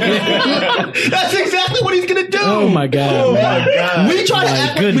 That's exactly what he's gonna do. Oh my god. We try to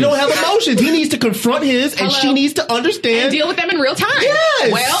act like we don't have emotions. He needs to confront his, and she needs to understand and deal with them in real time.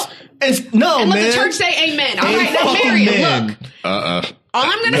 Yes. Well, and let the church say amen. All right, now Miriam, look. All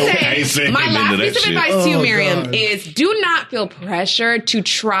I'm going to say, my last piece of advice to you, Miriam, is do not feel pressure to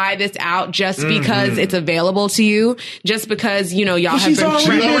try this out just because it's available to you, just because, y'all have been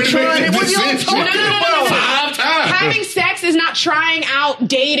trying. What y'all talking about? 5 times. Having sex is not trying out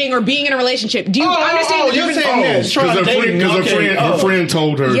dating or being in a relationship. Do you understand the difference? Because her friend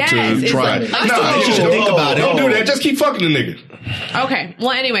told her to try it. No, you should think about it. Don't do that. Just keep fucking the nigga. Okay.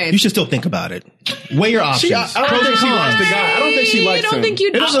 Well, anyways. You should still think about it. Weigh your options. I don't think she likes the guy. I don't think she likes him. I don't think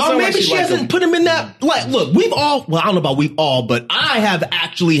you do. Or maybe she hasn't put him in that. Like, look, we've all, well, I don't know about we've all, but I have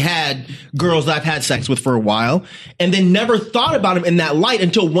actually had girls that I've had sex with for a while and then never thought about him in that light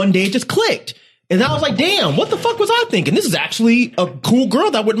until one day it just clicked. And I was like, damn, what the fuck was I thinking? This is actually a cool girl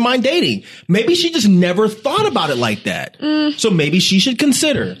that I wouldn't mind dating. Maybe she just never thought about it like that. So maybe she should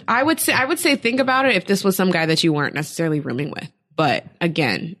consider. I would say think about it if this was some guy that you weren't necessarily rooming with. But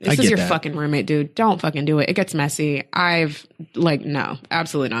again, this is your fucking roommate, dude. Don't fucking do it. It gets messy. No,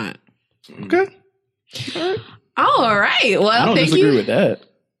 absolutely not. Okay. All right. Well, I don't disagree with that.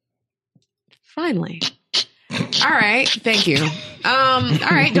 Finally. All right. Thank you. All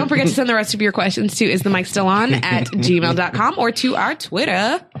right. Don't forget to send the rest of your questions to isthemicstillon@gmail.com or to our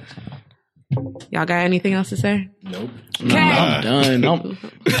Twitter. Y'all got anything else to say? Nope. Okay. I'm done.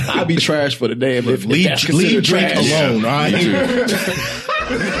 I'll be trash for the day. If leave Drake alone. All right.